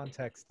some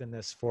context in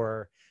this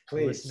for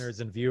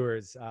listeners and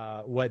viewers.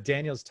 What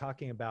Daniel's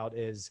talking about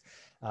is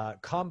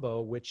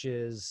Kambo, which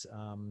is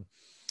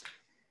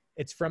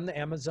it's from the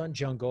Amazon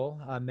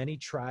jungle. Many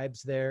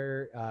tribes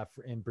there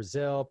in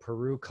Brazil,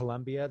 Peru,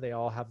 Colombia, they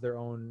all have their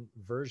own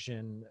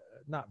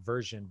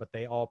but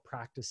they all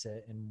practice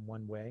it in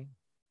one way.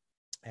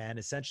 And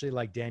essentially,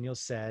 like Daniel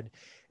said,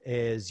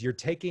 is you're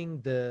taking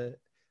the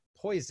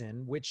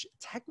poison, which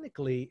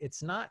technically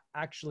it's not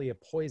actually a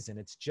poison.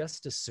 It's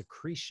just a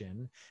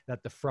secretion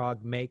that the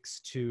frog makes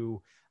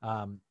to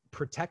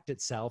protect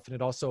itself. And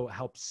it also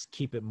helps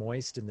keep it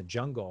moist in the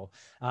jungle.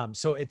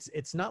 So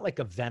it's not like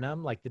a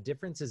venom. Like the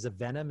difference is a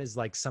venom is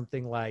like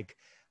something like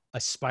a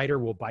spider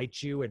will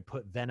bite you and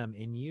put venom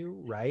in you,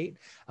 right?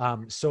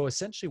 So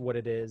essentially what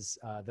it is,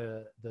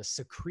 the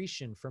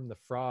secretion from the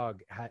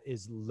frog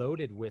is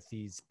loaded with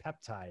these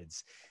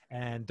peptides,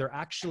 and they're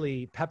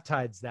actually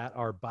peptides that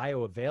are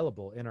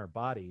bioavailable in our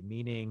body,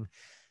 meaning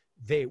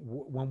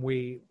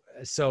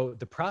so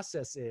the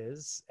process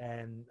is,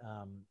 and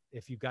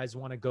if you guys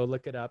want to go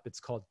look it up, it's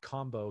called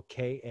Kambo,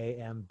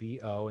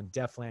 Kambo, and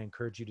definitely I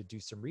encourage you to do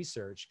some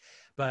research.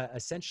 But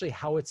essentially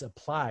how it's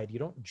applied, you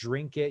don't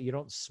drink it, you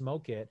don't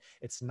smoke it.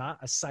 It's not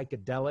a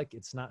psychedelic,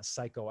 it's not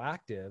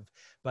psychoactive,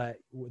 but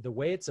the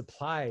way it's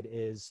applied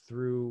is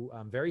through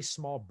very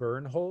small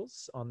burn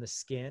holes on the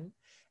skin.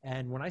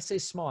 And when I say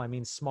small, I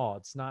mean small.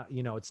 It's not,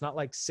 it's not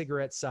like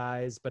cigarette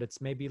size, but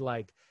it's maybe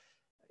like,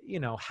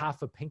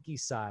 half a pinky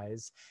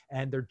size,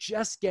 and they're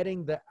just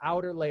getting the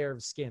outer layer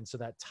of skin. So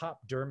that top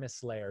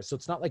dermis layer. So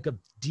it's not like a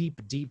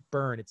deep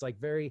burn. It's like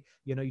very,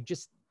 you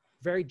just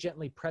very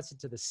gently press it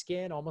to the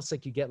skin, almost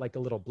like you get like a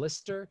little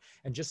blister,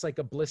 and just like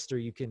a blister,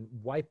 you can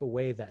wipe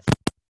away that.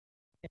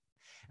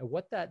 And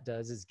what that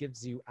does is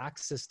gives you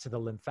access to the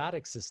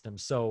lymphatic system.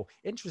 So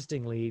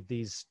interestingly,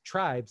 these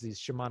tribes, these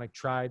shamanic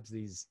tribes,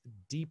 these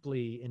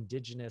deeply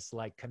indigenous,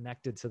 like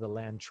connected to the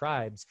land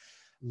tribes,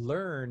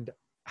 learned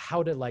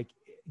how to like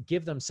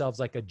give themselves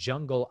like a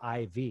jungle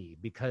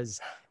IV, because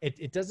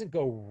it doesn't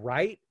go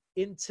right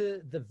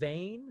into the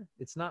vein.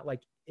 It's not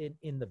like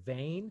in the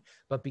vein,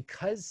 but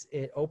because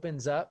it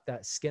opens up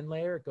that skin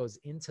layer, it goes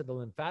into the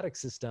lymphatic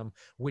system,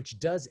 which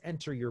does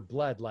enter your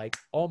blood like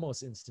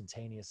almost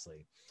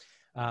instantaneously.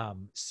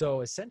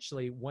 So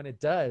essentially when it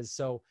does,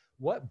 so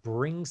what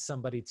brings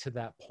somebody to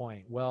that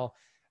point? Well,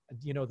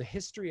 you know, the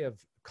history of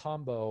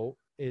Kambo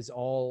is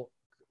all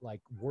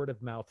like word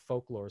of mouth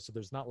folklore. So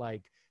there's not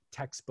like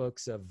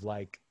textbooks of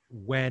like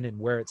when and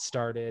where it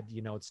started.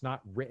 You know, it's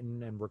not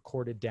written and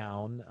recorded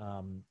down.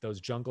 Those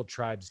jungle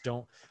tribes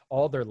don't,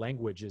 all their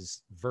language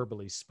is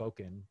verbally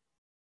spoken.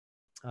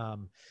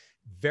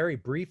 Very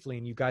briefly,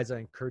 and you guys, I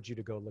encourage you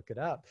to go look it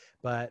up,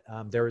 but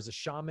there was a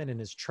shaman in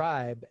his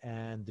tribe,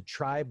 and the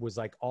tribe was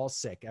like all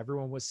sick.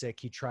 Everyone was sick.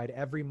 He tried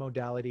every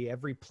modality,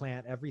 every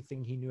plant,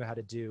 everything he knew how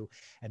to do,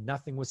 and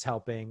nothing was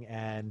helping.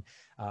 And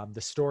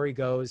the story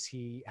goes,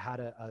 he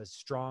had a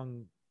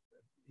strong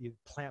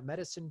plant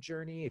medicine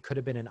journey. It could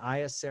have been an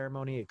Aya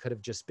ceremony. It could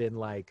have just been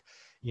like,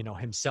 you know,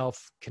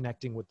 himself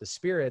connecting with the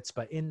spirits.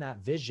 But in that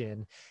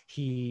vision,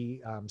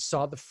 he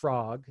saw the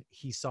frog.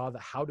 He saw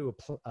how to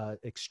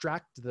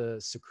extract the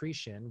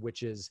secretion,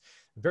 which is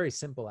very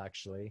simple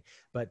actually,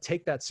 but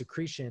take that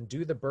secretion,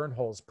 do the burn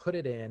holes, put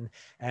it in,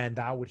 and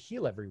that would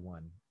heal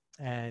everyone.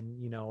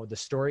 And, you know, the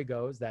story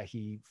goes that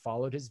he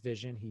followed his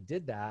vision. He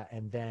did that.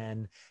 And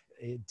then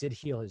it did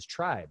heal his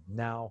tribe.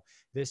 Now,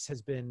 this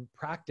has been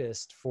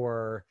practiced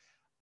for,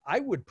 I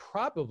would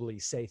probably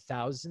say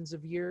thousands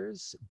of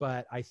years,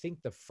 but I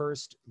think the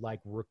first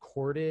like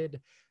recorded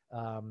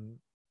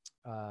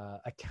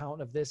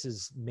account of this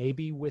is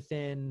maybe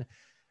within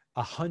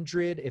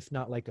 100, if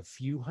not like a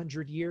few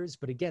hundred years.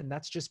 But again,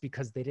 that's just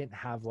because they didn't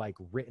have like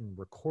written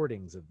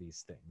recordings of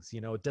these things.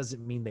 You know, it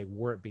doesn't mean they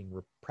weren't being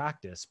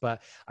practiced,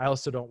 but I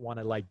also don't want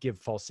to like give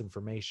false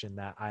information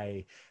that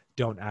I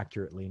don't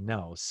accurately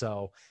know.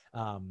 So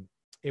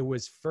it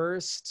was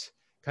first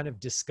kind of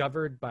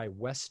discovered by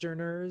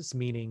Westerners,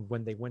 meaning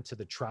when they went to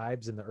the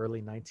tribes in the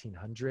early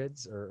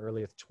 1900s or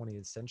early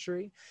 20th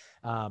century.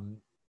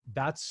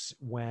 That's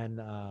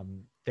when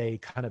they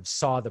kind of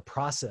saw the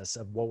process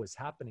of what was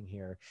happening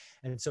here.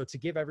 And so to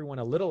give everyone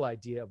a little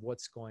idea of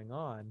what's going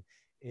on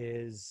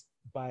is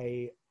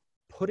by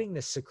putting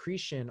the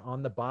secretion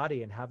on the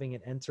body and having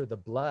it enter the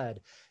blood,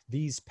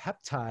 these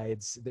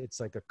peptides, it's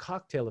like a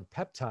cocktail of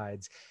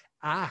peptides,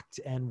 act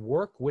and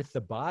work with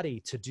the body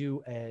to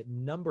do a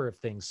number of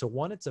things. So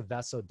one, it's a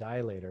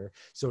vasodilator.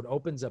 So it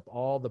opens up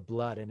all the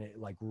blood and it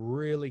like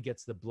really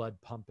gets the blood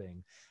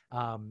pumping.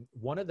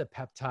 One of the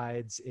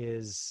peptides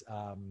is,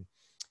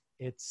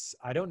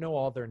 I don't know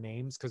all their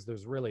names because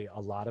there's really a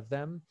lot of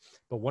them,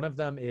 but one of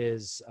them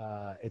is,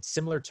 it's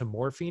similar to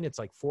morphine. It's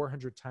like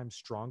 400 times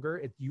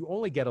stronger. You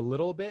only get a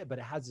little bit, but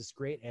it has this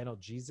great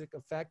analgesic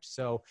effect.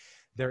 So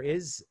there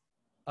is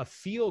a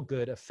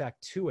feel-good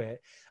effect to it.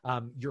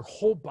 Your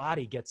whole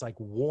body gets like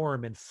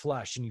warm and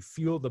flush, and you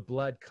feel the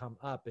blood come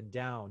up and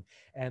down.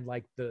 And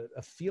like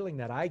a feeling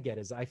that I get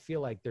is I feel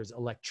like there's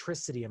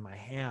electricity in my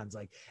hands,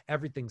 like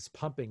everything's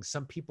pumping.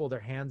 Some people, their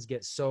hands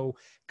get so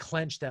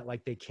clenched that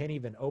like they can't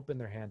even open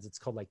their hands. It's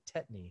called like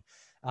tetany.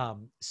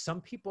 Some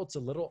people, it's a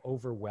little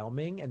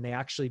overwhelming, and they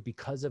actually,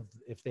 because of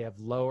if they have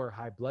low or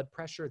high blood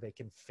pressure, they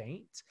can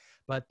faint,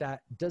 but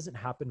that doesn't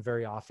happen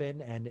very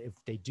often. And if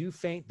they do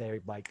faint,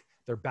 they're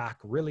back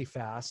really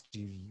fast.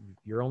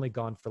 You're only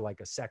gone for like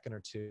a second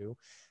or two,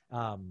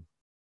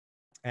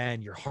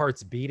 and your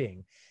heart's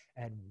beating.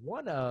 And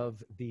one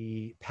of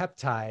the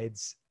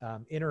peptides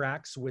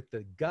interacts with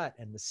the gut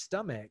and the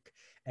stomach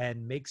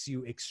and makes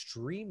you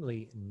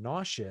extremely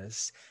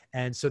nauseous.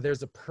 And so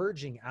there's a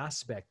purging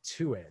aspect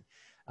to it.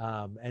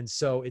 And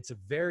so it's a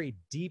very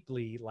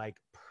deeply like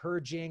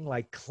purging,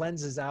 like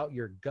cleanses out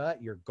your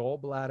gut, your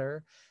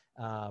gallbladder.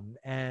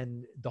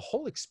 And the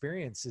whole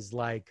experience is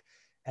like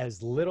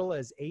as little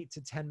as 8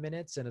 to 10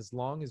 minutes and as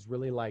long as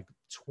really like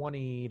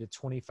 20 to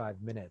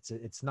 25 minutes.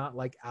 It's not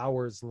like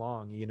hours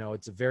long, you know,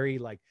 it's a very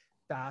like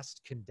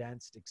fast,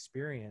 condensed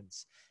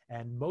experience,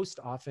 and most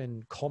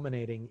often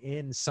culminating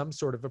in some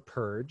sort of a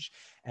purge.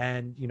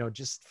 And, you know,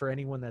 just for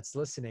anyone that's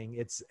listening,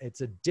 it's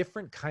a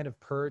different kind of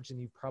purge than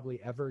you've probably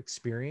ever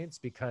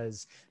experienced,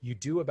 because you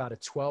do about a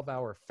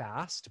 12-hour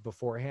fast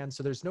beforehand.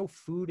 So there's no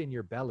food in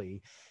your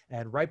belly.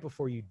 And right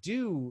before you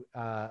do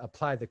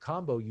apply the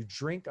Kambo, you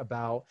drink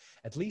about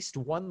at least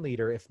 1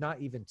 liter, if not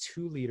even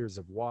 2 liters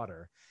of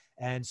water.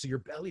 And so your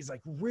belly's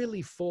like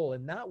really full.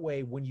 And that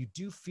way, when you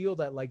do feel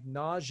that like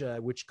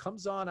nausea, which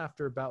comes on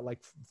after about like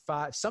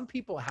 5, some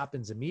people it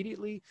happens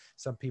immediately.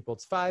 Some people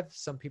it's 5,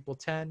 some people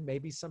 10,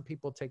 maybe some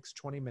people it takes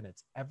 20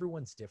 minutes.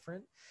 Everyone's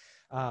different.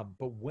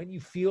 But when you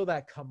feel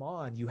that come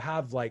on, you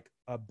have like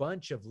a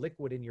bunch of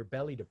liquid in your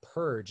belly to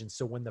purge. And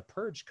so when the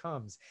purge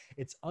comes,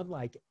 it's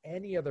unlike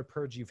any other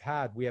purge you've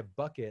had. We have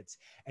buckets,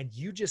 and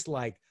you just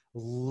like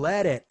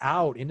let it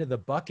out into the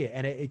bucket,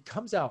 and it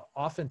comes out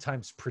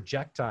oftentimes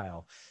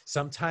projectile.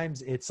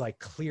 Sometimes it's like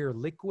clear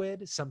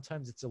liquid.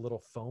 Sometimes it's a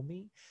little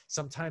foamy.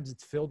 Sometimes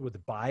it's filled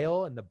with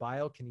bile, and the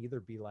bile can either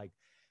be like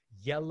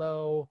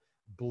yellow,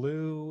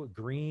 blue,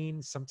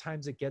 green.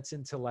 Sometimes it gets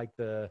into like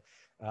the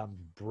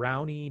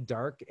browny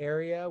dark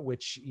area,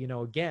 which, you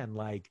know, again,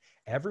 like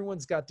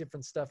everyone's got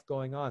different stuff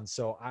going on.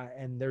 So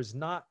and there's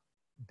not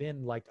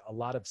been like a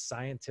lot of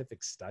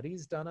scientific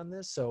studies done on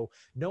this. So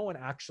no one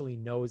actually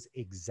knows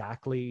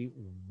exactly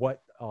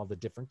what all the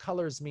different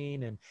colors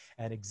mean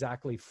and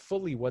exactly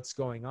fully what's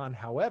going on.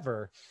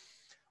 However,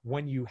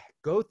 when you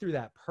go through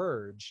that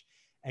purge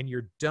and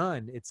you're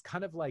done, it's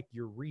kind of like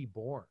you're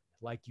reborn.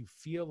 Like you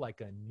feel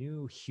like a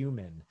new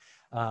human.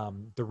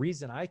 The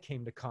reason I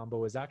came to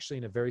Kambo is actually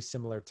in a very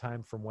similar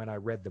time from when I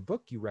read the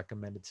book you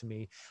recommended to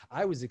me.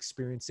 I was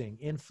experiencing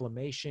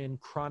inflammation,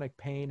 chronic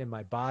pain in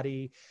my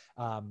body.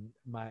 I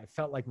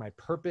felt like my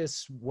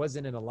purpose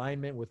wasn't in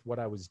alignment with what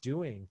I was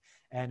doing.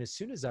 And as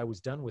soon as I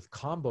was done with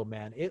Kambo,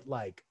 man, it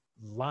like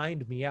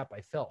lined me up.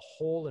 I felt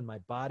whole in my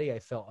body. I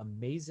felt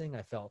amazing.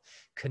 I felt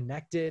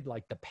connected.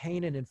 Like the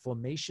pain and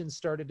inflammation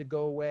started to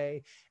go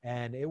away,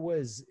 and it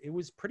was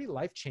pretty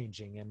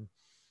life-changing. And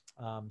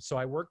so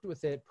I worked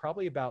with it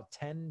probably about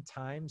 10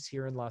 times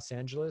here in Los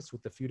Angeles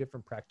with a few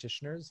different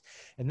practitioners.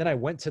 And then I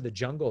went to the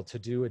jungle to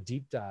do a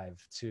deep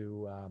dive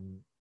to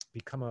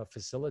become a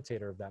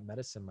facilitator of that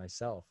medicine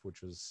myself,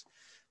 which was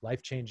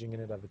life-changing in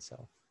and of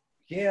itself.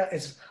 Yeah,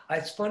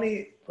 it's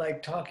funny,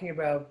 like talking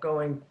about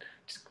going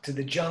to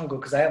the jungle,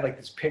 because I have like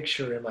this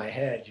picture in my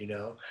head, you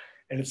know,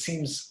 and it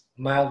seems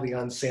mildly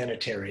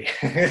unsanitary.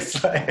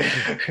 It's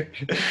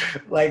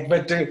like,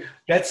 but dude,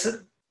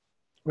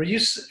 were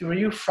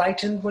you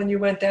frightened when you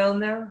went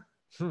down there?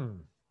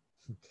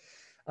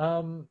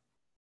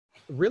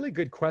 Really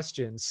good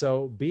question.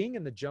 So being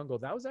in the jungle,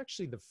 that was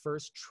actually the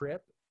first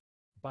trip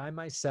by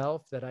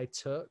myself that I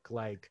took,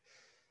 like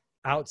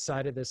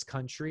outside of this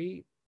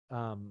country.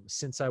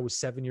 Since I was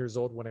 7 years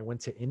old when I went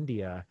to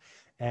India.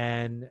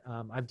 And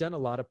I've done a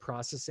lot of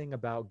processing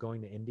about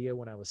going to India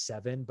when I was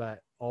 7, but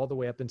all the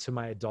way up into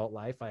my adult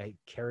life, I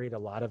carried a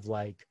lot of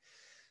like,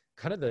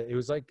 it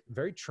was like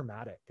very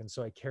traumatic. And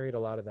so I carried a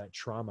lot of that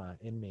trauma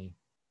in me.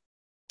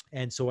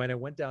 And so when I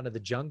went down to the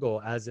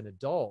jungle as an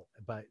adult,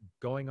 but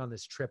going on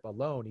this trip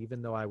alone,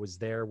 even though I was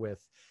there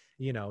with,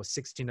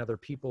 16 other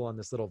people on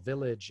this little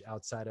village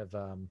outside of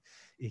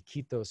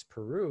Iquitos,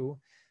 Peru,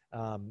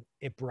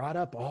 it brought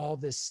up all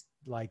this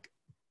like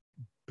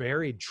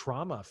buried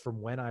trauma from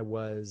when I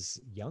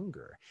was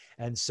younger.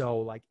 And so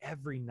like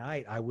every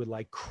night I would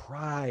like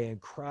cry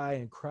and cry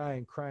and cry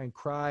and cry and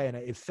cry. And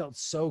it felt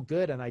so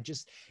good. And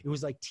it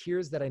was like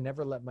tears that I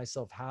never let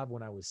myself have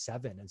when I was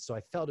 7. And so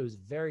I felt it was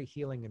very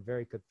healing and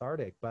very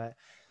cathartic. But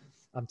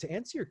to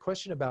answer your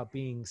question about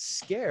being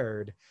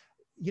scared,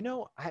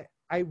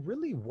 I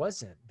really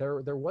wasn't.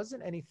 There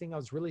wasn't anything I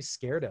was really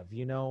scared of.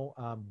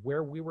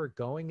 Where we were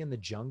going in the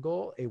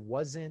jungle, it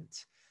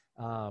wasn't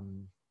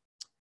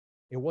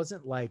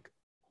like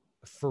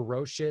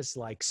ferocious,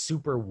 like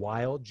super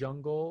wild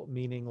jungle,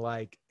 meaning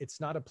like it's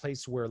not a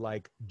place where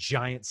like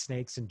giant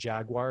snakes and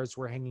jaguars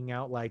were hanging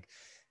out. Like,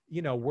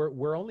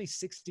 we're only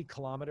 60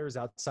 kilometers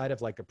outside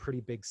of like a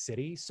pretty big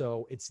city.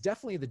 So it's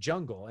definitely the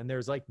jungle, and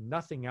there's like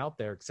nothing out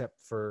there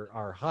except for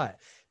our hut.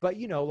 But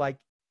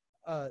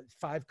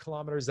 5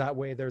 kilometers that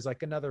way, there's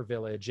like another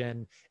village.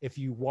 And if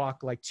you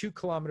walk like 2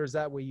 kilometers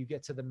that way, you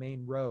get to the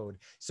main road.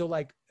 So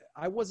like,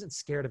 I wasn't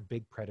scared of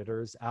big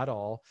predators at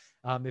all.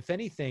 If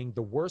anything,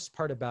 the worst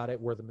part about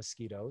it were the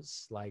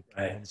mosquitoes. Like,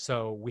 right. And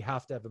so we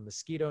have to have a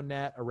mosquito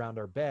net around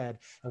our bed.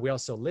 And we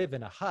also live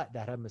in a hut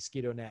that had a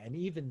mosquito net. And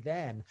even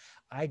then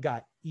I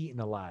got eaten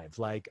alive.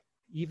 Like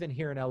even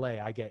here in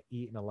LA, I get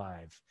eaten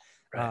alive.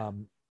 Right.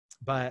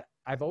 But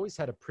I've always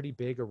had a pretty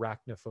big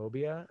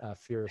arachnophobia,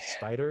 fear of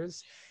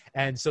spiders.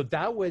 And so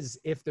that was,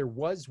 if there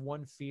was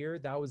one fear,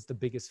 that was the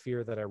biggest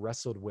fear that I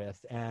wrestled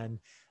with. And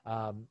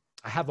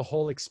I have a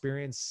whole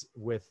experience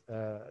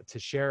to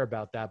share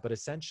about that. But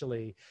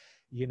essentially,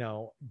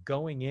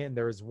 going in,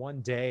 there was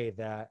one day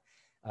that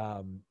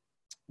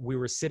we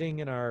were sitting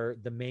in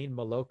the main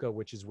Maloka,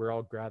 which is we're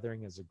all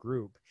gathering as a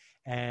group.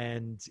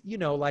 And,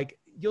 like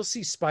you'll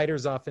see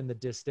spiders off in the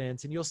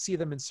distance and you'll see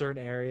them in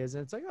certain areas.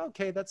 And it's like,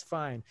 okay, that's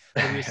fine.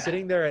 But we were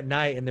sitting there at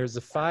night and there's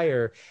a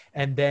fire.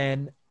 And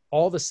then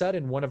all of a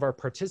sudden, one of our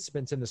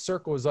participants in the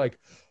circle was like,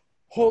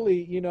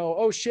 holy,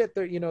 oh shit,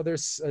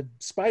 there's a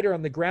spider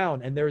on the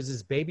ground. And there was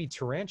this baby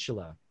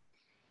tarantula.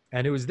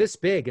 And it was this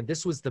big. And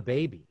this was the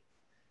baby.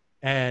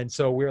 And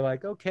so we were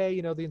like, okay,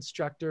 the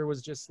instructor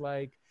was just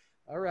like,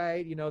 all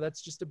right,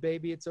 that's just a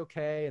baby. It's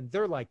okay. And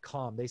they're like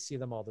calm. They see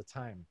them all the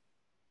time.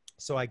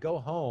 So I go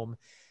home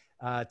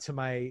to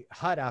my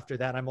hut after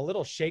that. I'm a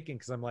little shaken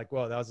because I'm like,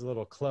 whoa, that was a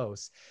little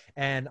close.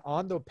 And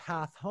on the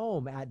path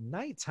home at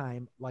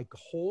nighttime, like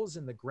holes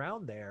in the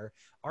ground there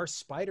are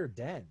spider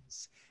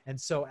dens. And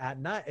so at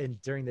night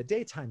and during the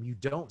daytime, you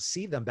don't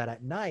see them, but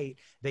at night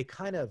they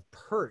kind of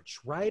perch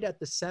right at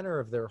the center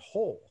of their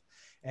hole.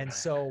 And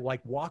so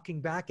like walking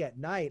back at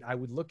night, I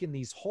would look in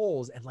these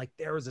holes and like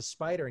there was a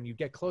spider, and you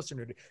get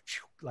closer and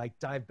like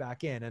dive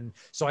back in. And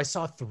so I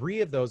saw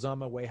 3 of those on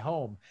my way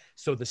home.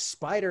 So the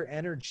spider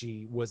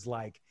energy was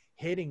like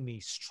hitting me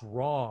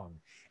strong.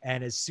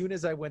 And as soon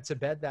as I went to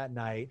bed that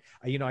night,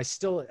 I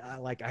still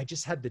like, I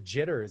just had the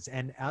jitters.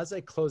 And as I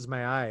closed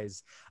my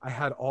eyes, I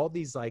had all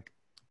these like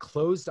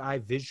closed eye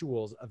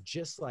visuals of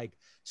just like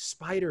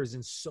spiders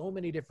in so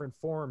many different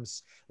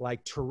forms,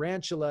 like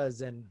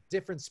tarantulas and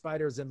different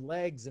spiders and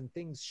legs and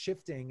things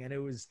shifting. And it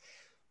was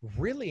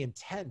really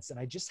intense. And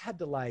I just had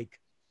to like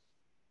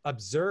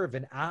observe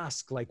and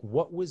ask like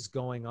what was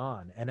going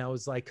on. And I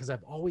was like, because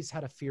I've always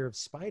had a fear of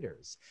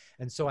spiders.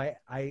 And so I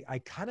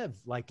kind of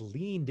like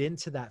leaned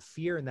into that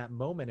fear in that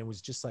moment. It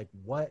was just like,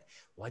 what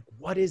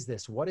is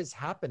this? What is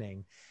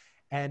happening?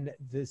 And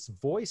this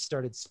voice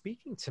started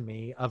speaking to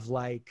me of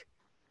like,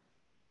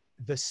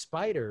 the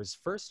spiders,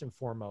 first and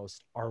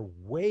foremost, are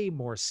way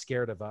more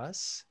scared of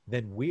us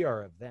than we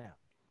are of them.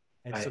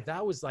 And so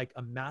that was like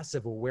a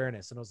massive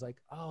awareness. And I was like,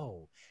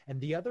 oh,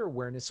 and the other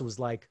awareness was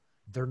like,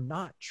 they're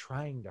not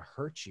trying to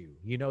hurt you.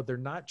 They're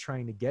not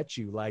trying to get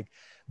you. Like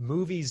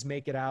movies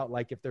make it out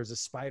like if there's a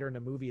spider in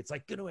a movie, it's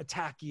like going to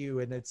attack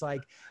you. And it's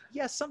like,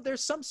 yes,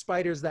 there's some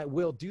spiders that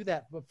will do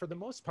that. But for the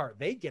most part,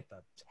 they get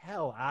the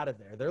hell out of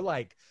there. They're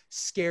like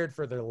scared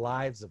for their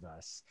lives of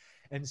us.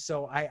 And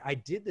so I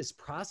did this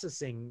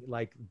processing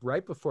like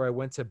right before I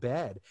went to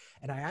bed.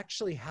 And I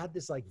actually had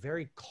this like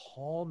very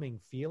calming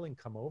feeling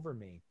come over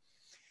me.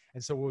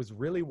 And so what was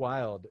really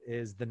wild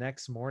is the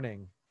next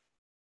morning,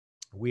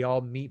 we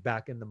all meet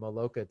back in the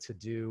Maloka to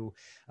do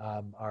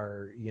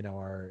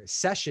our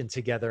session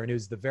together. And it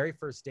was the very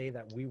first day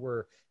that we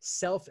were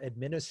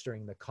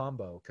self-administering the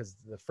Kambo, because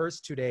the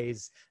first 2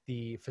 days,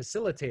 the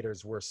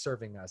facilitators were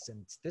serving us.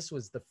 And this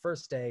was the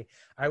first day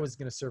I was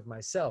going to serve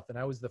myself. And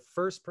I was the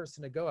first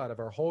person to go out of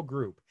our whole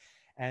group.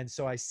 And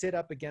so I sit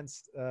up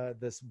against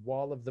this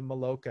wall of the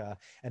Maloka,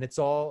 and it's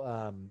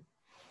all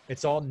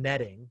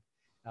netting,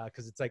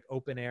 because it's like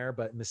open air,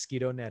 but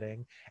mosquito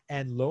netting.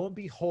 And lo and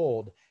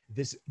behold,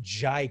 this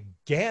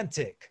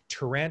gigantic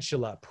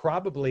tarantula,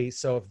 probably,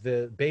 so if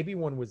the baby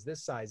one was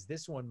this size,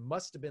 this one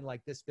must have been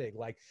like this big,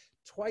 like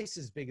twice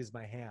as big as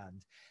my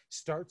hand,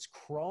 starts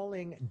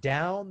crawling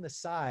down the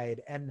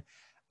side. And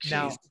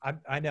now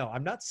I know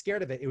I'm not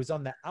scared of it. It was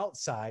on the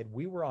outside.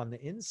 We were on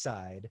the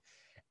inside.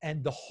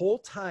 And the whole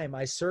time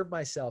I served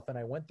myself and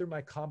I went through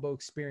my Kambo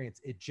experience,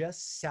 it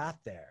just sat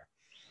there.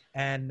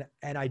 And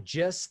I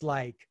just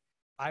like,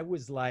 I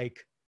was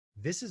like,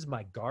 this is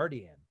my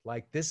guardian.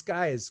 Like, this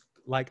guy is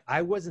like,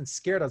 I wasn't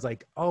scared. I was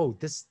like, oh,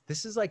 this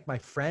is like my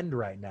friend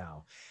right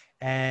now.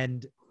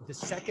 And the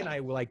second I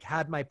like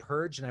had my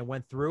purge and I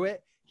went through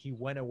it, he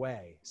went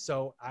away.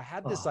 So I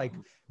had this like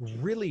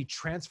really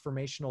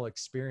transformational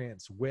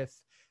experience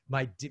with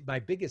my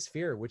biggest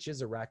fear, which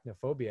is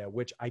arachnophobia,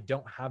 which I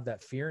don't have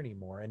that fear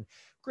anymore. And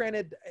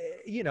granted,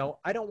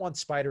 I don't want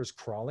spiders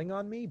crawling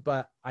on me,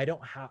 but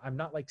I'm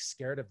not like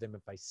scared of them.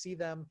 If I see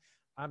them,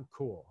 I'm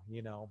cool,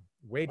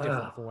 way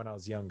different from when I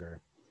was younger.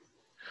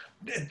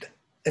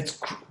 It's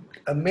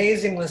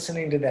amazing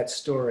listening to that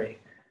story,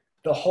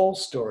 the whole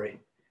story,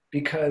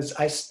 because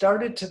I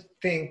started to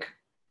think,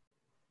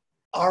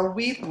 are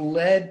we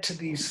led to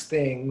these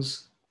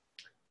things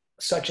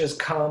such as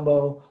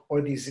Kambo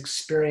or these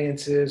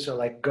experiences or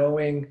like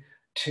going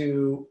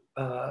to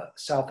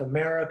South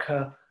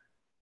America?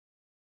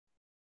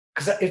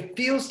 Because it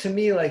feels to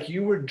me like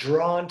you were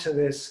drawn to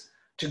this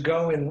to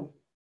go and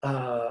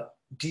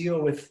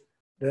deal with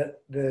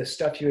the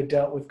stuff you had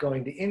dealt with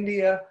going to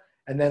India,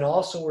 and then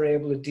also were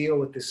able to deal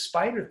with this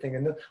spider thing.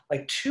 And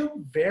like two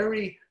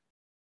very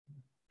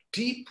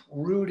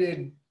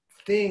deep-rooted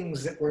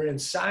things that were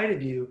inside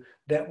of you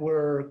that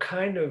were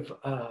kind of,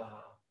 I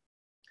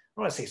don't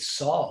want to say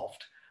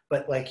solved,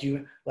 but like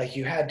you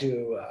had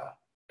to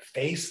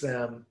face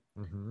them,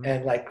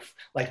 and like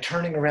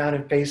turning around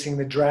and facing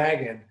the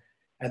dragon.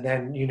 And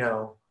then,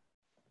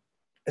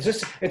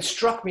 it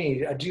struck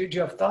me. Do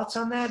you have thoughts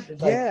on that?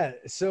 Yeah.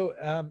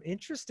 So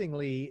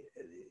interestingly,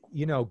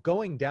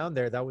 going down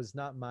there, that was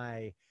not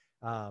my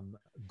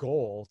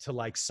goal to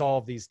like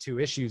solve these two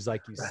issues.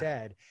 Like you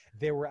said,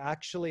 they were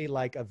actually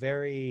like a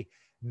very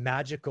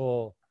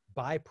magical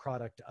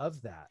byproduct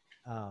of that.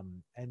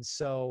 And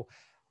so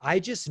I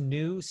just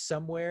knew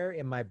somewhere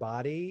in my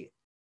body,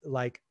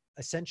 like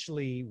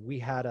essentially we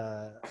had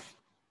a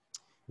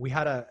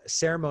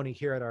ceremony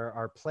here at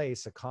our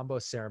place, a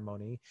Kambo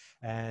ceremony.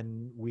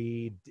 And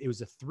it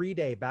was a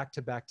 3-day back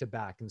to back to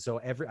back. And so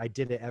I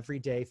did it every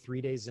day,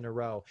 3 days in a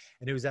row.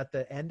 And it was at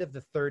the end of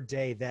the third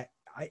day that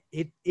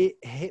it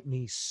hit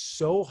me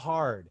so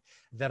hard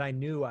that I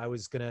knew I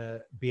was going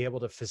to be able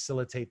to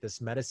facilitate this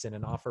medicine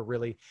and offer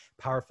really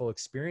powerful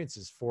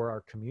experiences for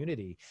our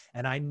community.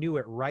 And I knew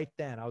it right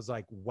then. I was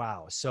like,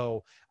 wow.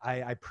 So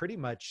I pretty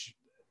much,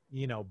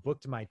 you know,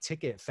 booked my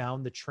ticket,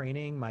 found the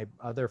training. My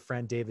other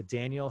friend, David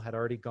Daniel, had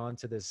already gone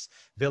to this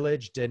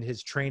village, did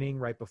his training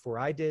right before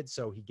I did.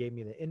 So he gave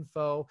me the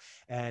info,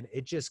 and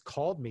it just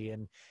called me.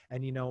 And,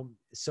 you know,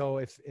 so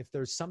if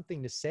there's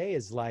something to say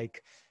is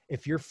like,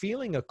 if you're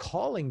feeling a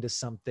calling to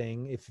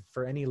something, if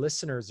for any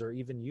listeners or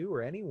even you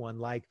or anyone,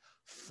 like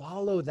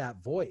follow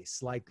that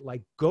voice, like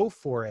go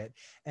for it.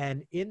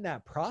 And in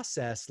that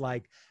process,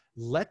 like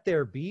let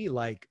there be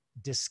like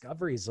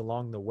discoveries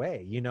along the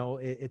way. You know,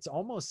 it's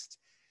almost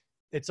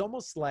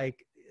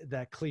like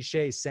that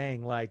cliche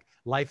saying, like,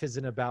 life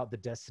isn't about the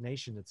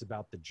destination, it's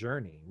about the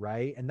journey,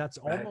 right? And that's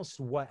almost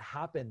what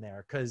happened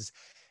there, because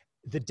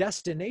the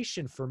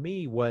destination for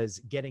me was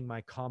getting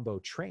my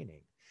Kambo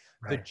training.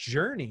 The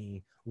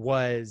journey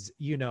was,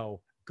 you know,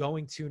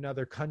 going to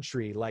another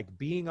country, like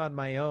being on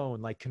my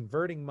own, like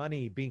converting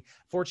money,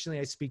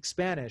 fortunately I speak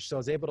Spanish. So I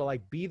was able to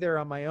like be there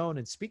on my own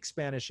and speak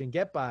Spanish and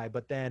get by.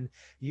 But then,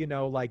 you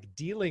know, like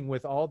dealing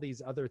with all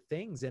these other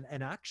things, and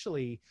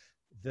actually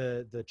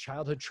the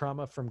childhood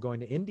trauma from going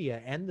to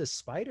India and the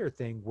spider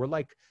thing were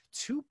like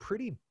two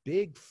pretty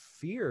big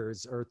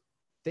fears or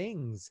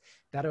things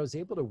that I was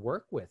able to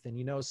work with. And,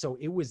 you know, so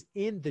it was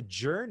in the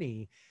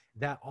journey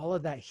that all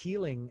of that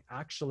healing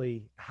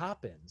actually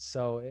happened.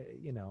 So,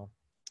 you know,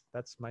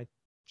 that's my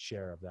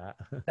share of that.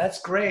 That's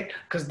great,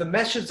 because the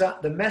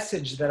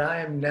message that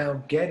I am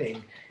now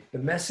getting, the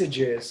message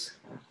is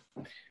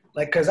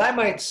like, because I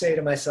might say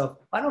to myself,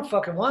 I don't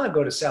fucking want to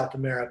go to South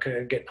America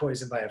and get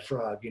poisoned by a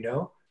frog, you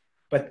know,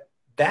 but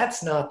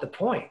that's not the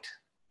point,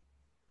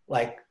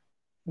 like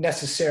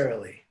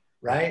necessarily,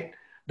 right?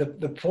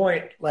 The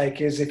point,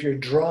 like, is if you're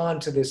drawn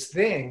to this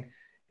thing,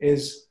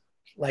 is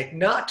like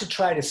not to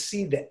try to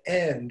see the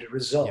end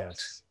result.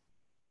 Yes.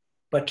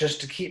 But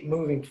just to keep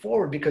moving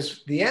forward,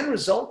 because the end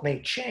result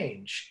may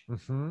change.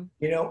 Mm-hmm.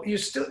 You know,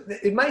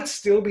 it might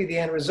still be the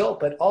end result,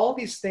 but all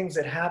these things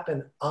that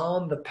happen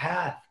on the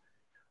path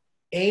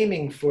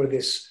aiming for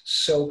this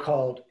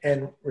so-called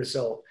end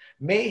result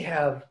may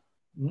have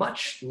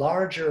much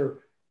larger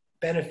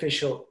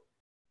beneficial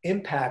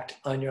impact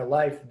on your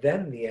life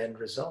than the end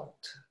result.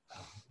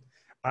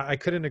 I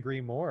couldn't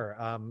agree more.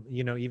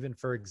 You know, even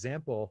for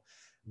example,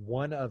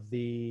 one of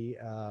the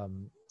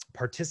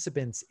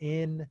participants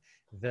in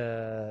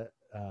the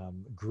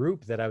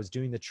group that I was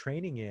doing the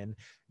training in,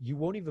 you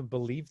won't even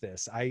believe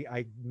this.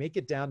 I make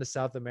it down to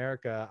South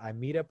America. I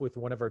meet up with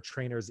one of our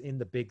trainers in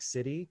the big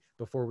city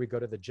before we go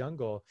to the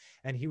jungle.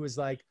 And he was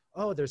like,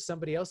 oh, there's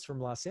somebody else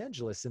from Los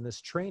Angeles in this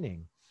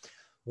training.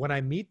 When I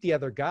meet the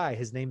other guy,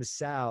 his name is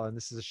Sal. And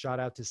this is a shout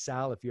out to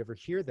Sal if you ever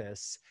hear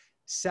this.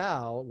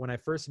 Sal, when I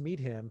first meet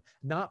him,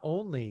 not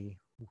only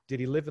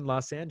did he live in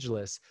Los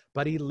Angeles,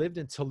 but he lived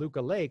in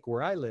Toluca Lake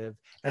where I live.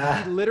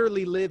 And he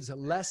literally lives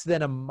less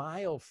than a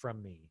mile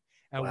from me.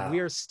 And we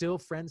are still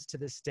friends to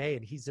this day.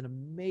 And he's an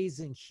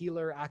amazing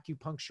healer,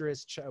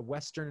 acupuncturist,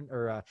 Western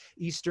or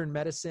Eastern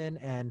medicine.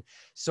 And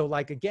so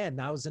like, again,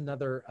 that was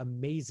another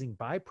amazing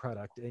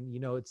byproduct. And,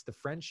 you know, it's the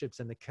friendships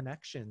and the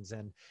connections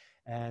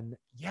and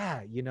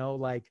yeah, you know,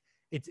 like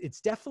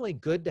it's definitely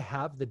good to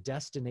have the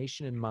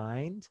destination in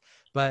mind,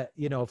 but,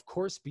 you know, of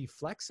course, be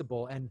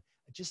flexible and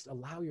just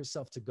allow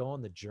yourself to go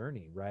on the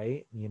journey,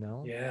 right? You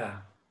know? Yeah,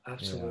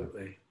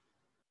 absolutely. Yeah.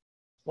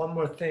 One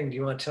more thing. Do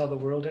you want to tell the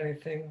world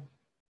anything?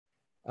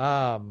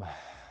 Well,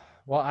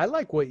 I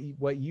like what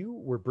you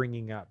were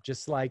bringing up,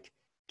 just like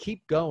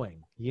keep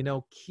going, you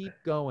know, keep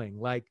going.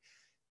 Like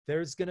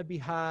there's going to be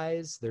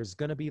highs, there's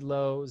going to be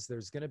lows,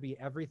 there's going to be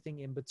everything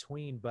in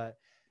between, but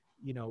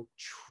you know,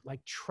 like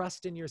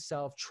trust in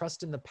yourself,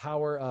 trust in the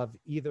power of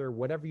either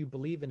whatever you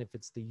believe in, if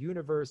it's the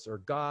universe or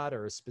God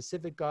or a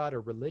specific God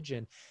or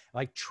religion,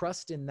 like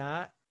trust in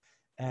that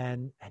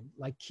and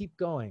like keep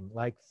going.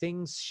 Like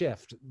things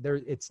shift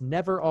there. It's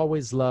never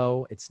always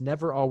low. It's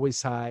never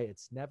always high.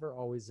 It's never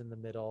always in the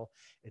middle.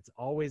 It's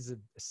always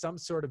some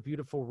sort of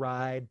beautiful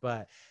ride,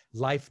 but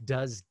life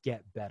does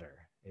get better.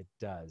 It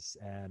does.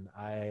 And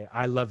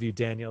I love you,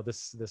 Daniel.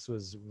 This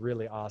was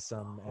really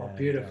awesome. Oh, and,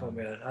 beautiful,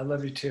 man. I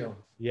love you too.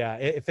 Yeah.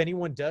 If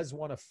anyone does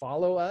want to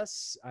follow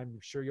us, I'm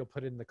sure you'll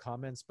put it in the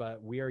comments,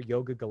 but we are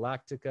Yoga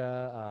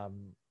Galactica.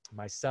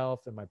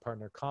 Myself and my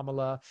partner,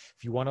 Kamala.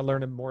 If you want to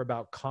learn more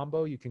about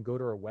Kambo, you can go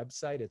to our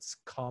website. It's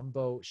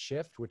Kambo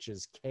Shift, which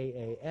is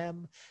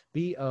Kambo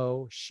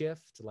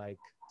Shift, like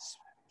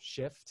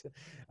shift,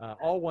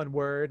 all one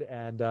word.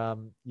 And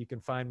you can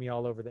find me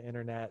all over the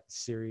internet,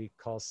 Siri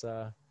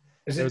Khalsa.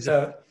 Is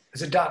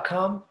it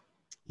 .com?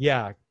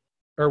 Yeah.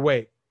 Or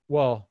wait,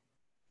 well,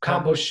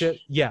 Kambo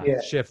Shift. Yeah,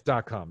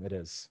 shift.com. It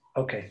is.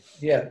 Okay.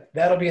 Yeah,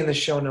 that'll be in the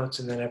show notes,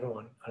 and then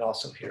everyone can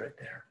also hear it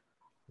there.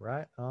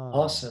 Right on.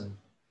 Awesome.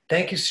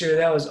 Thank you, Siri.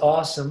 That was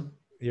awesome.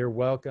 You're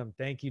welcome.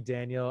 Thank you,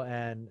 Daniel.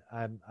 And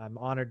I'm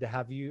honored to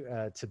have you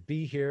to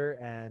be here.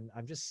 And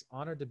I'm just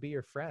honored to be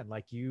your friend.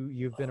 Like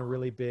you've been a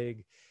really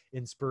big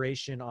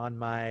inspiration on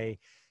my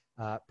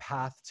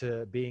path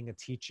to being a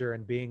teacher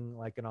and being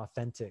like an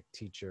authentic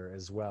teacher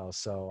as well.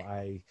 So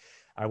I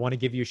want to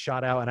give you a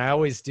shout out, and I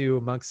always do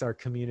amongst our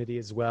community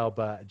as well,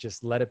 but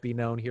just let it be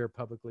known here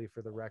publicly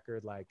for the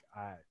record. Like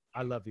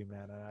I love you,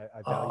 man. And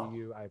I value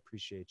you. I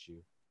appreciate you.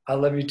 I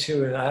love you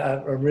too. And I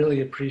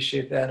really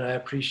appreciate that. And I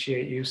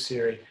appreciate you,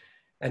 Siri.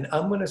 And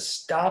I'm going to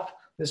stop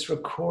this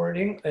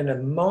recording in a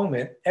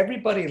moment.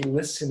 Everybody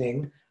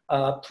listening,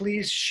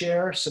 please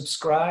share,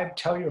 subscribe,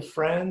 tell your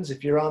friends.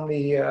 If you're on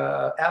the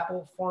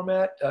Apple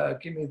format,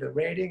 give me the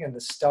rating and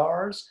the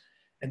stars.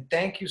 And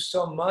thank you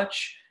so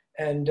much.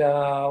 And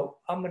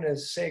I'm going to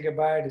say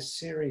goodbye to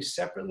Siri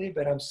separately,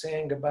 but I'm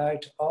saying goodbye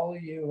to all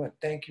of you. And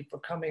thank you for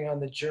coming on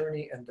the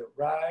journey and the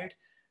ride.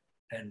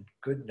 And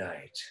good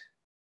night.